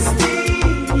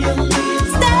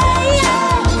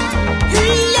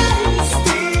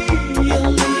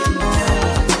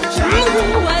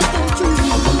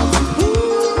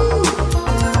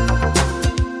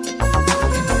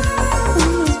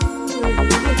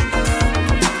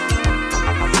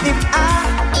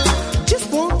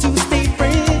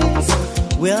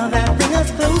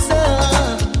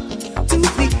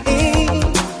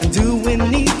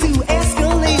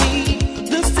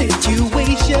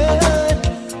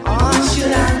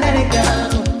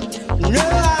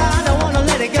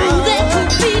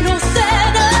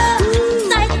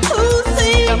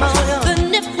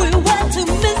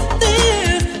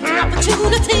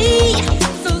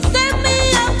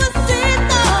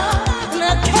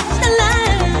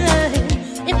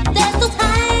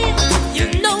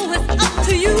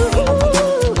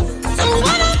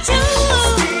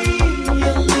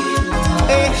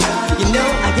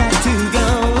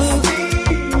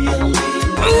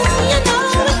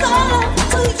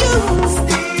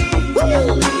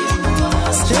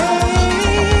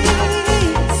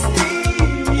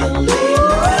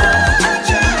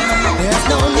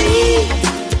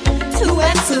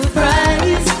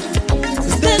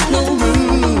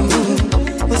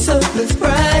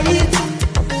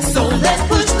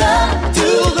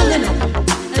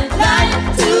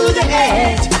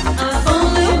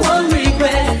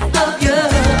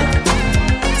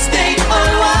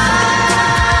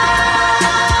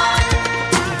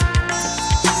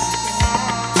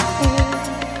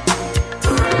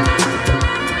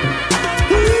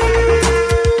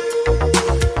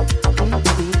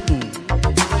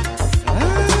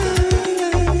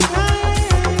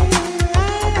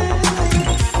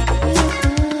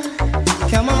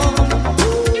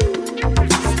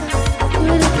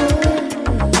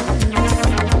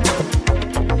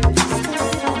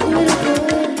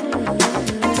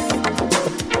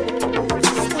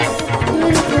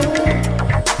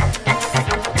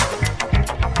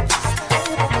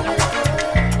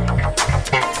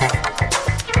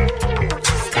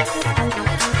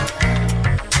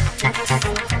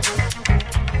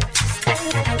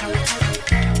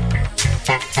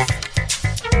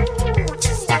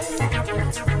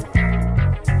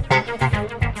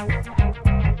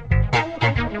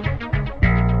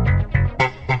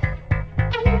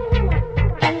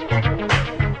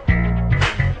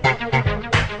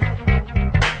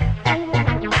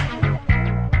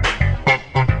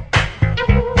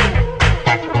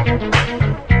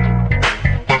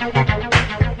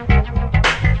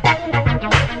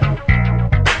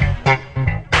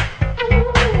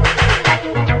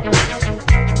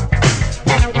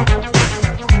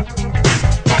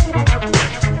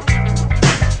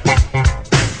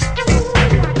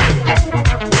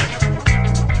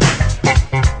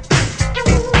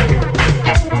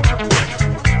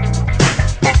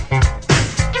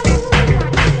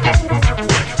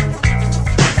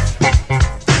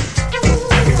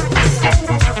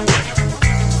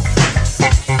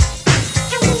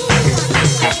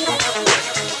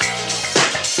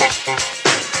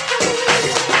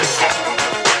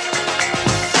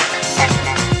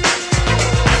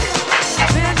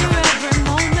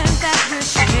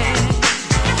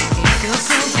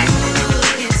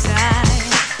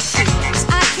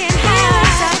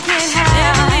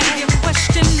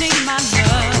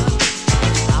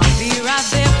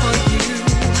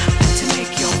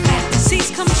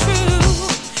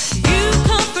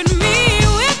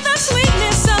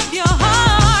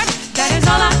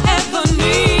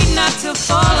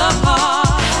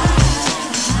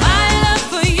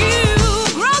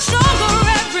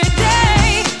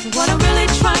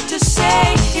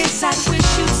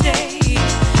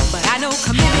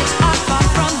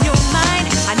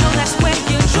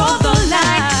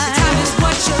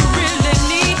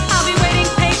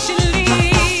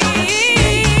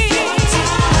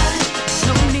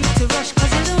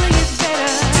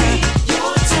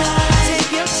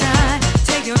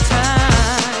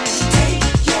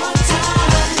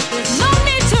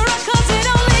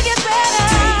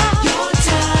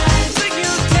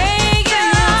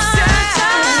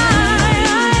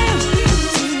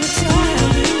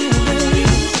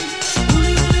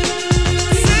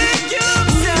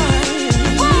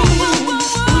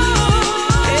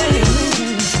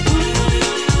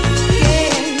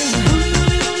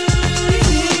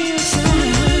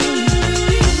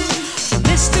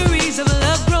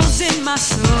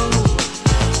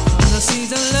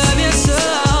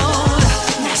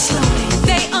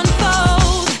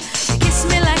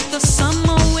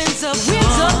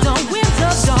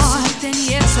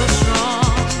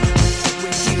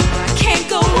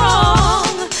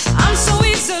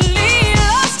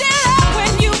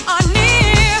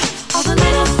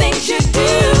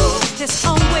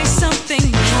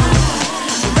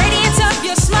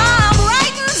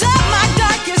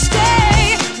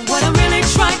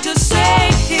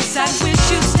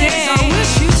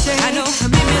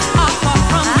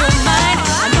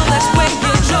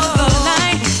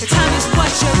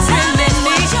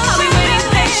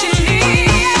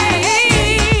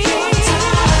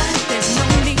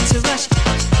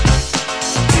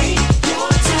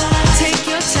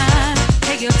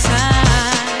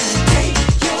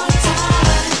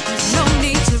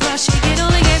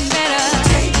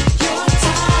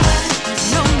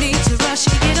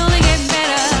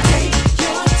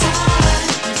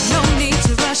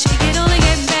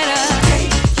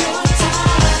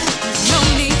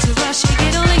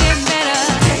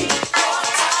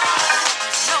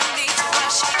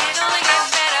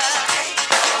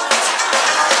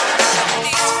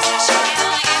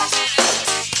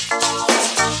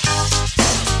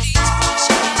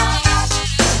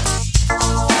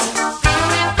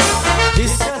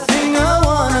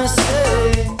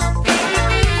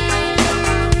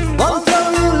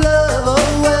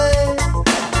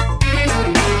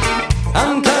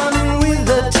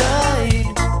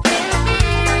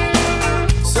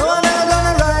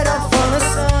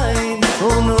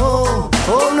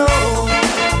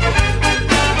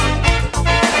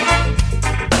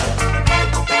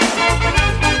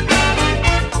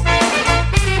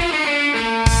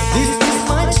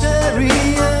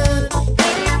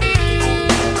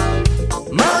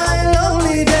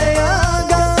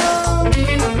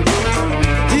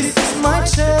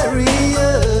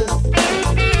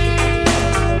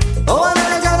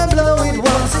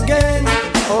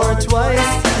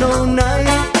so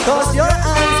nice, cause your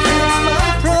eyes is my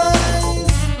prize.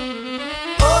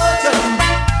 Autumn,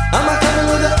 I'm a coming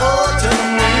with the autumn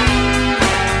wind.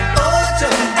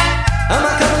 Autumn, I'm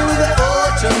a coming with the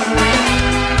autumn wind.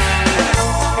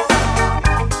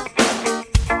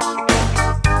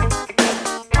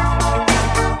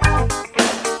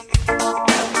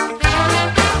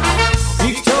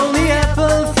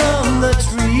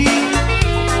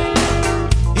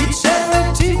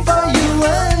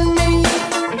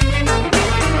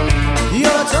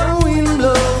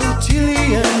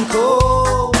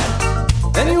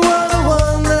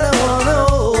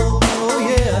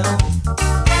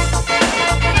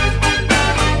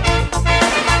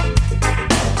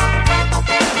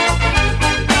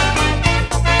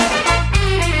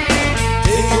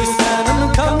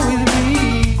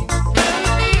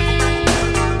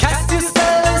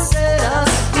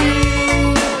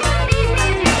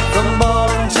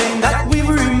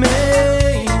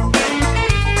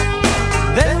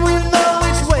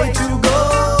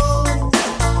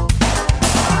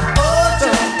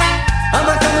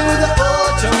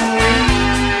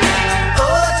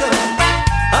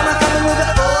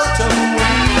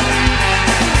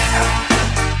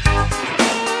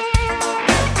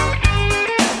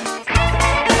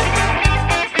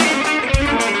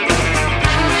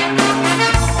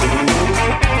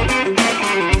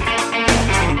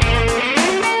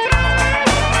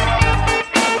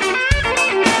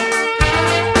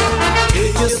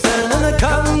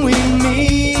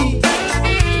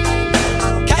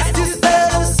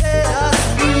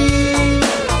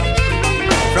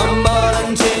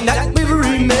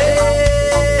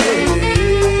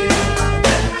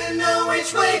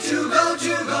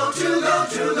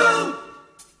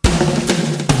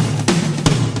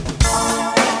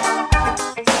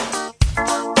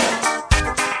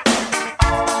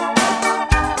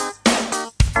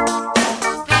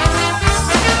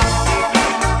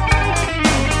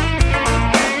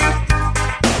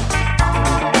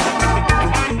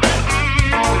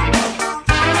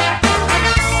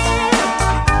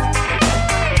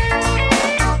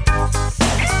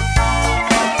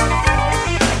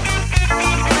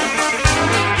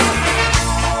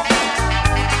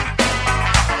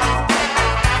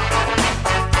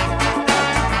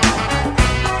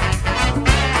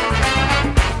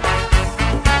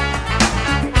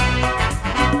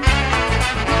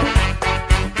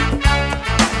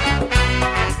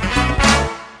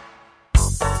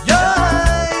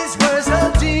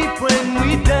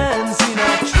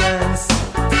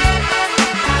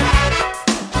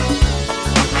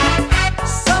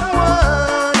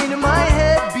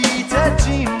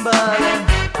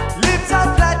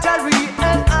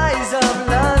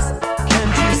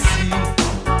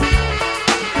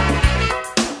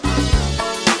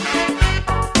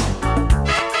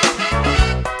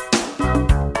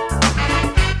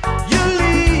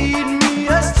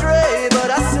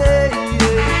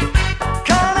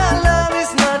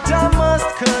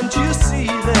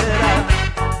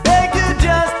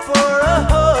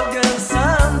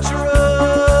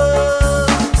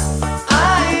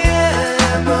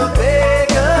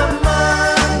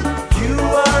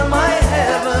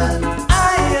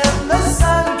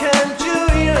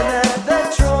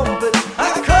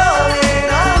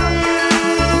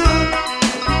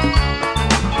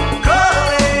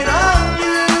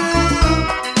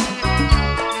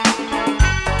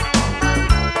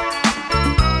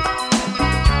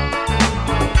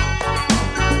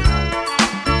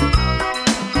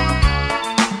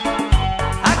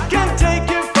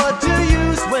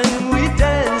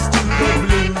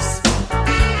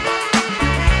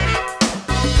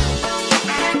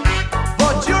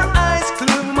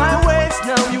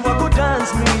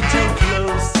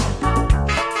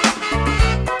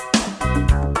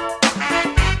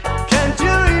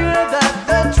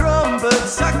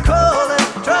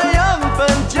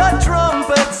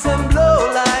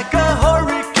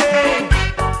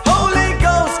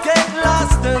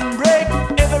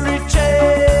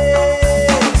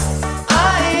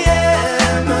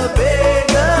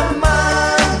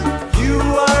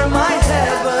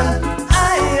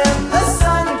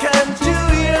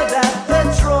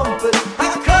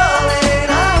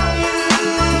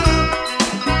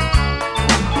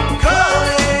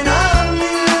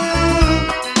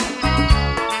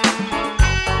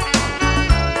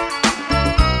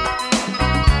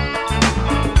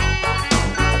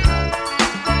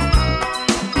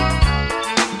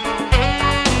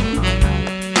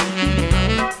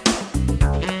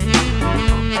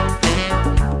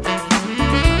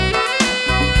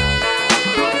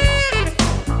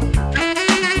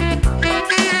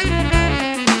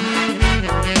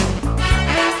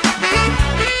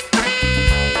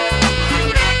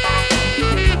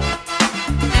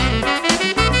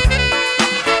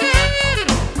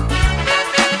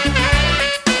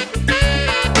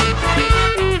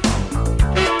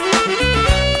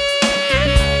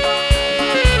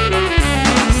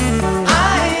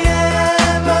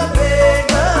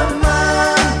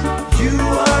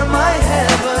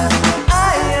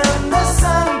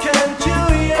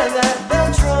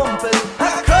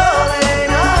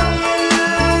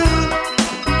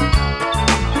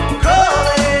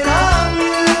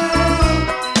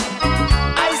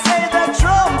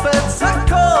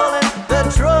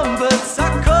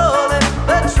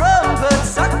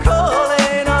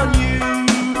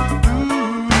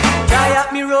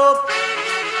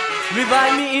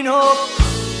 Revive me in hope.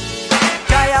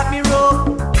 Kayak me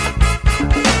rope.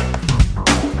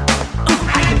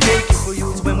 I can take it for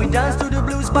use when we dance to the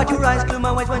blues. But your eyes glue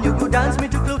my eyes when you go dance me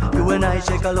to glue. You and I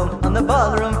shake alone on the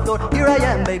ballroom floor. Here I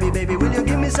am, baby, baby, will you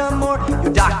give me some more? You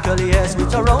dark curly hair,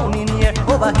 switch around in here.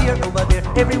 Over here, over there,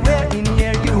 everywhere in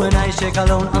here. You and I shake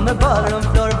alone on the ballroom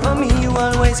floor. For me, you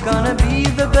always gonna be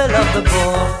the belle of the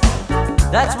ball.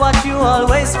 That's what you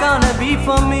always gonna be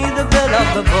for me, the belle of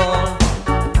the ball.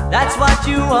 That's what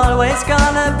you always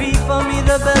gonna be for me,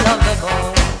 the belle of the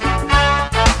ball.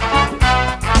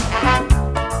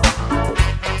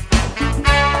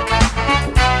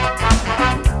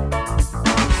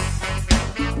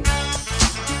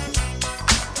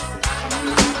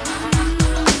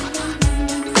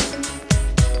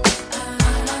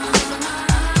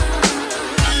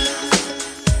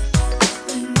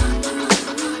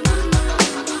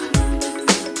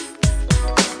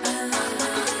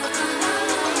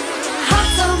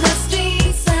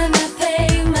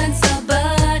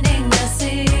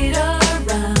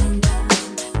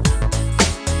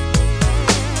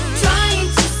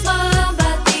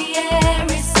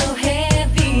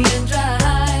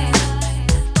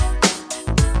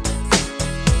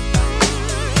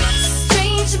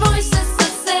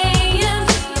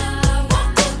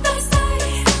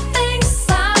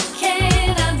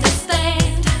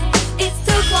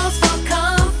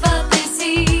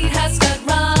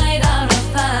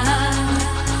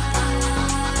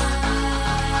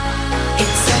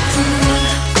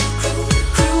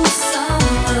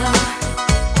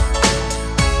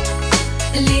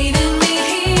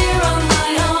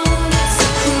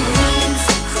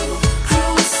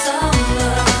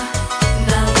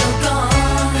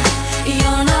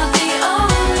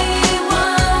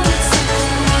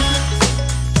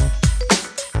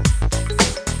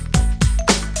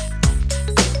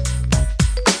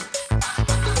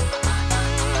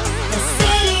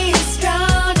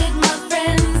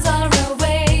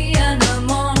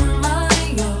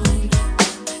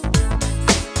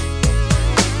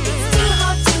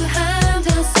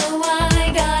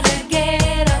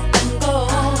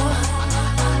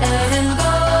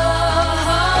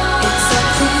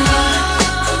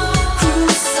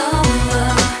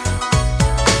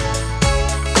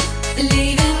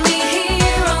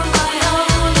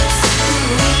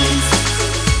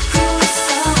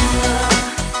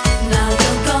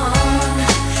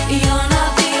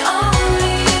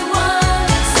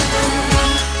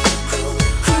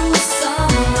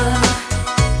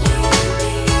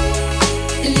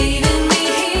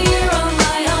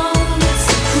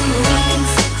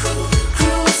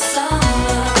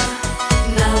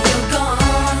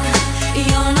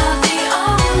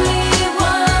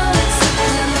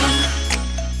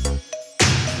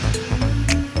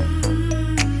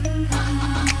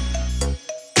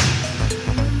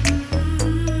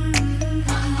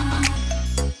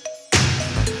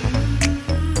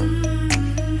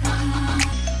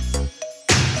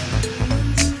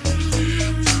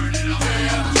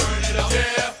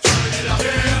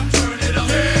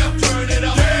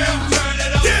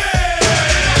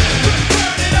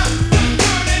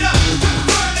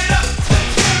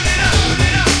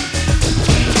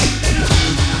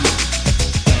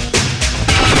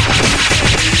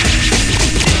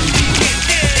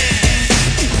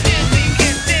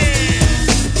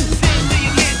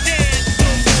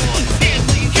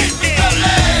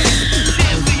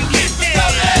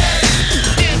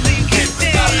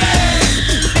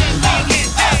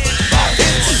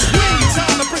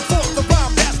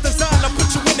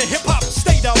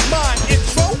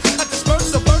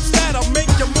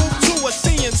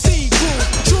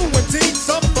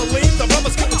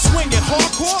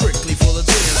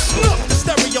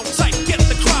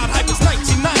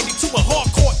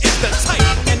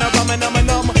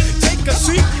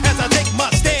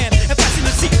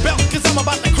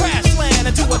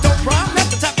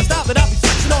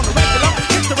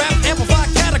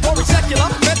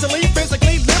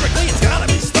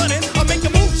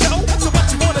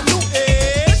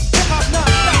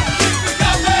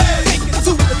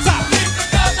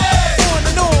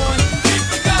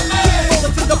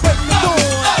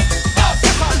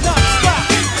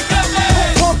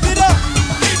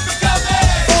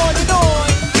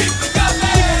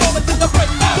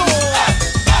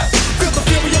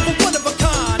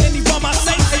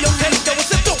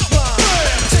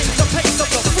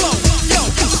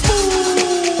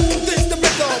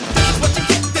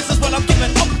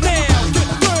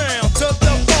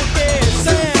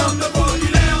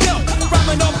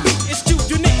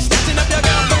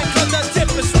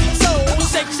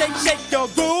 shake your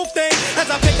groove thing as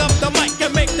I pick up the mic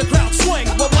and make the crowd swing.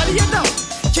 Well, what do you know?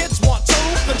 Kids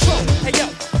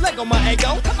on my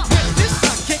ego. With this,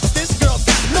 I kick this girl,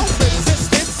 got no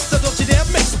resistance, so don't you dare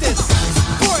miss this.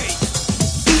 Break.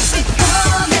 Keep it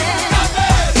coming,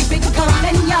 keep it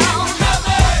coming, y'all.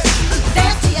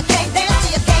 Dance till you can't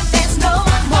dance no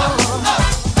more.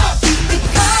 Keep it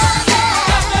coming,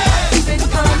 y'all.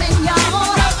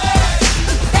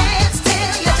 Dance till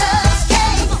you just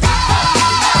can't dance.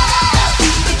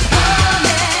 Keep it coming,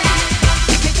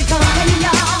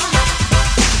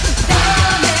 y'all.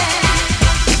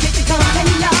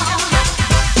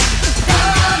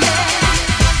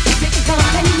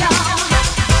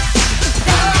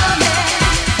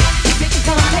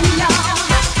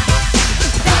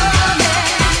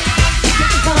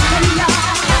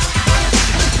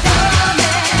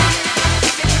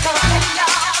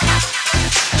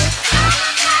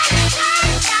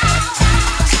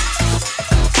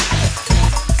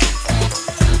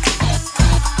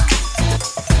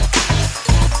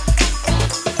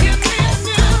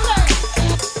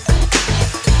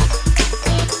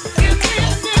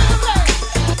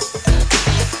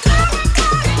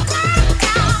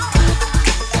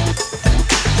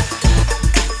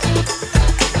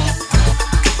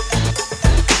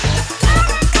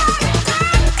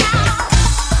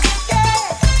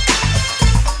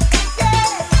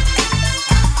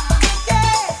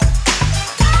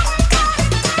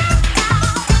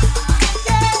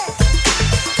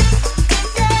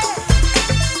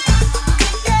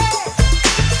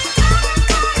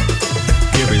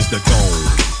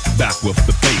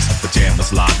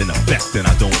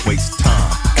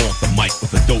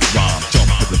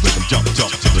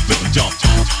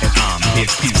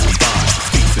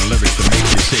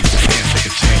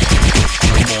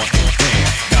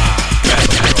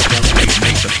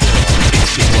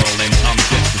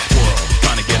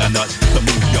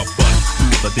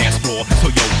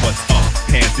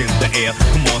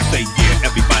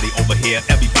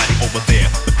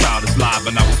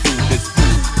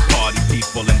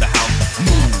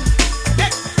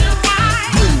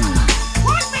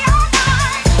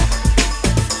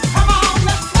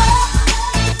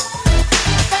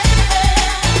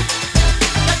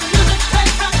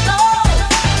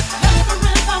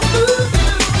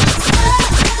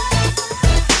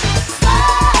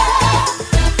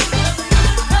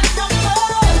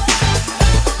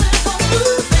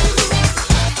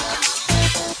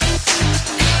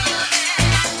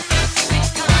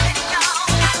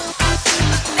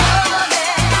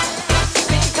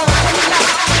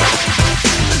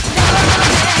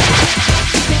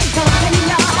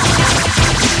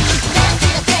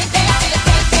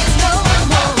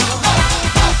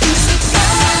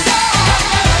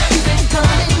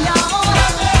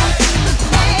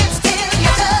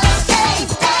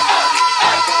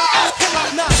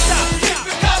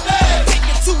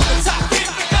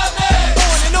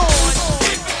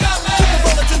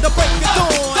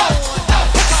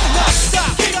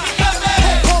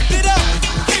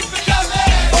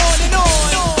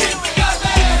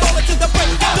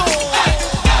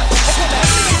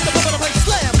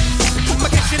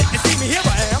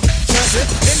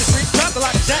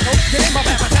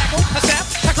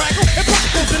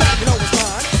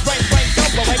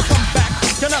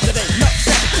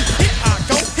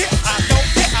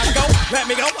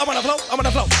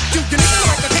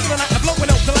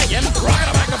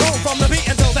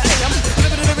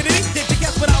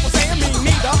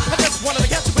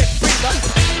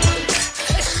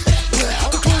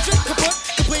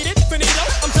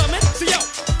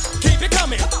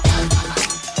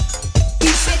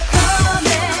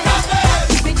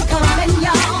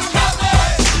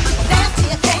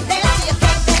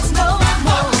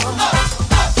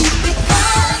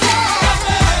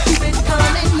 Keep it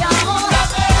coming, y'all.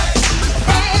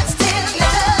 Dance till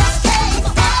you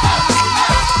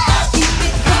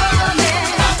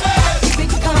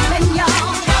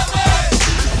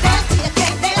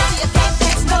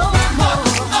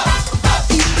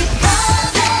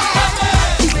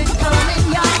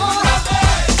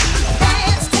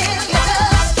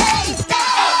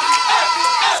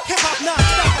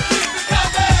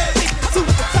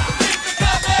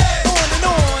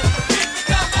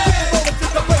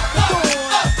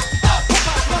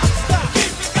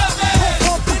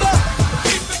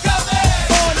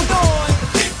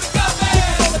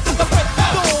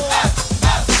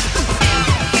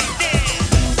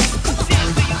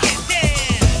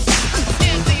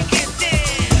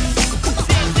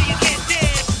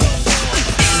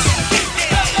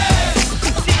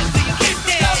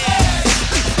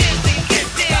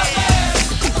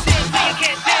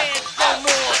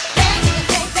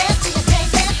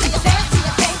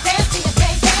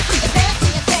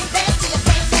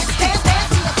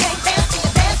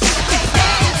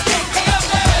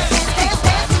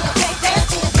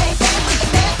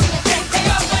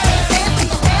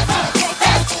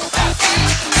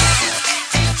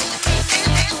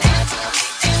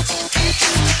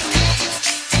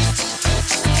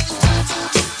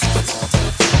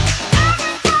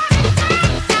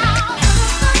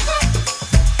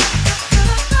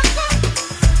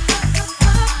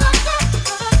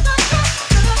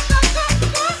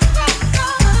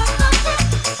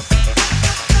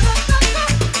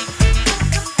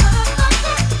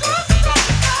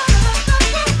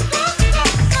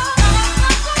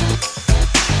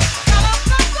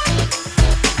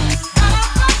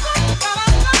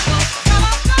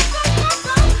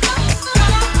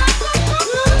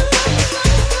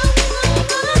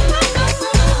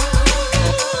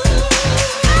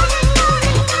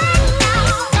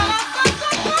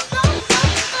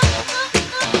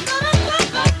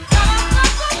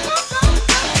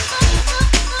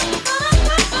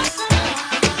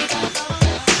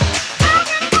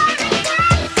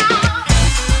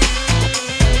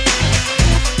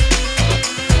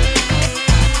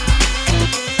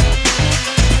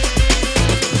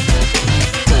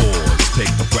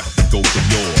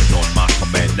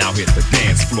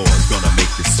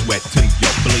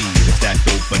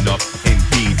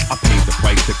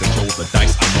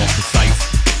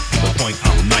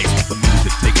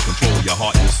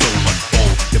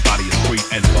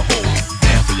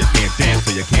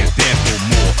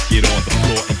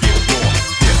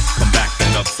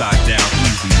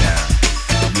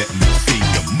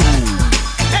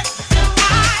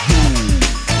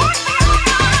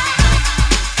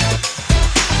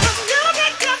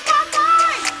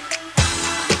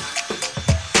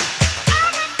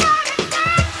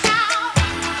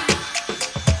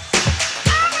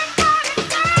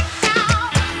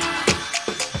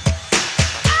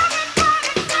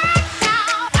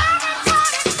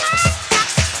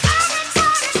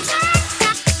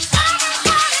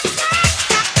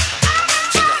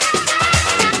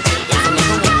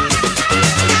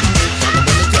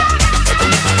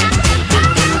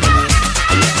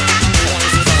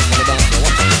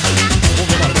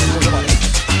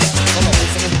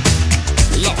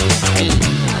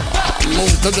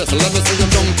to this. Let me see you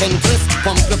jump and twist.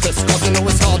 Pump your fist, cause you know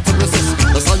it's hard to resist.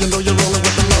 That's how you know you're rolling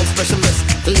with the love specialist.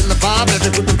 Feel the vibe, baby,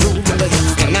 with the groove and the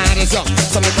hits. The night is young,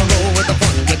 so make a roll with the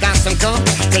fun. You got some come,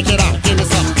 take it out, give me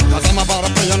some. Cause I'm about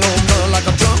to play an old girl like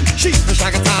a drum. She's the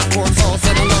Shaka time for it's all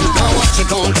said and done. Girl, what you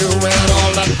gonna do with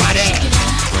all that body?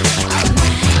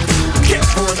 Get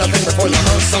for the thing before you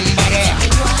hurt somebody.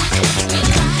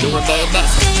 Do it, baby.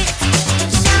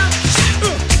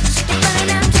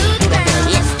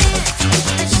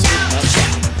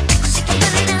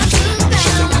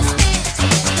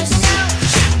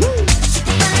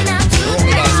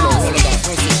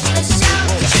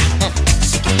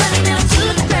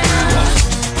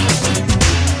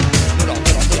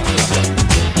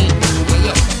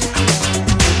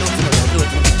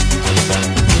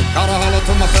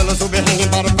 Who be hanging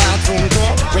by the bathroom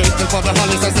door, waiting for the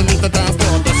honeys as they leave the dance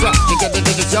floor. That's right, you get the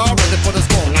digits, y'all ready for the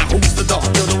score. Now who's the dog?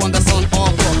 You're the one that's on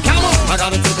all four. Come on, I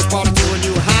gotta take this party to a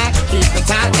new high. Keep it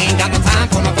tight, ain't got no time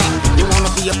for no vibe. You wanna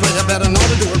be a player, better know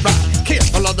to do it right.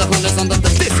 Careful of the honeys under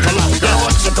the disco light. Now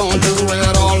what you gonna do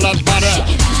with all that body?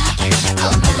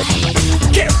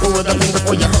 Careful with the thing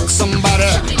before you hurt somebody.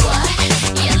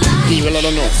 Even let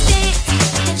them know.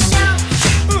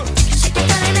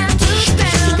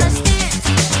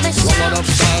 What up,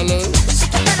 Charly?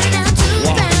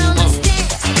 Wow,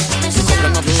 you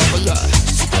cooking up love, yeah.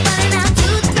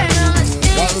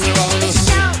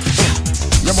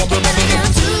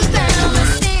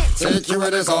 Take you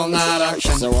with this all night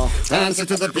action. Dancing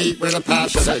to the beat with a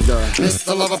passion.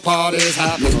 Mr. Lover party is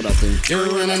happening.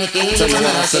 Doing anything you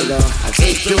imagine. I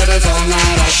take you with this all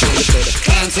night action.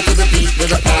 Dancing to the beat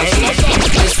with a passion.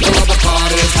 Mr. Lover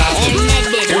party is happening.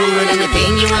 Doing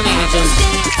anything you imagine.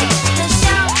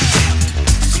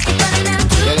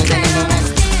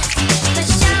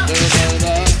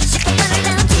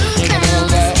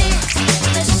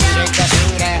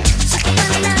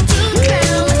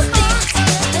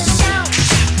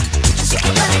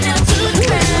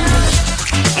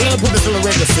 Put this little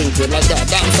reggae sing to it like that,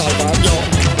 dance all vibe, yo.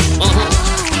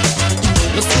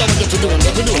 Mr. Lover, get you doing,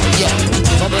 yeah.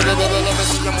 So baby, let me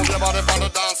see you move your body for the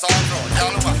dance all floor.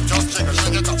 Y'all know what, just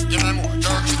shake it up, give me more.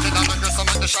 Jerk it down the gristle,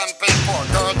 make the champagne pour.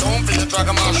 Girl, don't be a drag,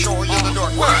 I'll show you the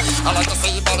door. I like to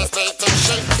see your body straight and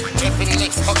shape. Dripping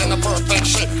lips, hugging the perfect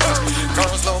shape.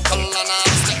 Girls local and I'm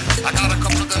stick. I got a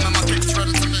couple of them in my kicks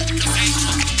ready to make it.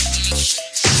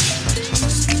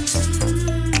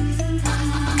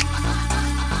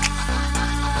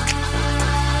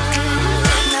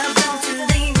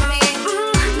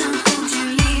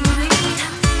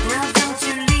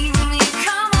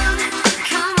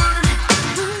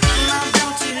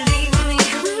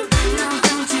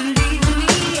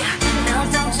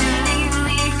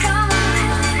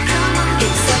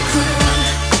 It's a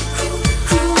cruel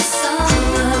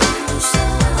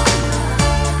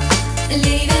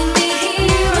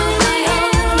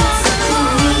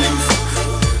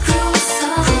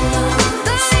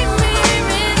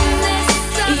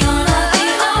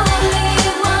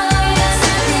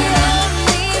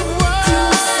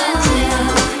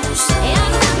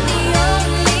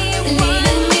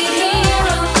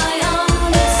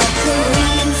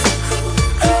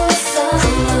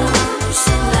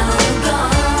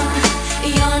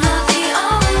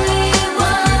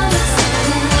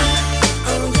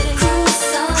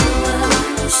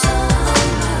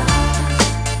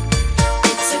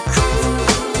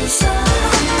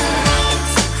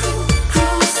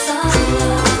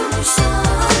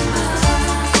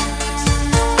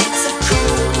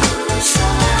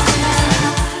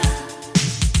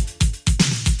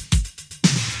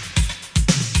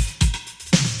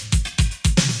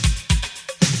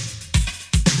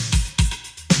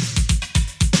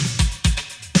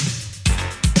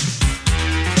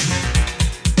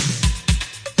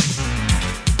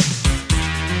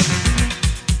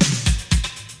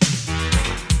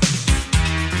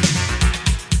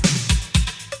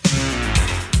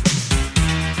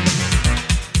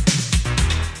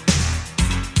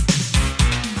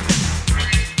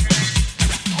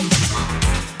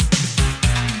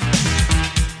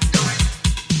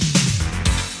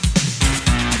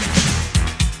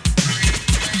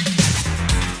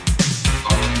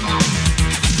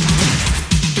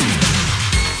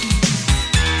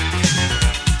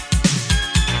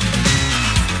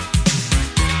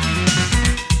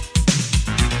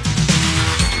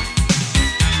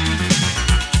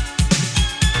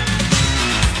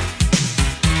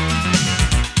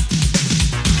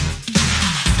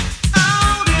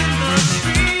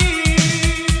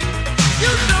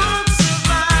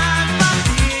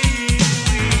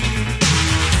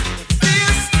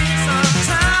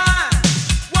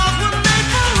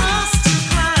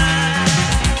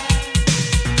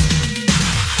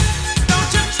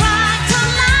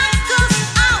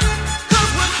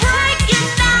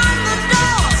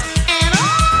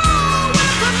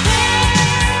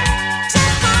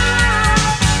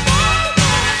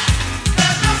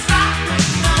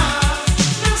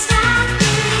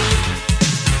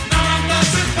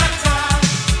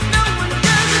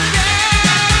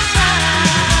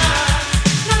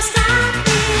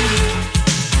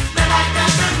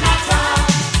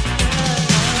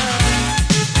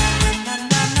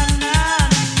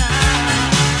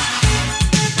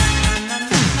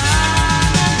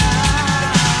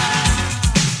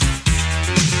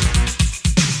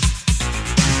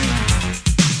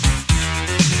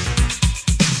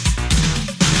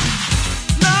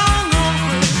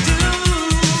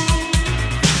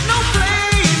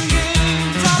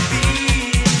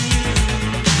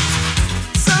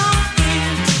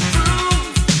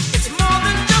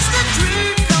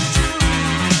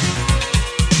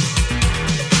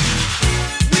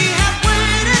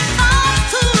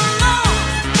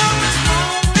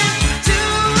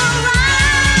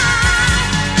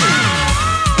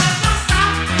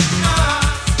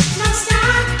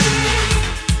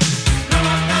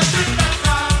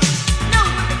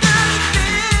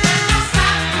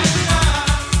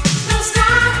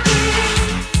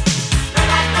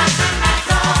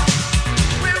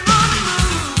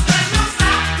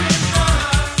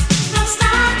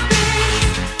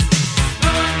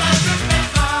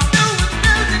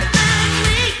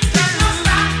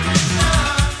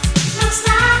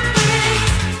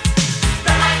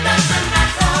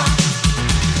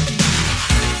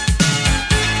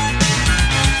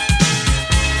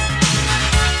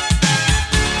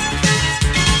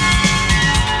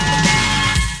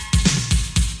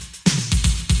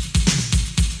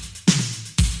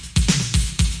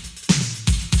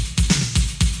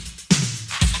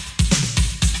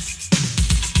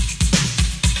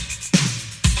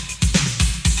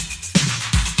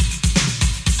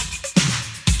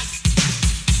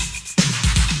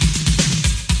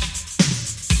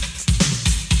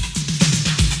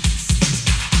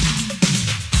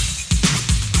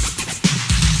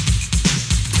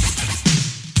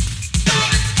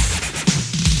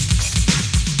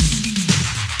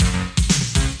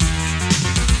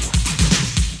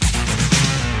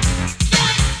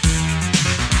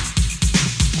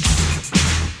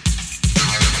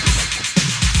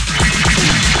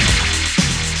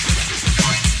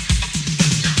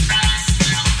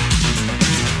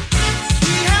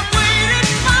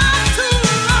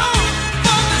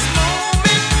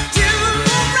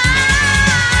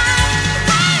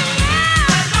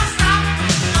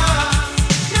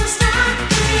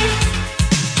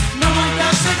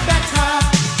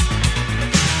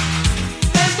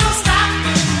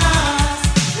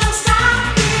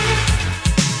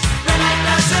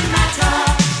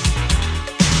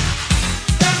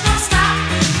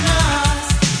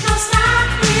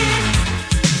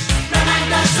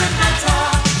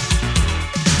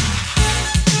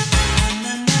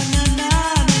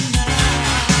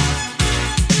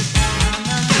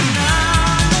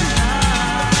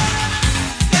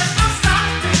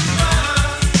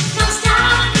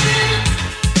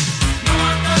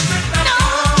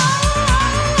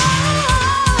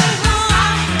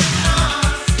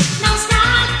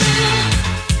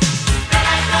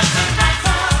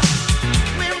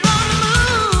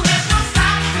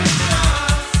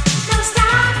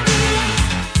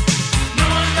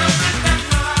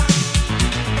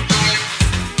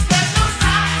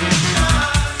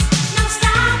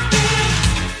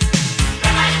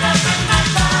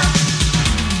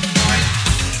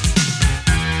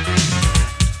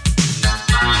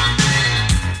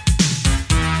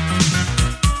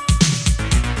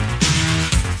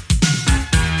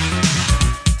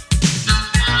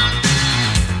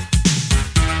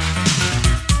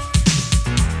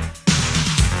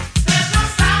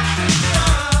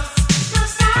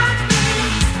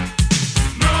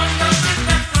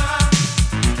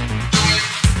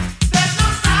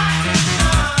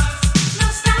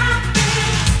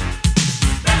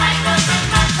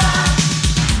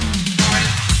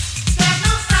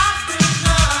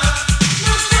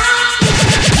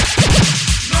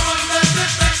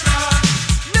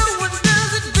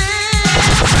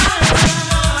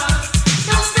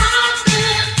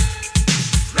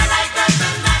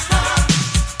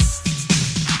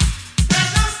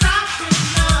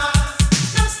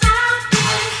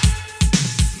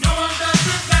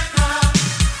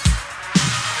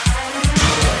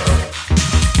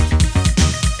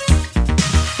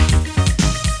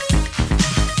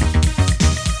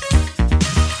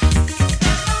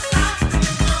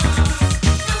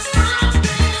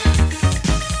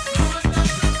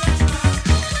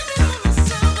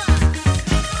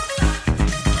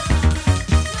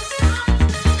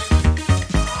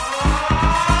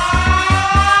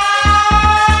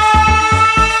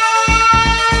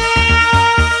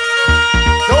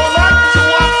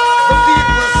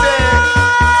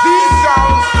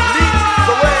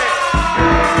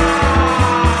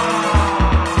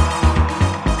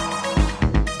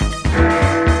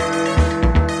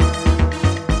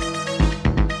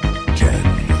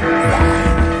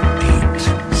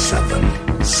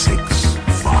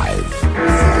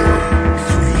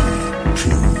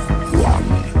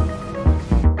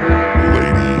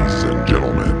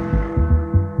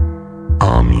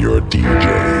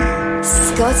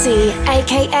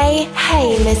AKA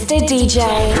Hey Mr. DJ.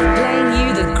 Playing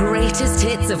you the greatest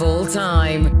hits of all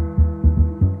time.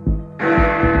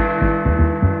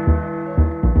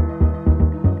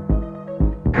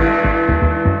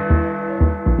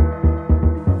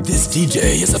 This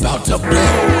DJ is about to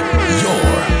blow your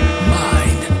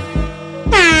mind.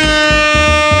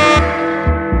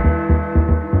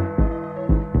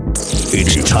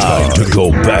 It's time to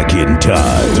go back in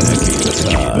time.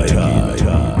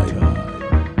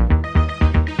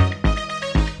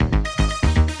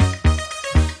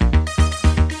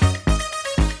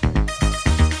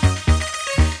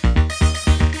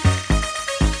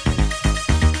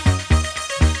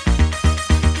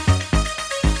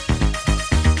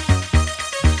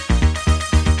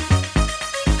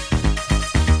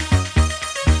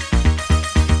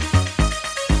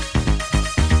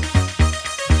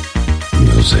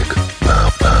 Music, pow,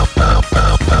 pow, pow,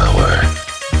 pow, power.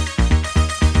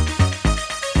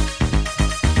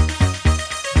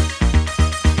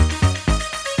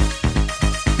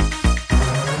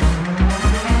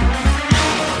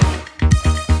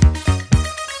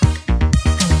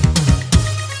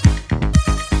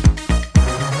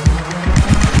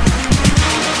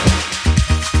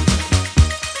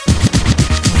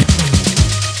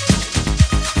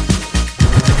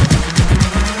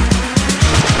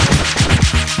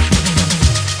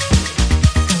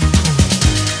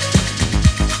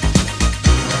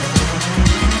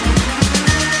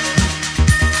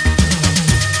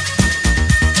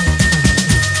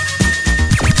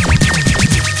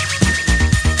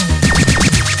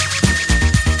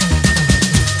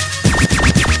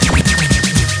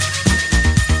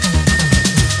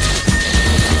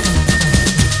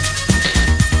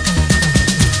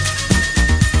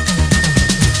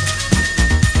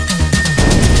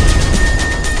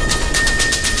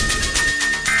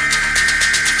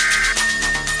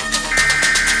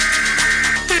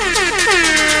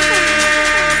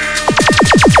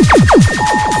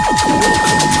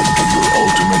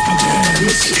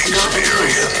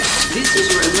 This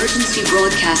is your emergency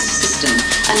broadcast system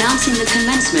announcing the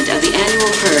commencement of the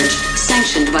annual purge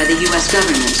sanctioned by the U.S.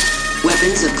 government.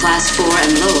 Weapons of Class 4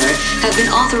 and lower have been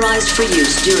authorized for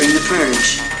use during the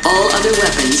purge. All other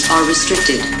weapons are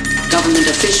restricted.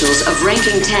 Government officials of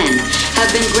ranking 10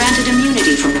 have been granted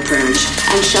immunity from the purge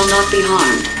and shall not be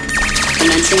harmed.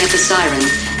 Commencing at the siren,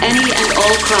 any and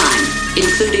all crime,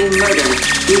 including murder,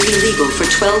 will be legal for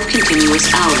 12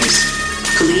 continuous hours.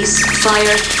 Police,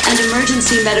 fire, and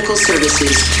emergency medical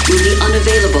services will be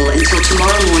unavailable until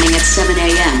tomorrow morning at 7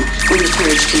 a.m. when the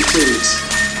purge concludes.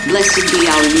 Blessed be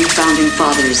our new founding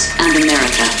fathers and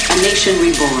America, a nation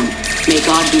reborn. May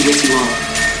God be with you all.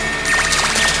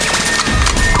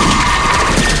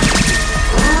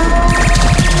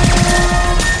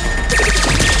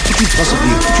 Could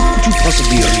you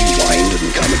possibly rewind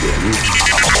and come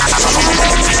again?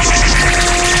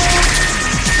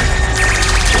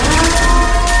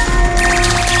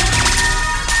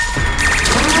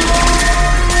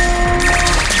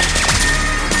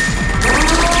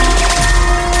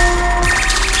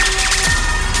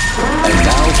 And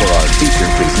now for our feature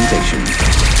presentation.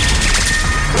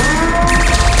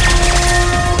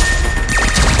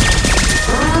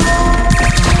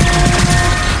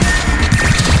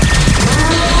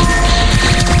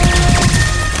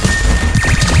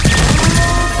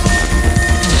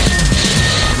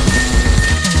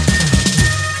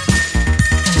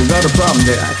 Not a problem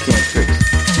that I can't fix,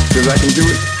 cause I can do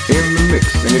it in the mix.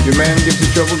 And if your man gives you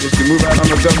trouble, just to move out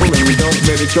on the double and you don't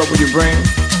let it trouble your brain,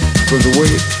 cause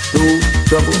away goes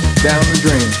trouble down the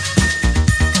drain.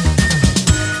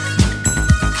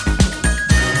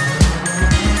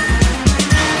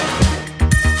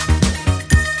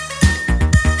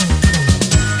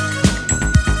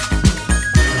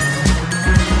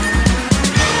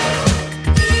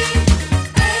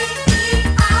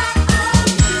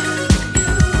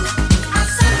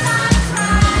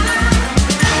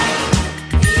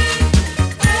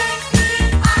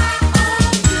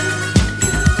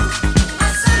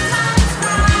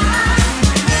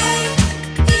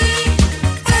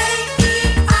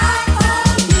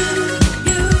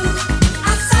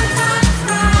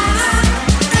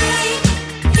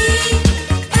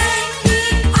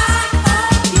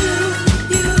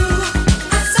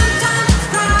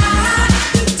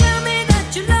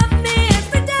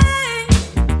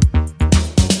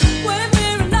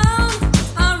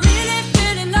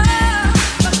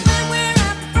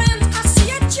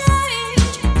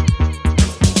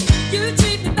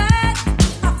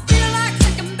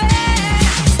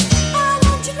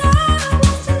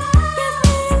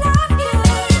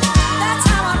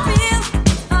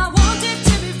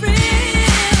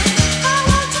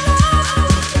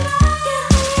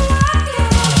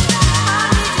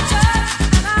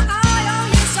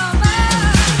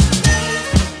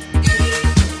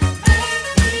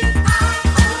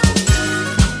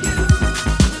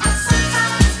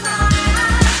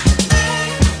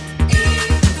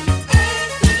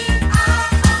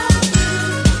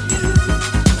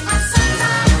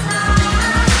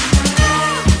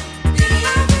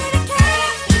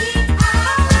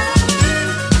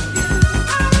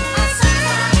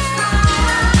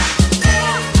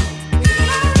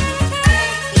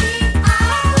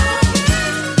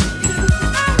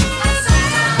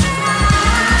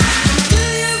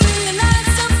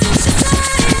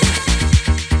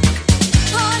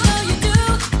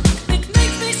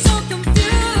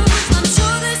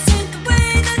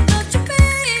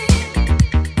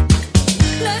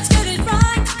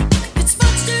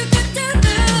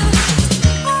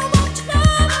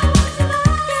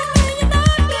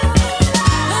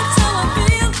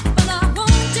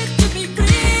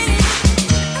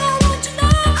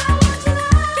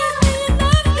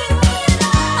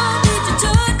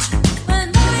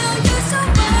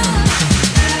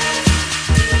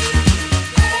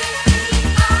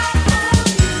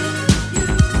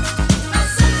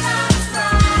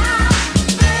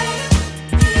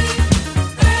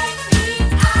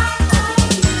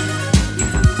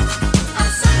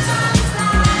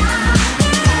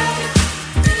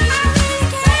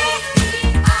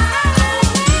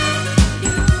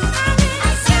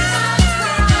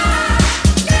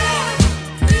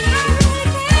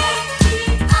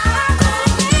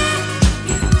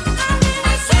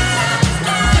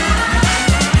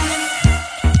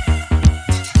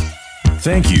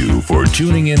 Thank you for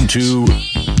tuning into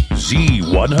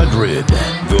Z100,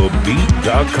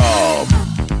 thebeat.com.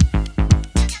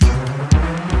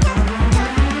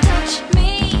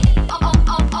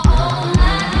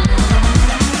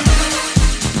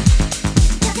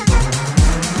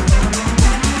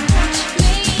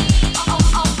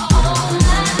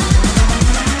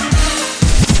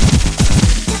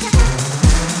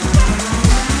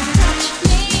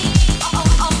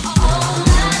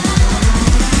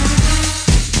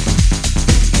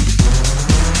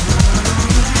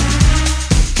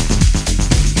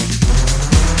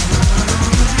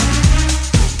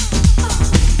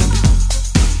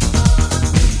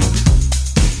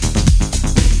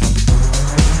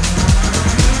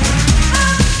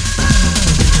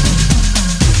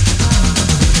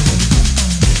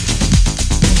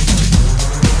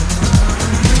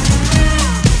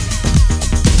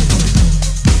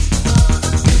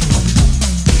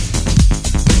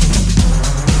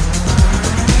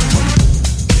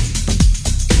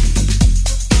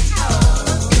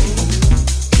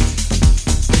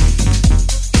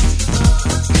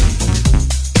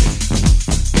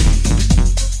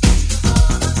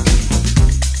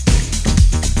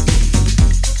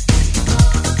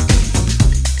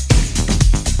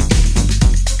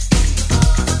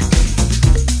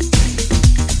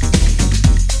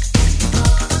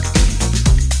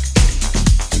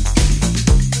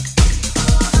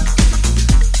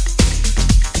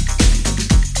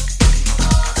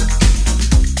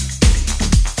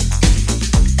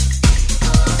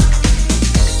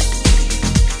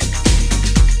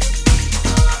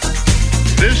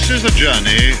 Is a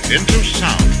journey into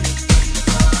sound.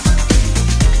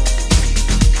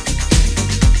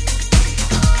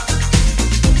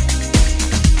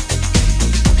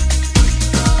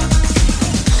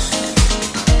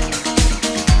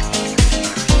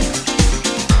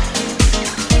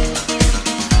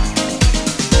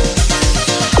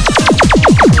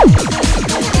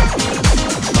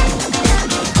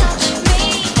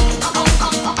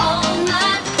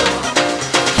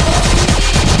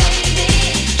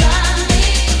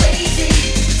 Crazy.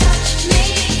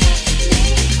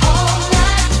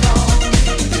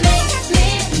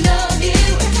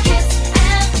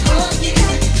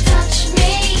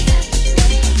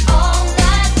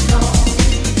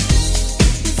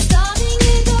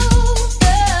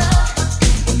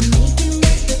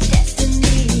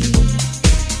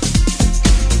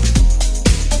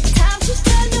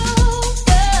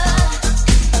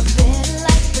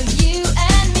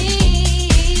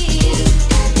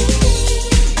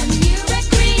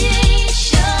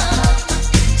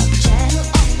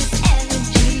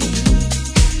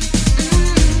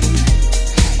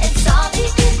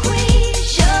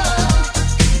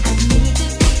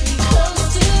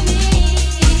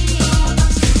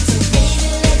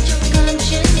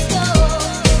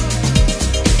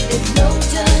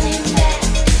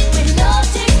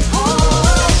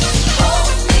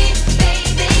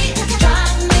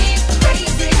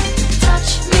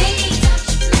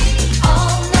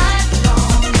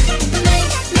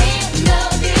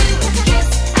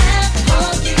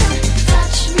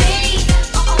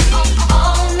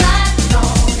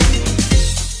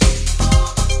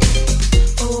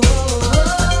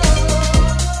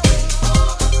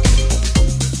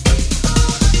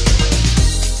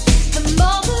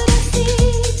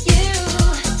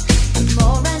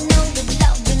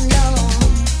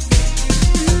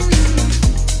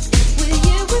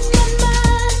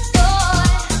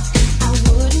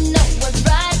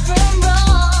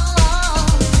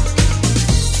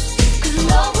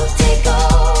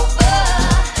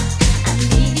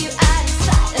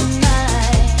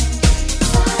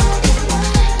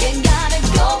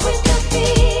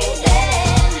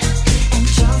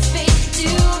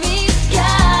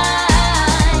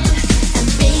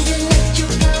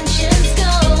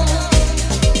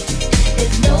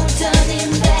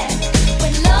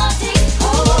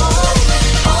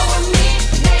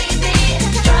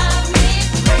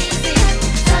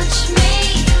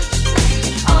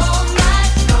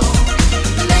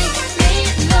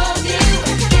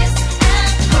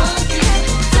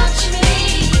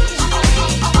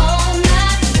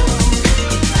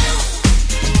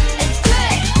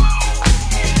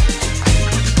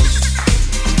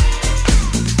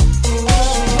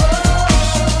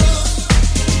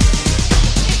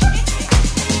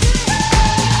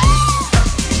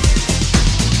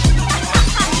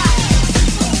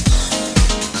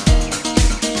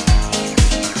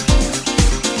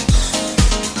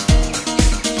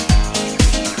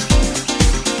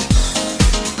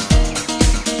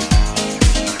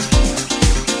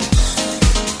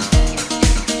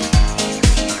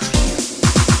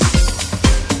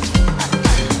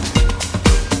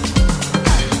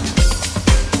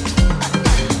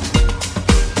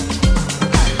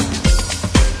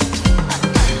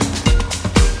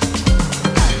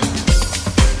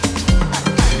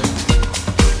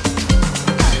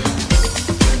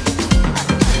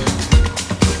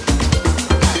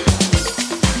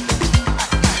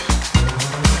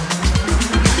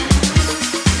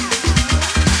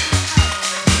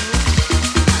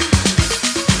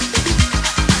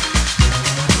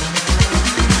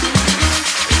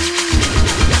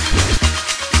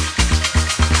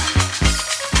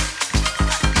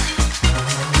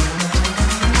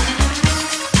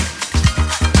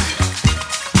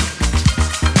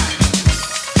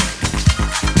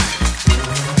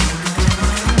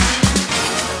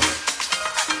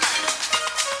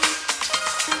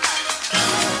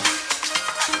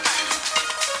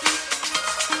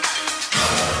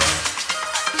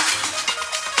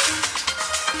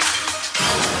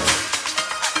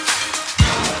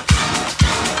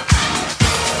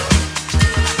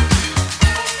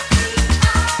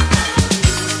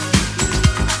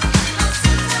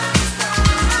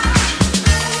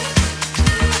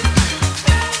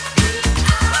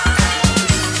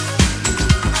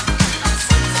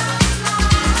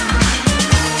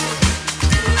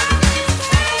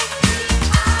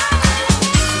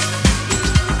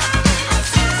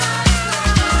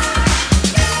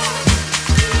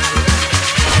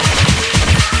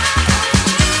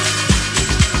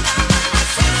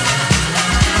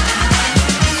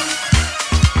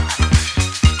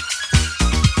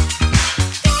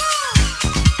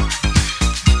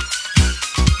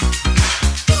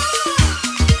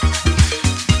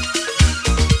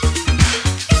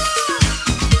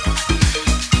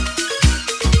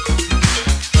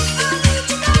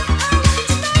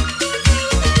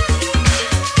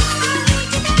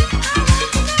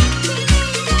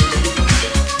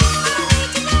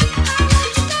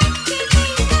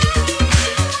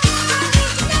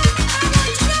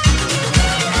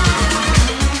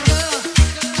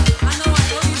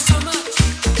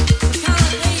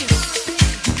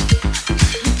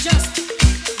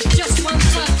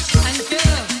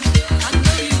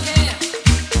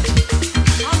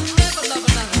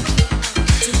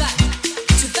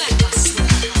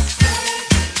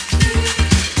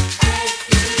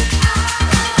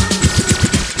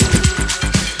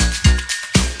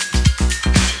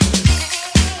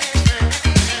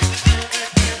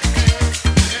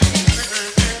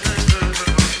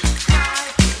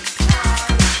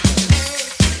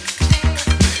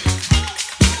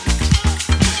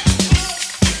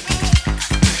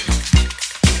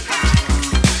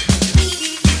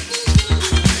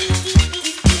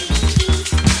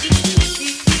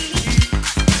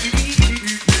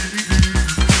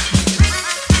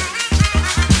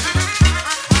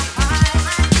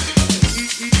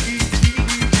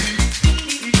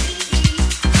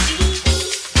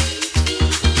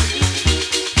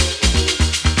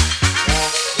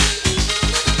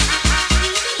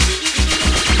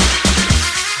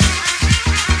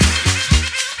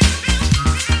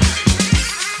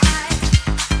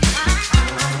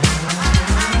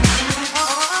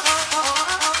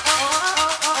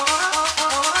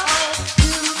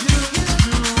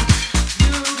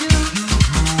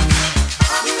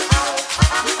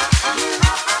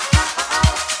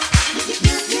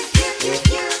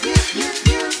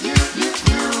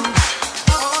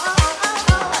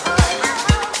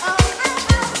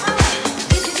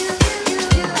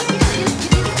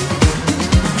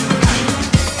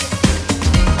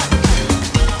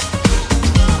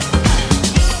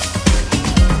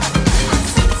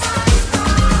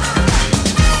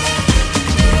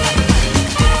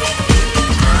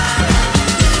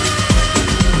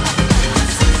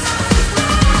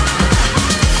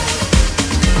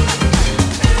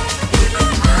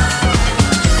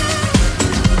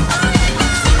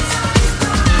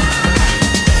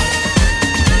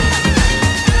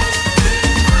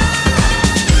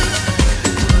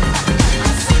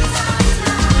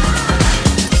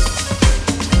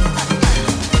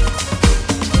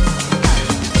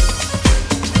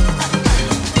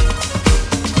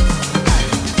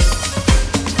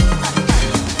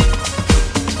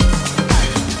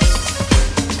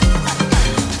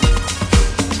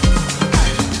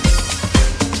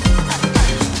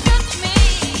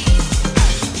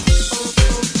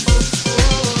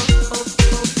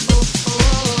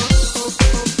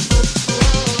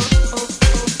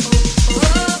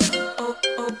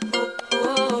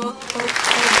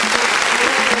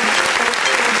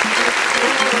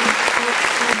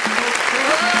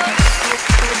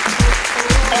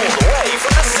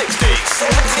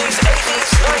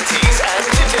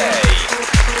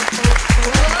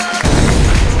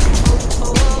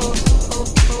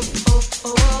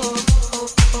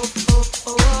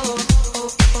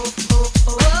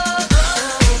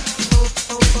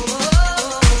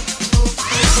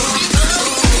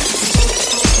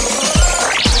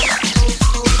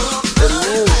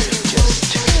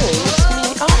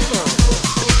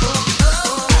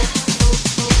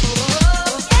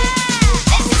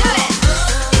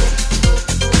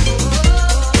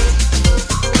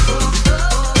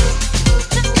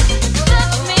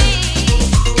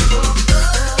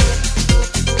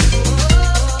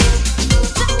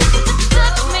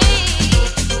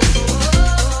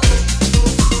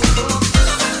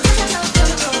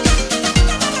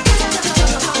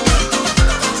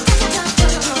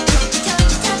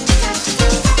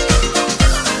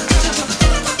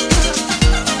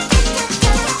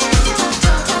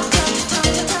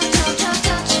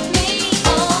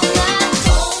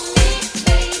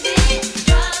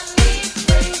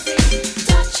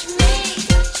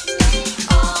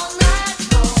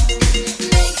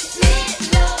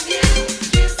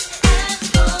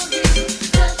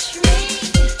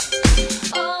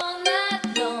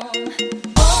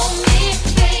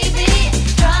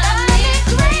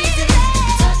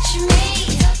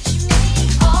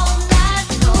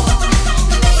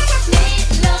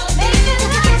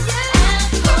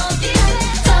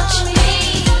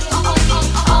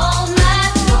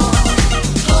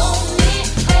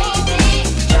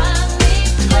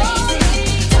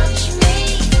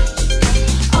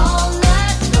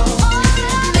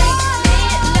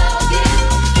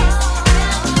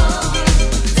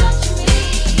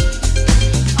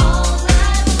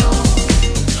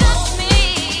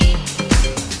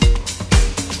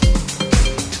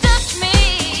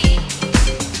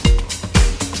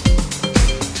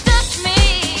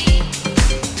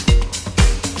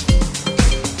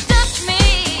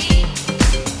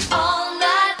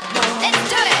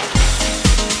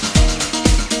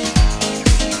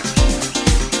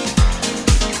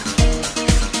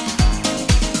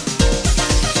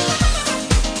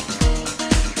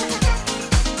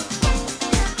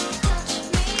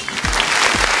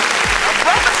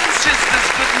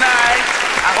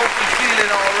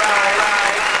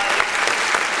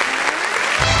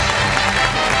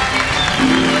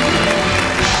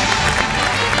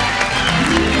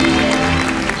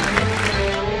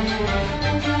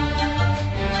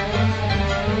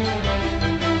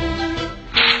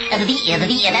 The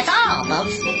V, that's all,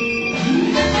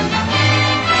 folks.